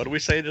God. What do we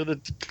say to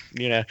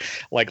the,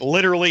 like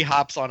literally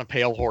hops on a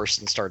pale horse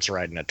and starts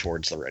riding it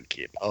towards the Red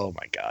Keep. Oh,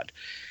 my God.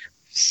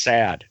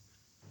 Sad.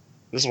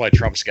 This is why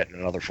Trump's getting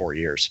another 4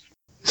 years.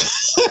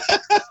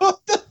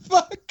 What the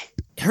fuck?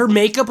 Her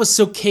makeup was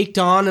so caked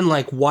on and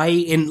like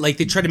white, and like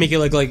they tried to make it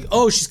look like,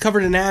 oh, she's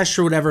covered in ash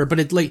or whatever, but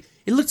it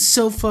looked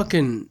so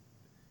fucking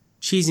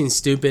cheesy and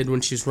stupid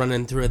when she was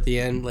running through at the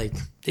end. Like,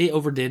 they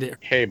overdid it.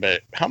 Hey,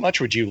 but how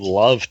much would you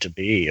love to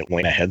be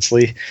Lena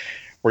Headey,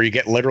 where you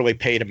get literally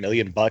paid $1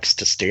 million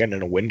to stand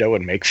in a window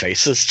and make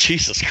faces?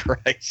 Jesus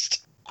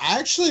Christ. I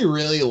actually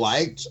really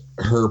liked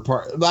her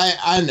part.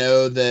 I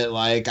know that,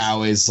 like, I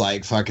always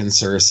like fucking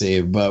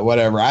Cersei, but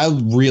whatever. I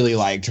really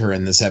liked her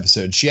in this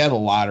episode. She had a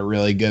lot of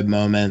really good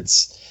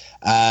moments.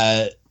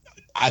 I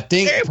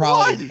think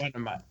probably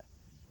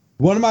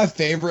one of my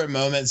favorite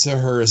moments of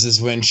hers is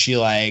when she,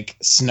 like,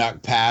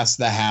 snuck past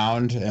the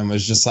Hound and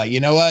was just like, you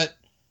know what?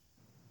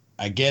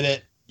 I get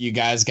it. You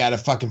guys got to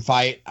fucking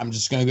fight. I'm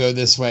just going to go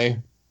this way.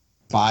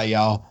 Bye,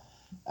 y'all.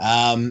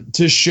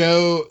 To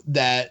show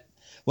that,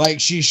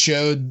 like, she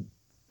showed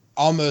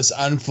almost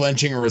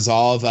unflinching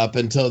resolve up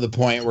until the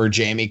point where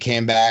Jamie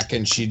came back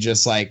and she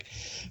just, like,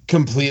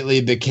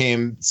 completely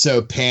became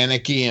so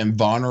panicky and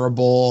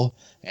vulnerable.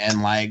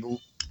 And, like,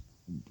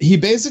 he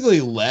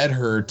basically led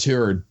her to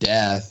her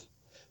death,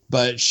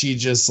 but she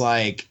just,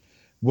 like,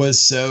 was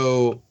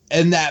so,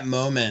 in that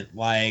moment,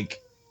 like,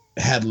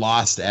 had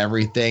lost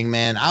everything,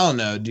 man. I don't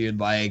know, dude.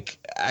 Like,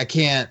 I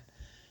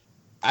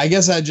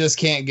guess I just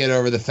can't get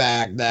over the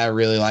fact that I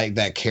really like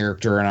that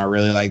character and I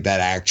really like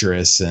that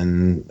actress.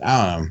 And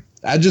I don't know.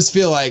 I just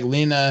feel like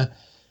Lena,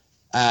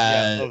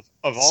 of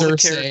all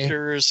Cersei, the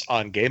characters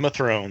on Game of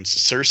Thrones,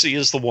 Cersei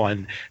is the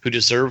one who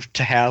deserved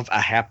to have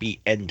a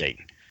happy ending.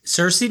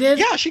 Cersei did?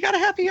 Yeah, she got a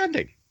happy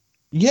ending.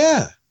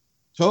 Yeah,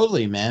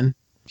 totally, man.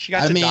 She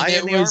got to die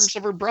in the arms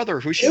of her brother,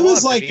 who she It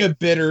was like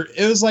loved.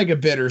 it was like a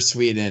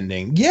bittersweet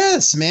ending.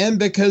 Yes, man,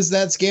 because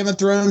that's Game of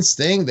Thrones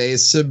thing. They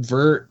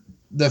subvert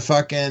the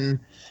fucking...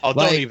 Oh,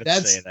 like, don't even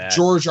that's say that.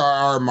 George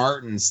R.R.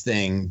 Martin's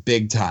thing,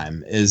 big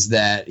time, is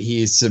that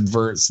he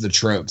subverts the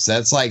tropes.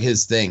 That's like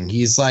his thing.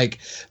 He's like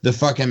the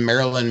fucking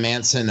Marilyn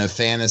Manson of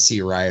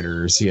fantasy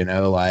writers, you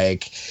know?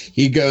 Like,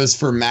 he goes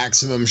for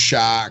maximum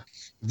shock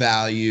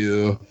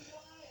value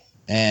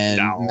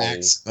and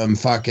maximum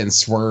fucking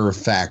swerve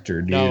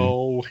factor, dude.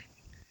 No.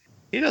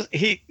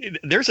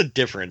 There's a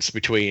difference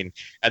between,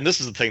 and this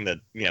is the thing that,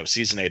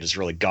 season 8 has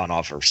really gone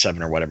off, or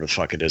 7 or whatever the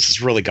fuck it is,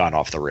 has really gone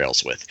off the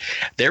rails with.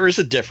 There is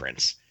a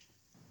difference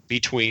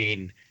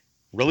between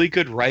really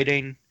good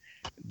writing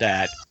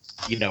that,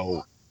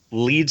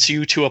 leads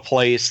you to a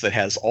place that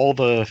has all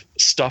the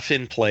stuff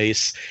in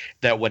place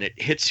that when it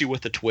hits you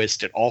with a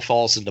twist, it all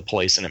falls into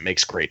place and it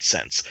makes great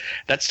sense.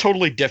 That's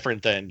totally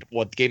different than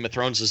what Game of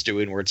Thrones is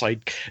doing, where it's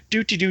like,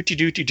 do,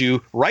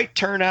 right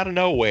turn out of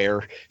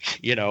nowhere.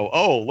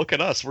 Oh, look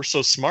at us. We're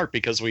so smart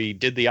because we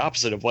did the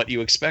opposite of what you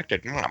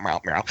expected.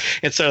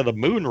 Instead of the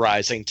moon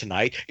rising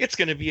tonight, it's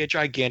going to be a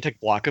gigantic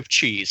block of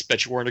cheese.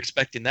 Bet you weren't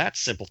expecting that,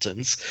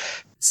 simpletons.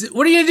 So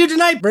what are you going to do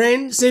tonight,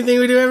 Brain? Same thing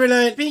we do every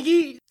night.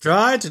 Pinky,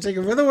 try to take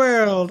over the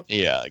world.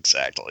 Yeah,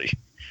 exactly.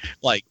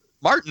 Like,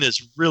 Martin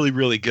is really,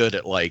 really good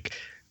at, like,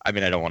 I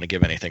mean, I don't want to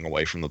give anything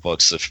away from the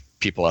books if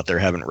people out there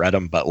haven't read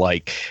them, but,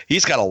 like,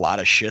 he's got a lot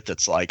of shit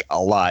that's, like,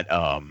 a lot,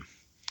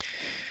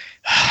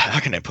 how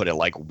can I put it,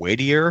 like,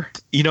 weightier,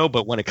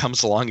 but when it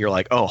comes along, you're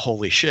like, oh,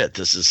 holy shit,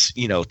 this is,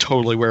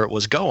 totally where it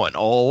was going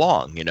all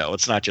along,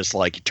 it's not just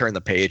like you turn the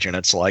page and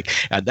it's like,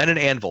 and then an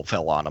anvil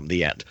fell on him,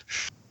 the end.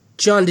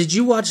 John, did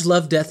you watch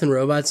Love, Death, and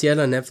Robots yet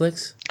on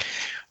Netflix?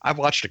 I've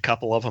watched a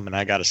couple of them, and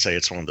I gotta say,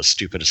 it's one of the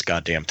stupidest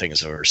goddamn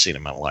things I've ever seen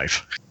in my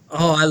life.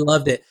 Oh, I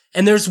loved it.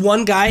 And there's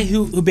one guy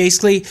who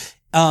basically,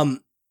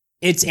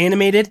 it's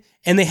animated,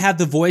 and they have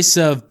the voice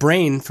of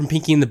Brain from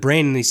Pinky and the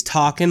Brain, and he's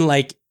talking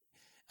like,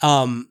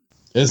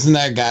 Isn't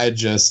that guy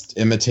just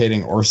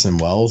imitating Orson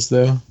Welles,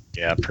 though?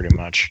 Yeah, pretty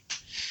much.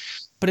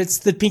 But it's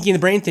the Pinky and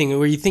the Brain thing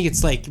where you think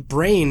it's like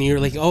Brain, and you're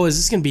like, oh, is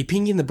this going to be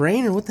Pinky and the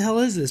Brain, or what the hell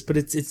is this? But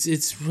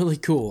it's really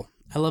cool.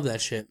 I love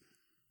that shit.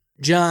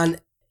 John,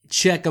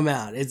 check them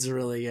out. It's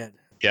really good.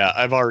 Yeah,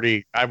 I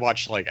think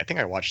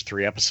I watched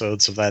 3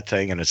 episodes of that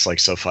thing, and it's like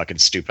so fucking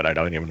stupid. I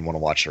don't even want to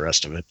watch the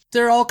rest of it.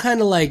 They're all kind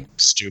of like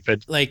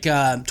stupid, like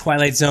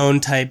Twilight Zone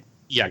type.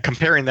 Yeah,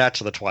 comparing that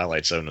to the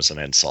Twilight Zone is an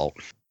insult.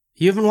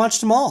 You haven't watched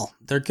them all.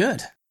 They're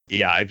good.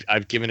 Yeah,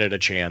 I've given it a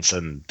chance,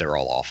 and they're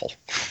all awful.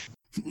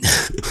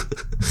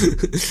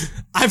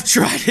 I've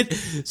tried it,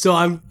 so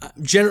I'm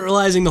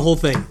generalizing the whole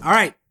thing. All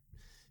right.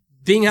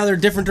 Being how they're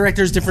different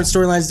directors, different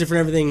storylines, different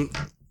everything,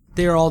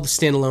 they're all the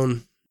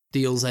standalone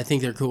deals. I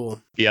think they're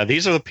cool. Yeah,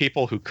 these are the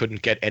people who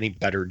couldn't get any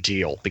better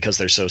deal because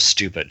they're so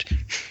stupid.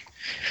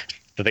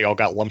 That they all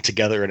got lumped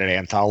together in an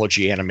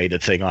anthology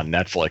animated thing on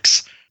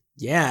Netflix.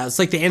 Yeah, it's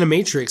like the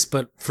Animatrix,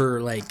 but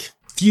for like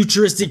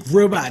futuristic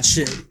robot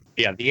shit.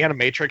 Yeah, the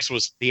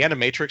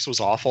Animatrix was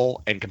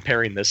awful, and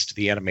comparing this to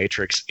the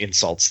Animatrix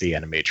insults the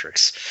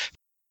Animatrix.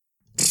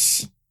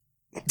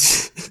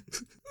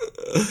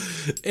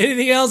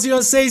 Anything else you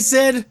want to say,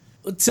 Sid?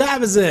 What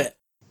time is it?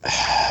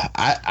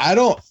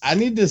 I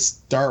need to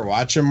start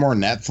watching more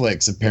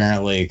Netflix,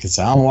 apparently, because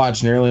I don't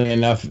watch nearly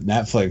enough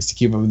Netflix to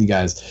keep up with you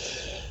guys.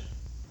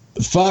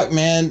 Fuck,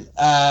 man.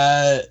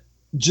 I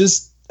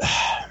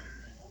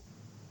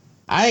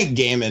ain't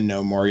gaming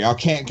no more. Y'all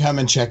can't come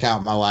and check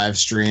out my live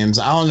streams.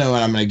 I don't know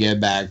when I'm going to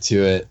get back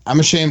to it. I'm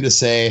ashamed to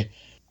say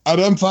I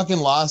done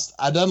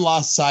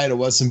lost sight of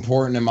what's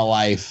important in my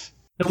life.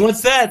 And what's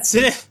that,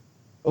 Sid?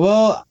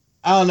 Well,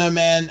 I don't know,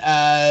 man.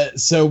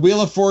 So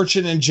Wheel of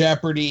Fortune and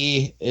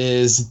Jeopardy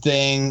is a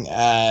thing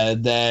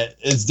that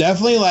is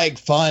definitely like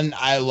fun.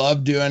 I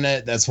love doing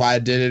it. That's why I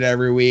did it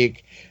every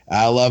week.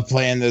 I love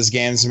playing those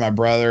games with my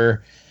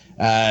brother.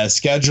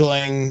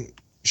 Scheduling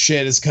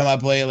shit has come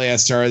up lately. I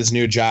started this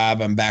new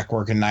job. I'm back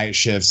working night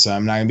shifts, so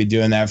I'm not going to be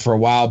doing that for a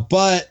while.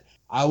 But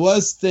I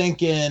was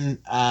thinking,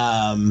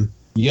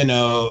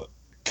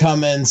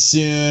 coming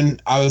soon,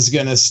 I was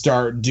going to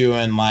start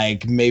doing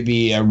like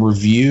maybe a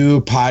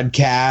review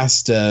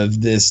podcast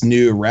of this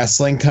new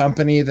wrestling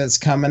company that's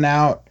coming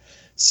out.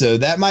 So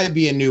that might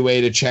be a new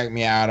way to check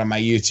me out on my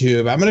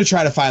YouTube. I'm going to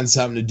try to find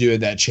something to do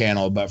with that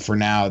channel, but for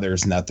now,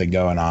 there's nothing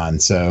going on.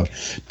 So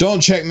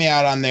don't check me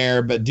out on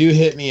there, but do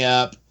hit me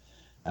up.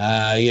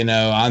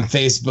 On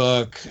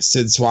Facebook,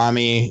 Sid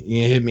Swami,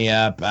 you hit me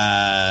up,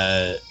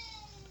 by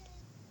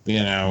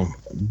email,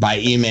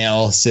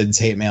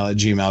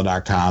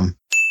 sidshatemail@gmail.com.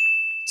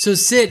 So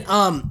Sid,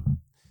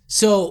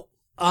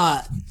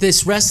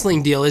 this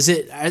wrestling deal,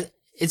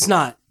 it's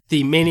not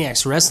the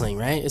Maniacs Wrestling,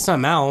 right? It's not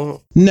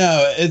Mal.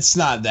 No, it's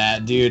not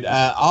that, dude.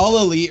 All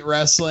Elite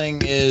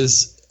Wrestling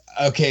is,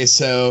 okay,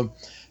 so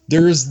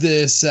there's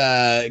this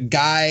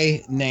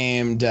guy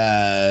named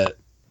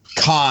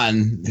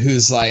Khan,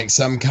 who's like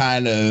some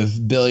kind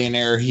of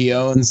billionaire. He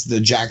owns the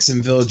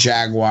Jacksonville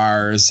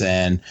Jaguars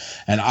and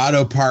an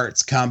auto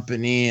parts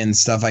company and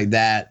stuff like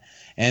that.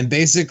 And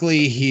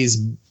basically he's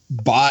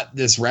bought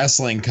this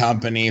wrestling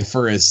company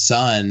for his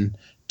son,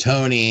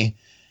 Tony.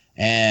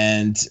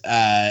 And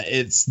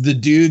it's the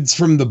dudes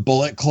from the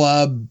Bullet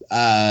Club,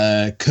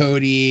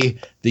 Cody,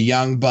 the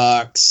Young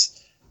Bucks,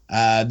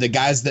 the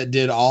guys that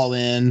did All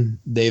In.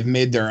 They've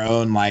made their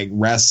own like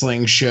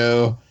wrestling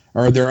show,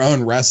 or their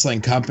own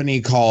wrestling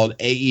company called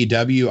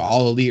AEW,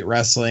 All Elite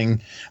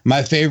Wrestling.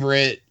 My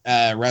favorite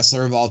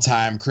wrestler of all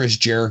time, Chris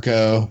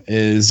Jericho,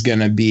 is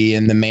going to be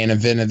in the main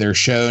event of their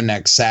show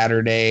next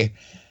Saturday.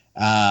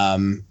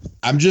 I'm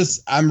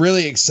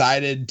really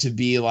excited to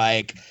be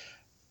like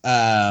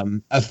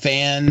a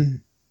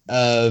fan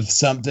of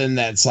something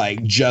that's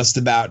like just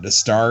about to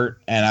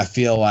start. And I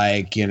feel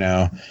like,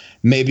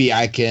 maybe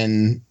I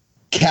can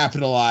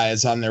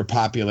capitalize on their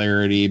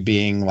popularity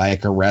being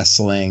like a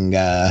wrestling,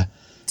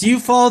 Do you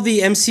follow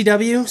the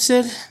MCW,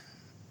 Sid?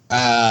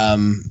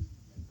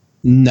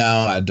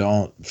 No, I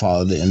don't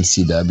follow the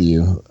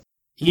MCW.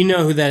 You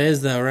know who that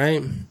is, though,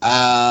 right?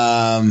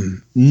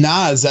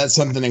 Nah, is that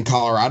something in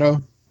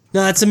Colorado?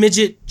 No, it's a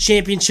midget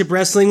championship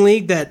wrestling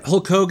league that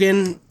Hulk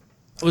Hogan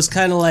was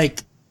kind of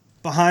like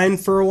behind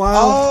for a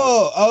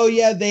while. Oh,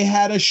 yeah, they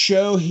had a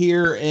show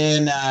here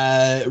in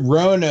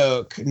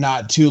Roanoke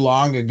not too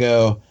long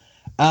ago.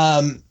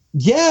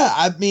 Yeah,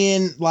 I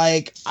mean,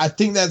 like, I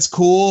think that's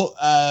cool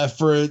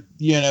for,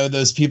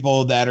 those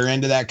people that are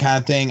into that kind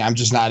of thing. I'm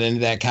just not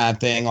into that kind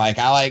of thing. Like,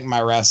 I like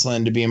my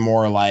wrestling to be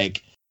more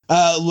like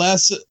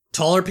less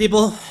taller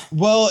people.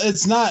 Well,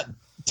 it's not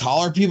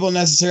taller people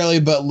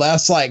necessarily, but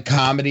less like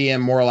comedy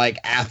and more like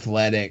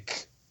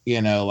athletic,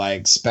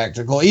 like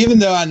spectacle. Even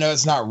though I know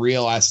it's not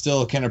real, I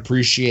still can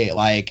appreciate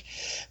like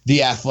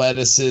the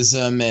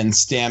athleticism and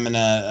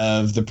stamina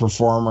of the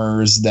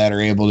performers that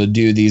are able to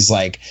do these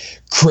like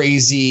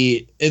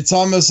crazy, it's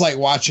almost like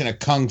watching a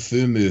kung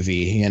fu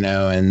movie,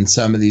 and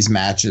some of these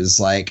matches,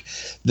 like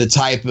the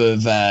type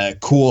of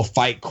cool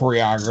fight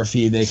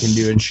choreography they can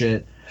do and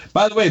shit.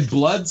 By the way,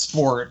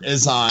 Bloodsport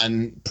is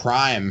on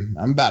Prime.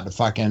 I'm about to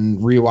fucking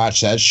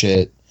rewatch that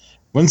shit.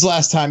 When's the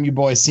last time you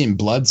boys seen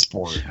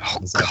Bloodsport? Oh,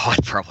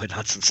 God, probably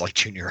not since like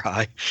junior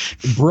high.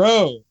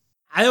 Bro.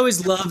 I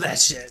always love that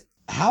shit.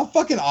 How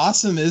fucking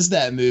awesome is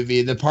that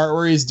movie? The part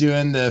where he's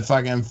doing the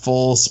fucking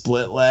full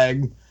split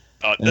leg.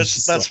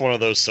 That's one of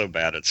those so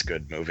bad it's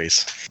good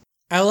movies.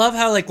 I love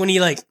how like when he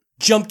like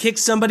jump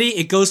kicks somebody,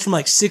 it goes from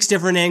like 6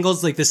 different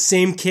angles, like the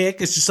same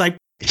kick. It's just like,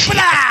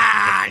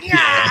 yeah.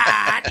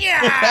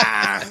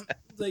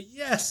 It's like,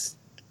 yes.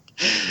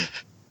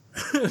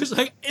 It's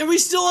like, are we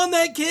still on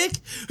that kick?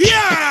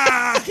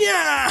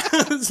 Yeah.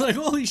 It's like,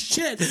 holy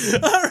shit.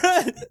 All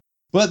right.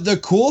 But the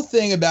cool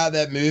thing about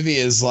that movie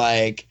is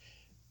like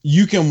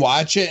you can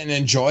watch it and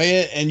enjoy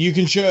it, and you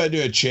can show it to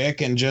a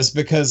chick, and just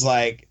because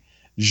like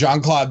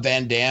Jean-Claude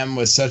Van Damme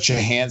was such a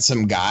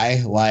handsome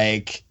guy,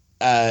 like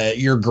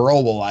your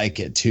girl will like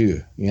it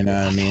too. You know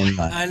what I mean?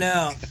 Like, I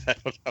know.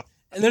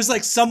 And there's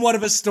like somewhat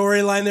of a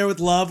storyline there with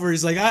Love, where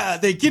he's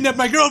like, they kidnapped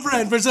my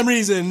girlfriend for some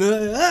reason.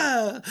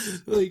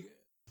 Like,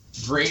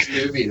 great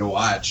movie to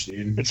watch,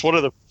 dude. It's one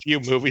of the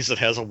few movies that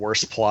has a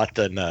worse plot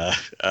than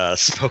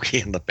Smokey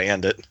and the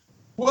Bandit.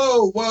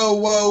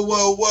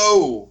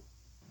 Whoa.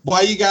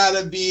 Why you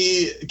gotta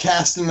be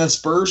casting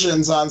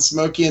aspersions on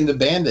Smokey and the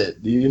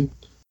Bandit, dude?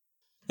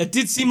 It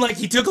did seem like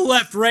he took a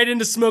left right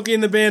into Smokey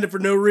and the Bandit for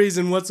no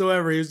reason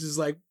whatsoever. He was just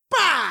like,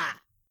 bah!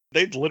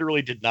 They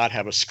literally did not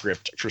have a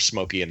script for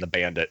Smokey and the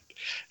Bandit.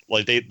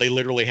 Like they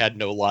literally had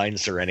no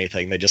lines or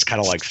anything. They just kind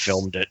of like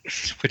filmed it,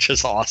 which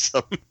is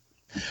awesome.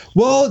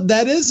 Well,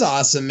 that is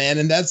awesome, man.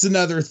 And that's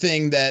another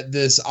thing that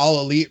this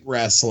All Elite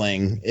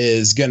Wrestling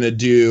is going to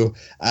do.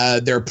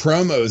 Their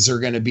promos are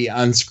going to be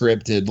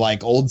unscripted,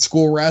 like old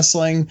school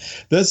wrestling.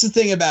 That's the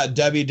thing about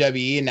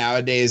WWE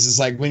nowadays is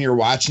like when you're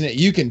watching it,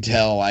 you can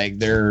tell like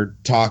they're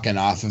talking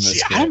off of a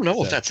script. I don't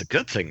know if that's a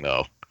good thing,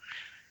 though.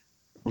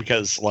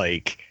 Because,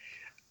 like,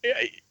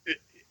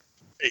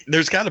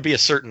 there's got to be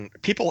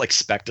people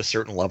expect a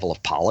certain level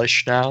of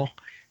polish now.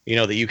 You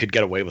know, that you could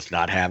get away with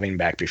not having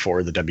back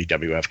before the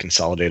WWF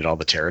consolidated all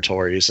the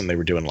territories and they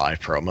were doing live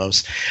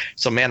promos.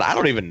 So, man, I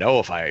don't even know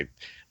if I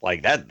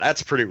like that.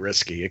 That's pretty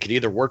risky. It could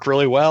either work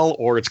really well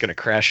or it's going to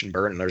crash and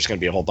burn and there's going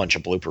to be a whole bunch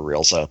of blooper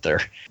reels out there.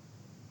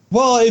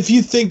 Well, if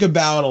you think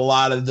about a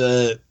lot of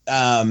the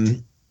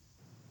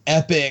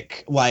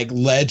epic, like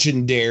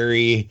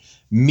legendary,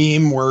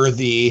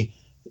 meme-worthy,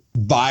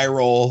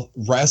 viral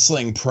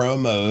wrestling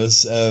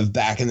promos of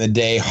back in the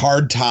day,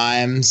 Hard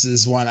Times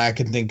is one I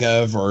can think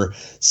of, or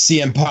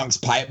CM Punk's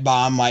Pipe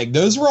Bomb, like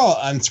those were all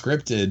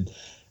unscripted.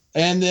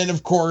 And then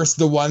of course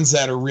the ones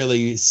that are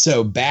really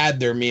so bad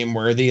they're meme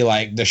worthy,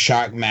 like the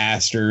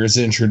Shockmaster's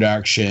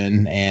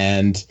introduction,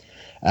 and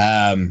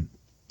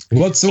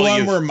what's the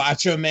one where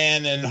Macho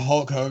Man and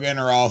Hulk Hogan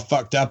are all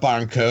fucked up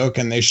on coke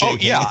and they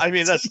shake hands? I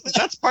mean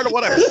that's part of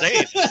what I was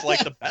saying. It's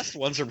like the best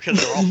ones are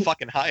because they're all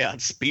fucking high on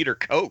speed or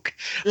coke.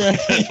 Right.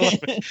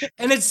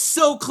 And it's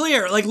so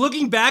clear. Like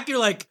looking back, you're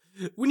like,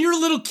 when you're a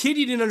little kid,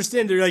 you didn't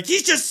understand. You're like,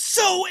 he's just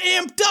so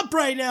amped up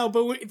right now.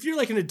 But if you're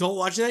like an adult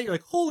watching that, you're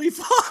like, holy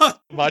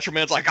fuck. Macho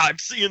Man's like, I'm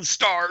seeing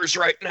stars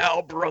right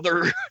now,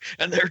 brother.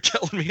 And they're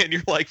telling me, and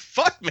you're like,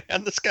 fuck,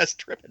 man, this guy's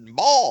tripping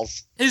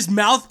balls. His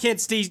mouth can't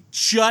stay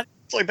shut.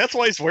 It's like, that's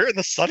why he's wearing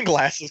the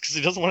sunglasses, because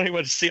he doesn't want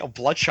anyone to see how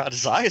bloodshot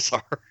his eyes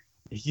are.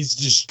 He's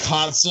just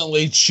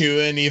constantly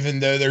chewing, even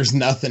though there's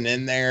nothing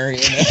in there,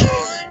 you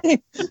know?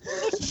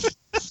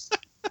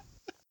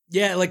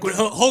 Yeah, like when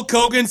Hulk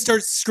Hogan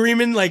starts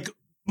screaming, like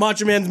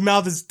Macho Man's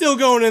mouth is still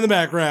going in the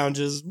background,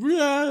 just.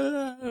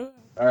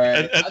 All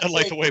right. And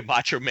like the way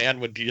Macho Man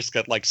would just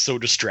get like so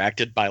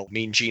distracted by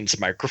Mean Gene's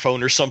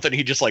microphone or something,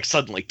 he'd just like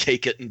suddenly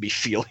take it and be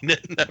feeling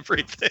it and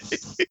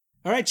everything.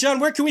 All right, John,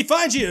 where can we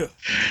find you?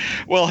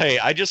 Well, hey,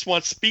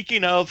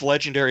 speaking of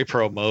legendary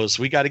promos,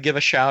 we got to give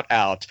a shout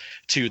out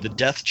to the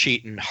death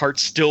cheating, heart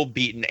still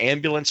beating,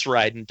 ambulance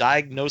riding,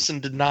 diagnosing,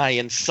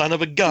 denying, son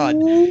of a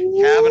gun,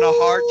 having a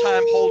hard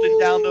time holding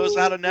down those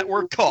out of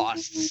network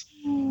costs.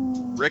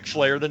 Ric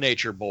Flair, the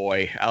Nature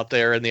Boy, out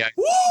there in the.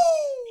 Woo!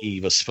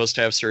 He was supposed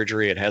to have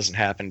surgery. It hasn't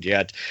happened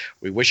yet.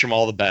 We wish him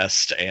all the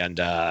best, and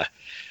I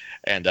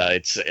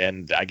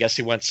guess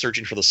he went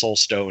searching for the Soul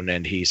Stone,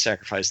 and he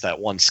sacrificed that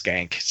one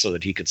skank so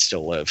that he could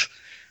still live.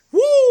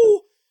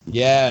 Woo!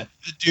 Yeah,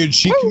 dude,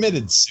 she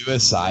committed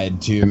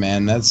suicide too,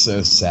 man. That's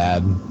so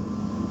sad.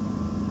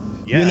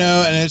 Yeah. You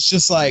know, and it's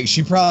just like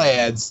she probably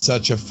had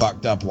such a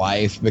fucked up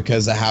life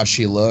because of how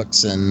she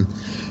looks, and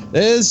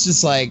it's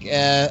just like,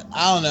 I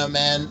don't know,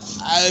 man.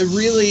 I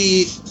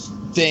really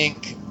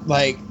think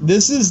like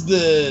this is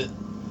the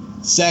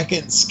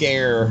second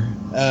scare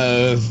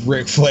of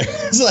Ric Flair.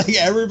 It's like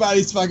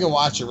everybody's fucking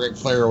watching Ric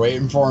Flair,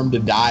 waiting for him to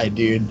die,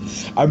 dude.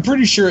 I'm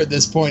pretty sure at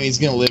this point he's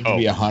gonna live to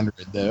be 100,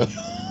 though.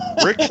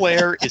 Ric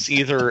Flair is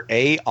either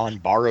A, on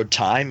borrowed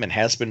time and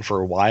has been for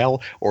a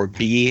while, or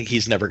B,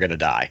 he's never gonna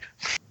die.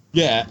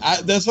 Yeah,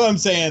 that's what I'm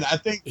saying. I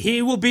think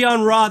he will be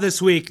on Raw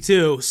this week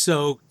too,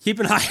 so keep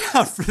an eye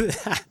out for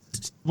that.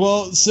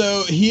 Well,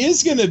 so he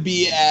is going to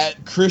be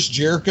at Chris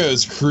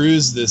Jericho's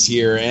cruise this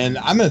year, and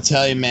I'm going to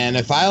tell you, man,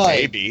 if I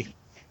maybe,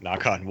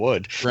 knock on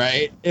wood,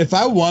 right? If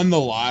I won the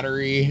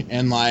lottery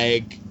and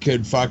like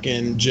could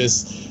fucking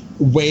just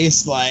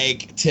waste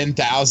like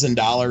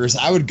 $10,000,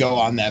 I would go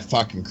on that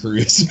fucking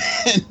cruise,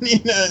 man.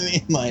 You know what I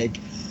mean? Like,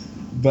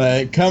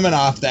 but coming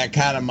off that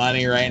kind of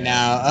money right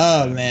now,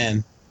 oh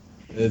man.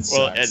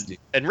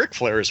 And Ric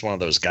Flair is one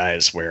of those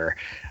guys where,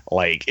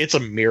 like, it's a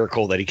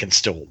miracle that he can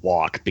still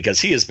walk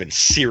because he has been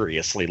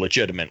seriously,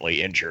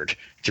 legitimately injured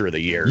through the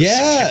years.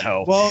 Yeah. You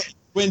know? Well,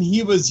 when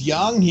he was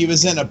young, he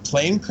was in a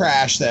plane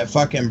crash that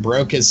fucking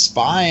broke his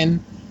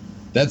spine.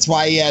 That's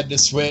why he had to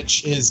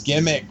switch his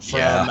gimmick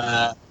from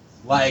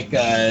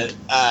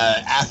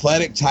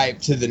athletic type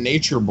to the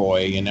Nature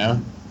Boy, you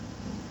know?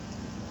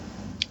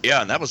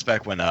 Yeah, and that was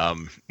back when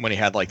he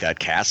had like that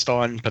cast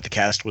on, but the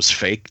cast was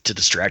fake to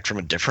distract from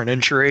a different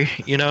injury.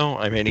 You know,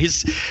 I mean,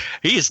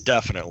 he's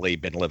definitely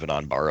been living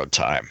on borrowed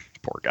time.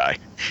 Poor guy.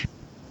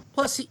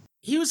 Plus,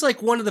 he was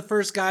like one of the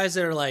first guys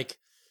that are like,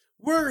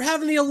 we're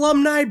having the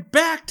alumni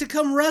back to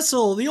come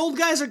wrestle. The old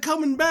guys are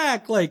coming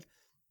back. Like,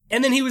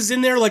 and then he was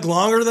in there like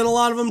longer than a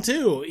lot of them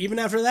too. Even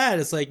after that,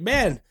 it's like,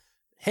 man,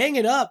 hang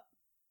it up.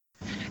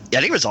 Yeah,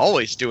 and he was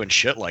always doing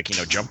shit like, you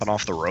know, jumping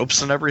off the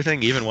ropes and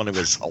everything, even when he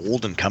was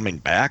old and coming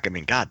back. I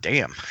mean,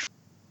 goddamn.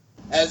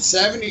 At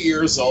 70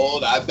 years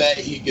old, I bet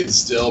he could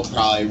still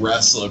probably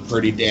wrestle a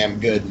pretty damn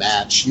good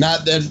match.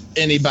 Not that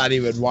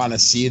anybody would want to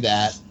see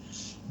that,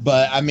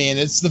 but I mean,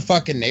 it's the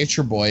fucking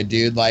Nature Boy,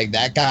 dude. Like,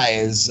 that guy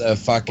is a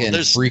fucking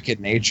freak of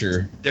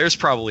nature. There's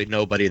probably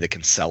nobody that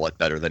can sell it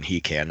better than he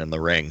can in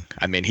the ring.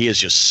 I mean, he is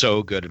just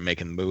so good at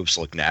making moves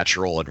look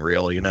natural and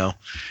real, you know?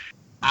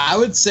 I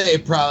would say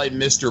probably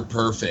Mr.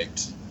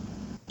 Perfect.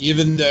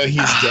 Even though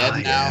he's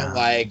dead now,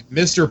 like,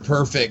 Mr.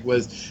 Perfect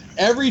was...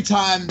 Every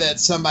time that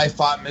somebody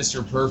fought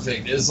Mr.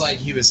 Perfect, it was like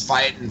he was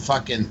fighting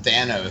fucking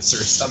Thanos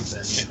or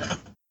something, you know?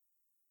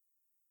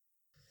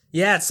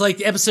 Yeah, it's like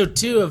episode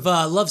 2 of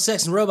Love,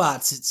 Sex, and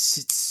Robots.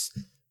 It's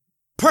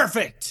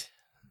perfect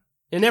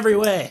in every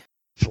way.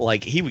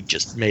 Like, he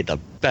just made the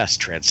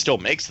best still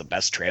makes the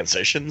best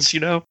transitions, you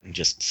know? And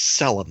just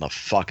selling the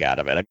fuck out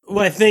of it.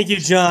 Why, thank you,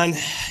 John.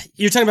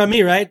 You're talking about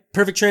me, right?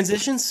 Perfect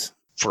transitions?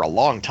 For a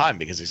long time,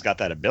 because he's got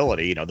that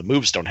ability. You know, the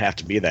moves don't have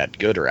to be that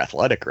good or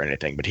athletic or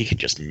anything, but he can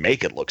just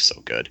make it look so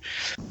good.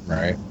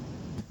 Right.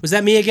 Was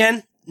that me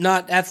again?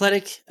 Not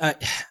athletic? I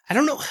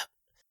don't know.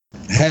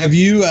 Have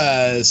you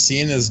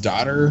seen his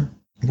daughter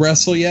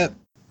wrestle yet?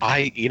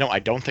 I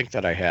don't think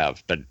that I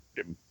have,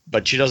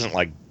 but she doesn't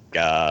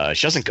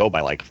she doesn't go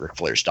by like Ric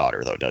Flair's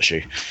daughter though, does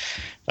she?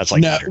 That's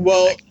like no.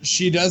 Well,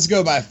 she does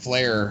go by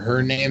Flair.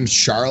 Her name's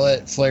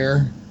Charlotte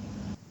Flair,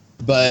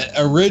 but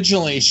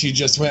originally she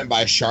just went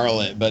by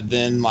Charlotte. But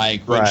then,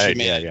 like when she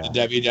made the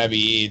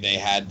WWE, they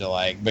had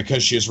to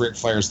because she was Ric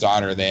Flair's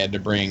daughter, they had to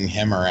bring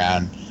him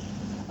around.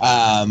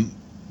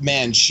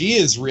 Man, she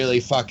is really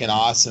fucking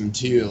awesome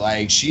too.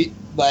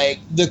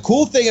 The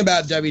cool thing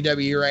about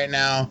WWE right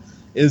now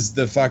is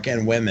the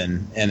fucking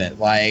women in it.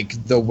 Like,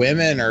 the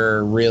women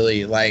are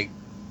really,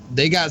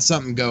 they got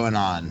something going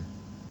on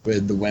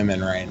with the women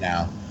right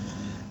now.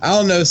 I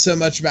don't know so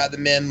much about the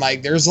men.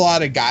 Like, there's a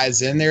lot of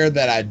guys in there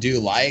that I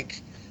do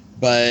like,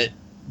 but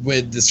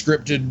with the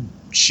scripted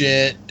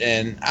shit,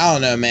 and I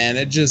don't know, man,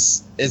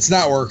 it's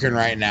not working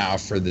right now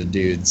for the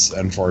dudes,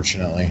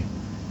 unfortunately.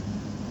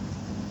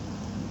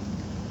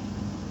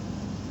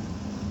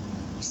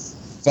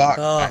 Fuck.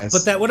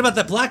 But what about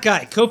that black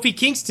guy, Kofi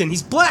Kingston?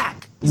 He's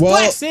black. He's well,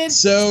 black, Sid.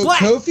 So black.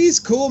 Kofi's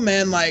cool,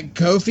 man. Like,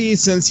 Kofi,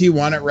 since he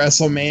won at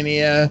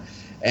WrestleMania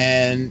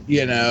and,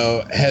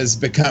 has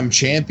become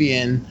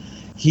champion,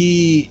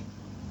 he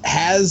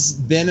has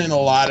been in a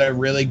lot of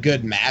really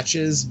good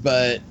matches,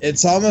 but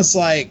it's almost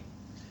like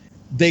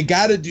they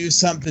got to do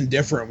something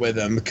different with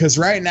him, because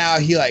right now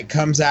he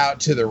comes out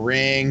to the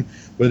ring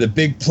with a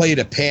big plate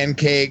of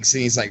pancakes,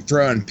 and he's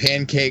throwing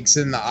pancakes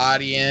in the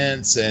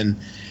audience, and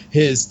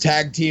his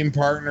tag team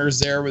partners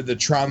there with the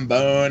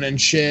trombone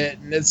and shit.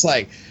 And it's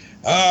like,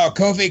 oh,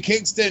 Kofi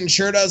Kingston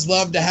sure does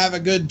love to have a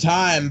good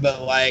time, but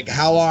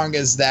how long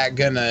is that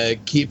gonna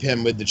keep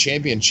him with the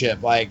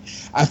championship? I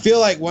feel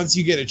like once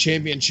you get a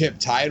championship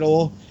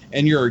title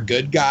and you're a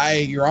good guy,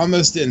 you're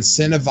almost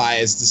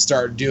incentivized to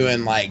start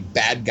doing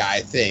bad guy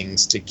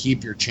things to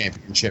keep your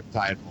championship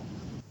title.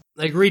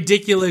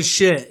 Ridiculous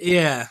shit,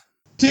 yeah.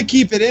 To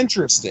keep it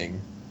interesting.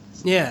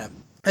 Yeah.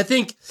 I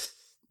think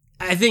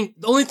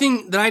the only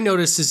thing that I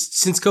noticed is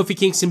since Kofi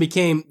Kingston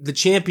became the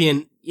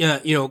champion,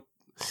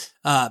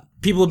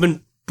 people have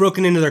been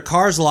broken into their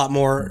cars a lot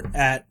more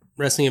at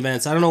wrestling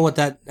events. I don't know what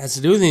that has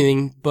to do with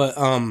anything, but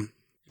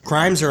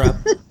crimes are up.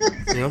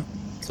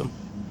 So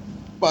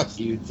fuck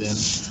you, Tim.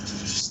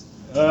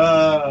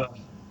 All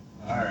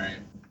right.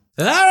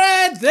 All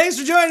right. Thanks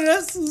for joining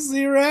us. We'll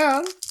see you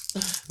around.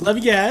 Love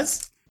you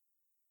guys.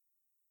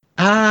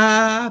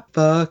 I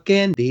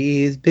fucking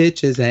these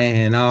bitches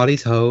and all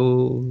these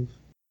hoes.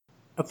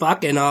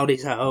 Fucking all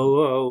these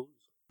hoes.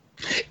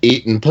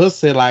 Eating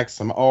pussy like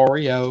some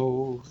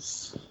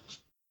Oreos.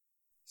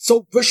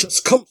 So vicious,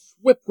 come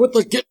whip with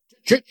the get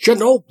you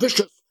know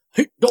vicious.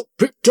 He don't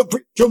pick to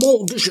beat your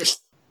own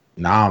dishes.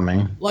 Nah,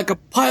 man. Like a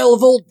pile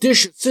of old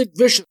dishes, Sid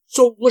Vicious,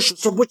 so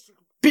delicious, or which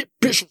bit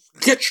vicious,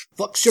 catch,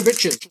 fucks your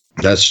bitches.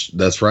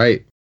 That's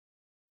right.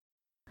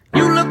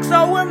 You look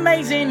so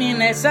amazing in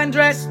that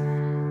sundress.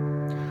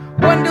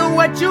 Wonder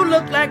what you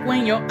look like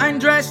when you're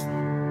undressed.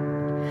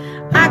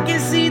 I can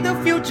see the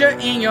future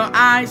in your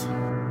eyes.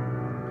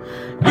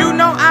 You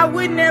know I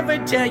would never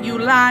tell you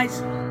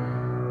lies.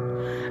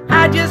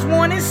 I just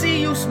wanna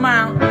see you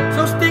smile,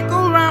 so stick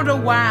around a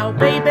while,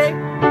 baby.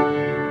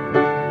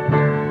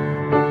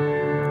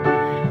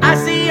 I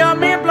see your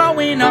man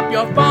blowing up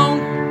your phone,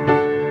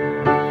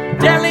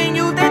 telling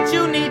you that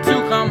you need to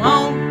come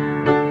home.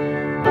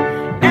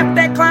 F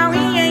that clown,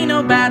 he ain't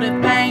about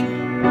a thing.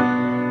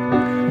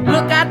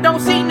 Look, I don't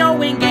see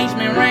no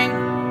engagement ring.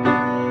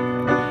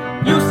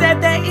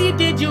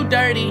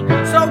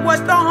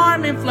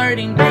 been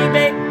flirting,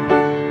 baby.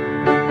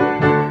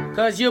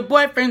 Cause your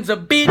boyfriend's a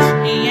bitch,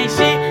 he ain't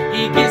shit.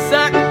 He can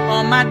suck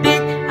on my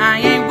dick, I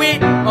ain't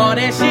with all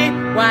that shit.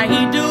 Why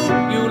he do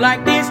you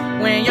like this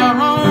when you're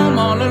home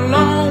all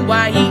alone?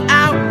 Why he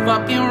out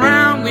fucking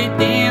around with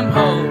them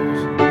hoes?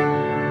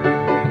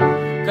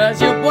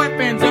 Cause your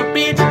boyfriend's a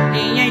bitch,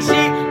 he ain't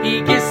shit.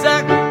 He can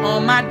suck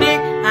on my dick,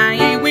 I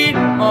ain't with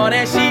all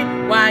that shit.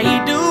 Why he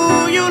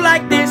do you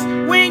like this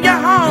when you're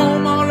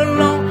home all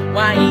alone?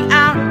 Why he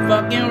out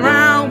fucking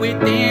around with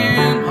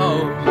them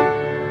hoes?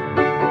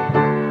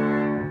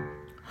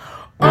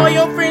 All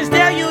your friends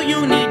tell you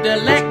you need to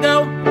let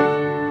go.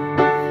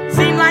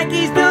 Seem like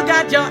he still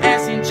got your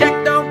ass in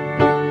check though.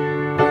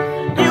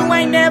 You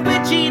ain't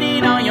never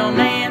cheated on your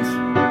mans,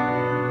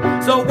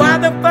 so why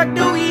the fuck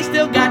do he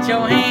still got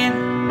your hand?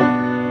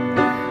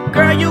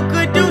 Girl, you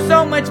could do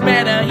so much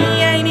better. He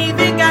ain't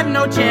even got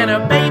no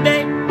cheddar,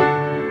 baby.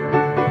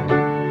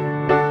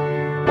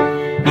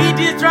 He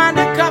just trying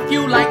to cuff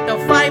you like the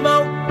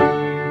 5-0.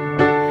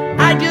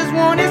 I just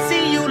wanna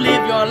see you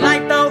live your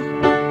life though.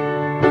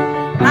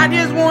 I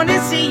just wanna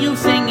see you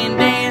sing and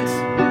dance.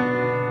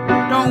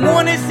 Don't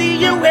wanna see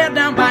you held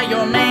down by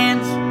your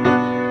mans.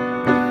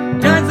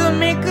 Tons of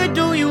men could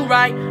do you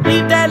right.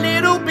 Leave that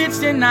little bitch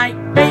tonight,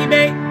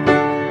 baby.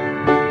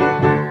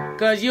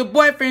 Cause your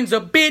boyfriend's a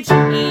bitch,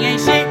 he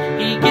ain't shit.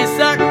 He can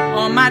suck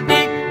on my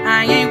dick,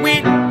 I ain't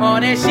with all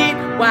that shit.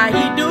 Why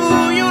he do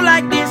you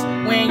like this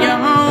when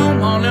you're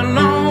home all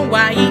alone?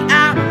 Why he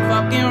out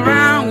fucking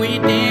around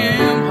with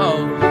them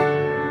hoes?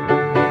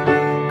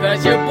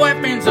 Cause your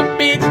boyfriend's a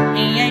bitch,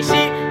 he ain't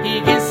shit.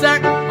 He can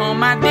suck on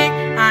my dick,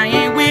 I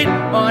ain't with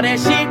all that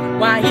shit.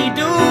 Why he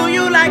do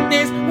you like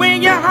this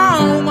when you're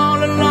home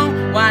all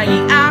alone? Why he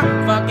out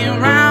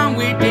fucking around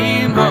with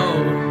them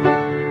hoes?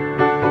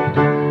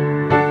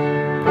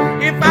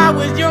 If I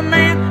was your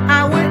man,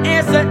 I would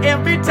answer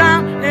every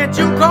time that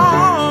you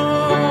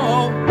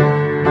call.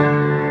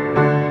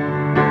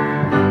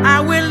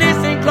 I would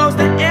listen close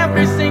to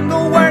every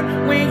single word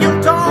when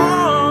you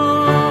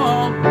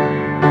talk.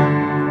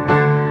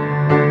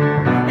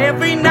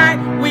 Every night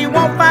we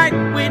won't fight,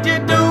 we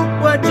just do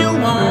what you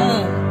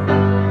want.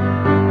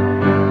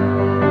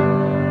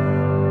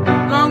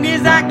 Long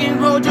as I can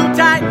hold you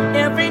tight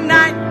every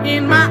night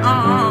in my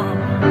arms.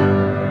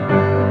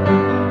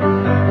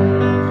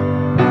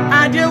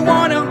 I just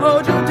wanna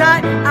hold you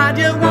tight, I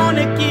just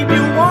wanna keep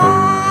you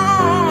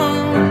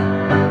warm.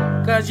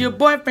 Cause your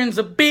boyfriend's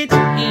a bitch,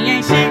 he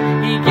ain't shit.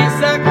 He can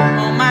suck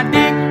on my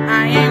dick,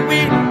 I ain't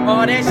with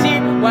all that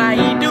shit. Why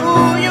he do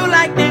you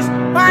like this?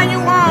 Why you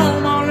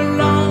home all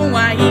alone?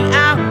 Why he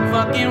out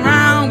fucking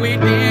around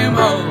with them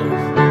hoes?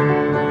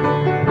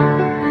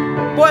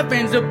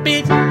 Boyfriend's a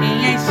bitch, he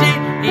ain't shit.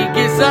 He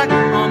can suck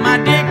on my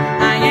dick,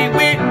 I ain't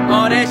with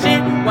all that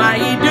shit. Why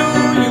he do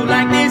you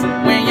like this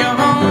when you're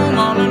home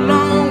all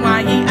alone?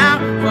 Why he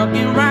out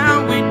fucking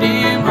around with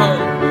them hoes?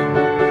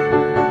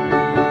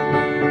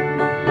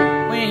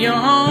 When you're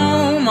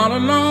home all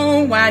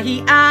alone, why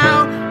he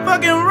out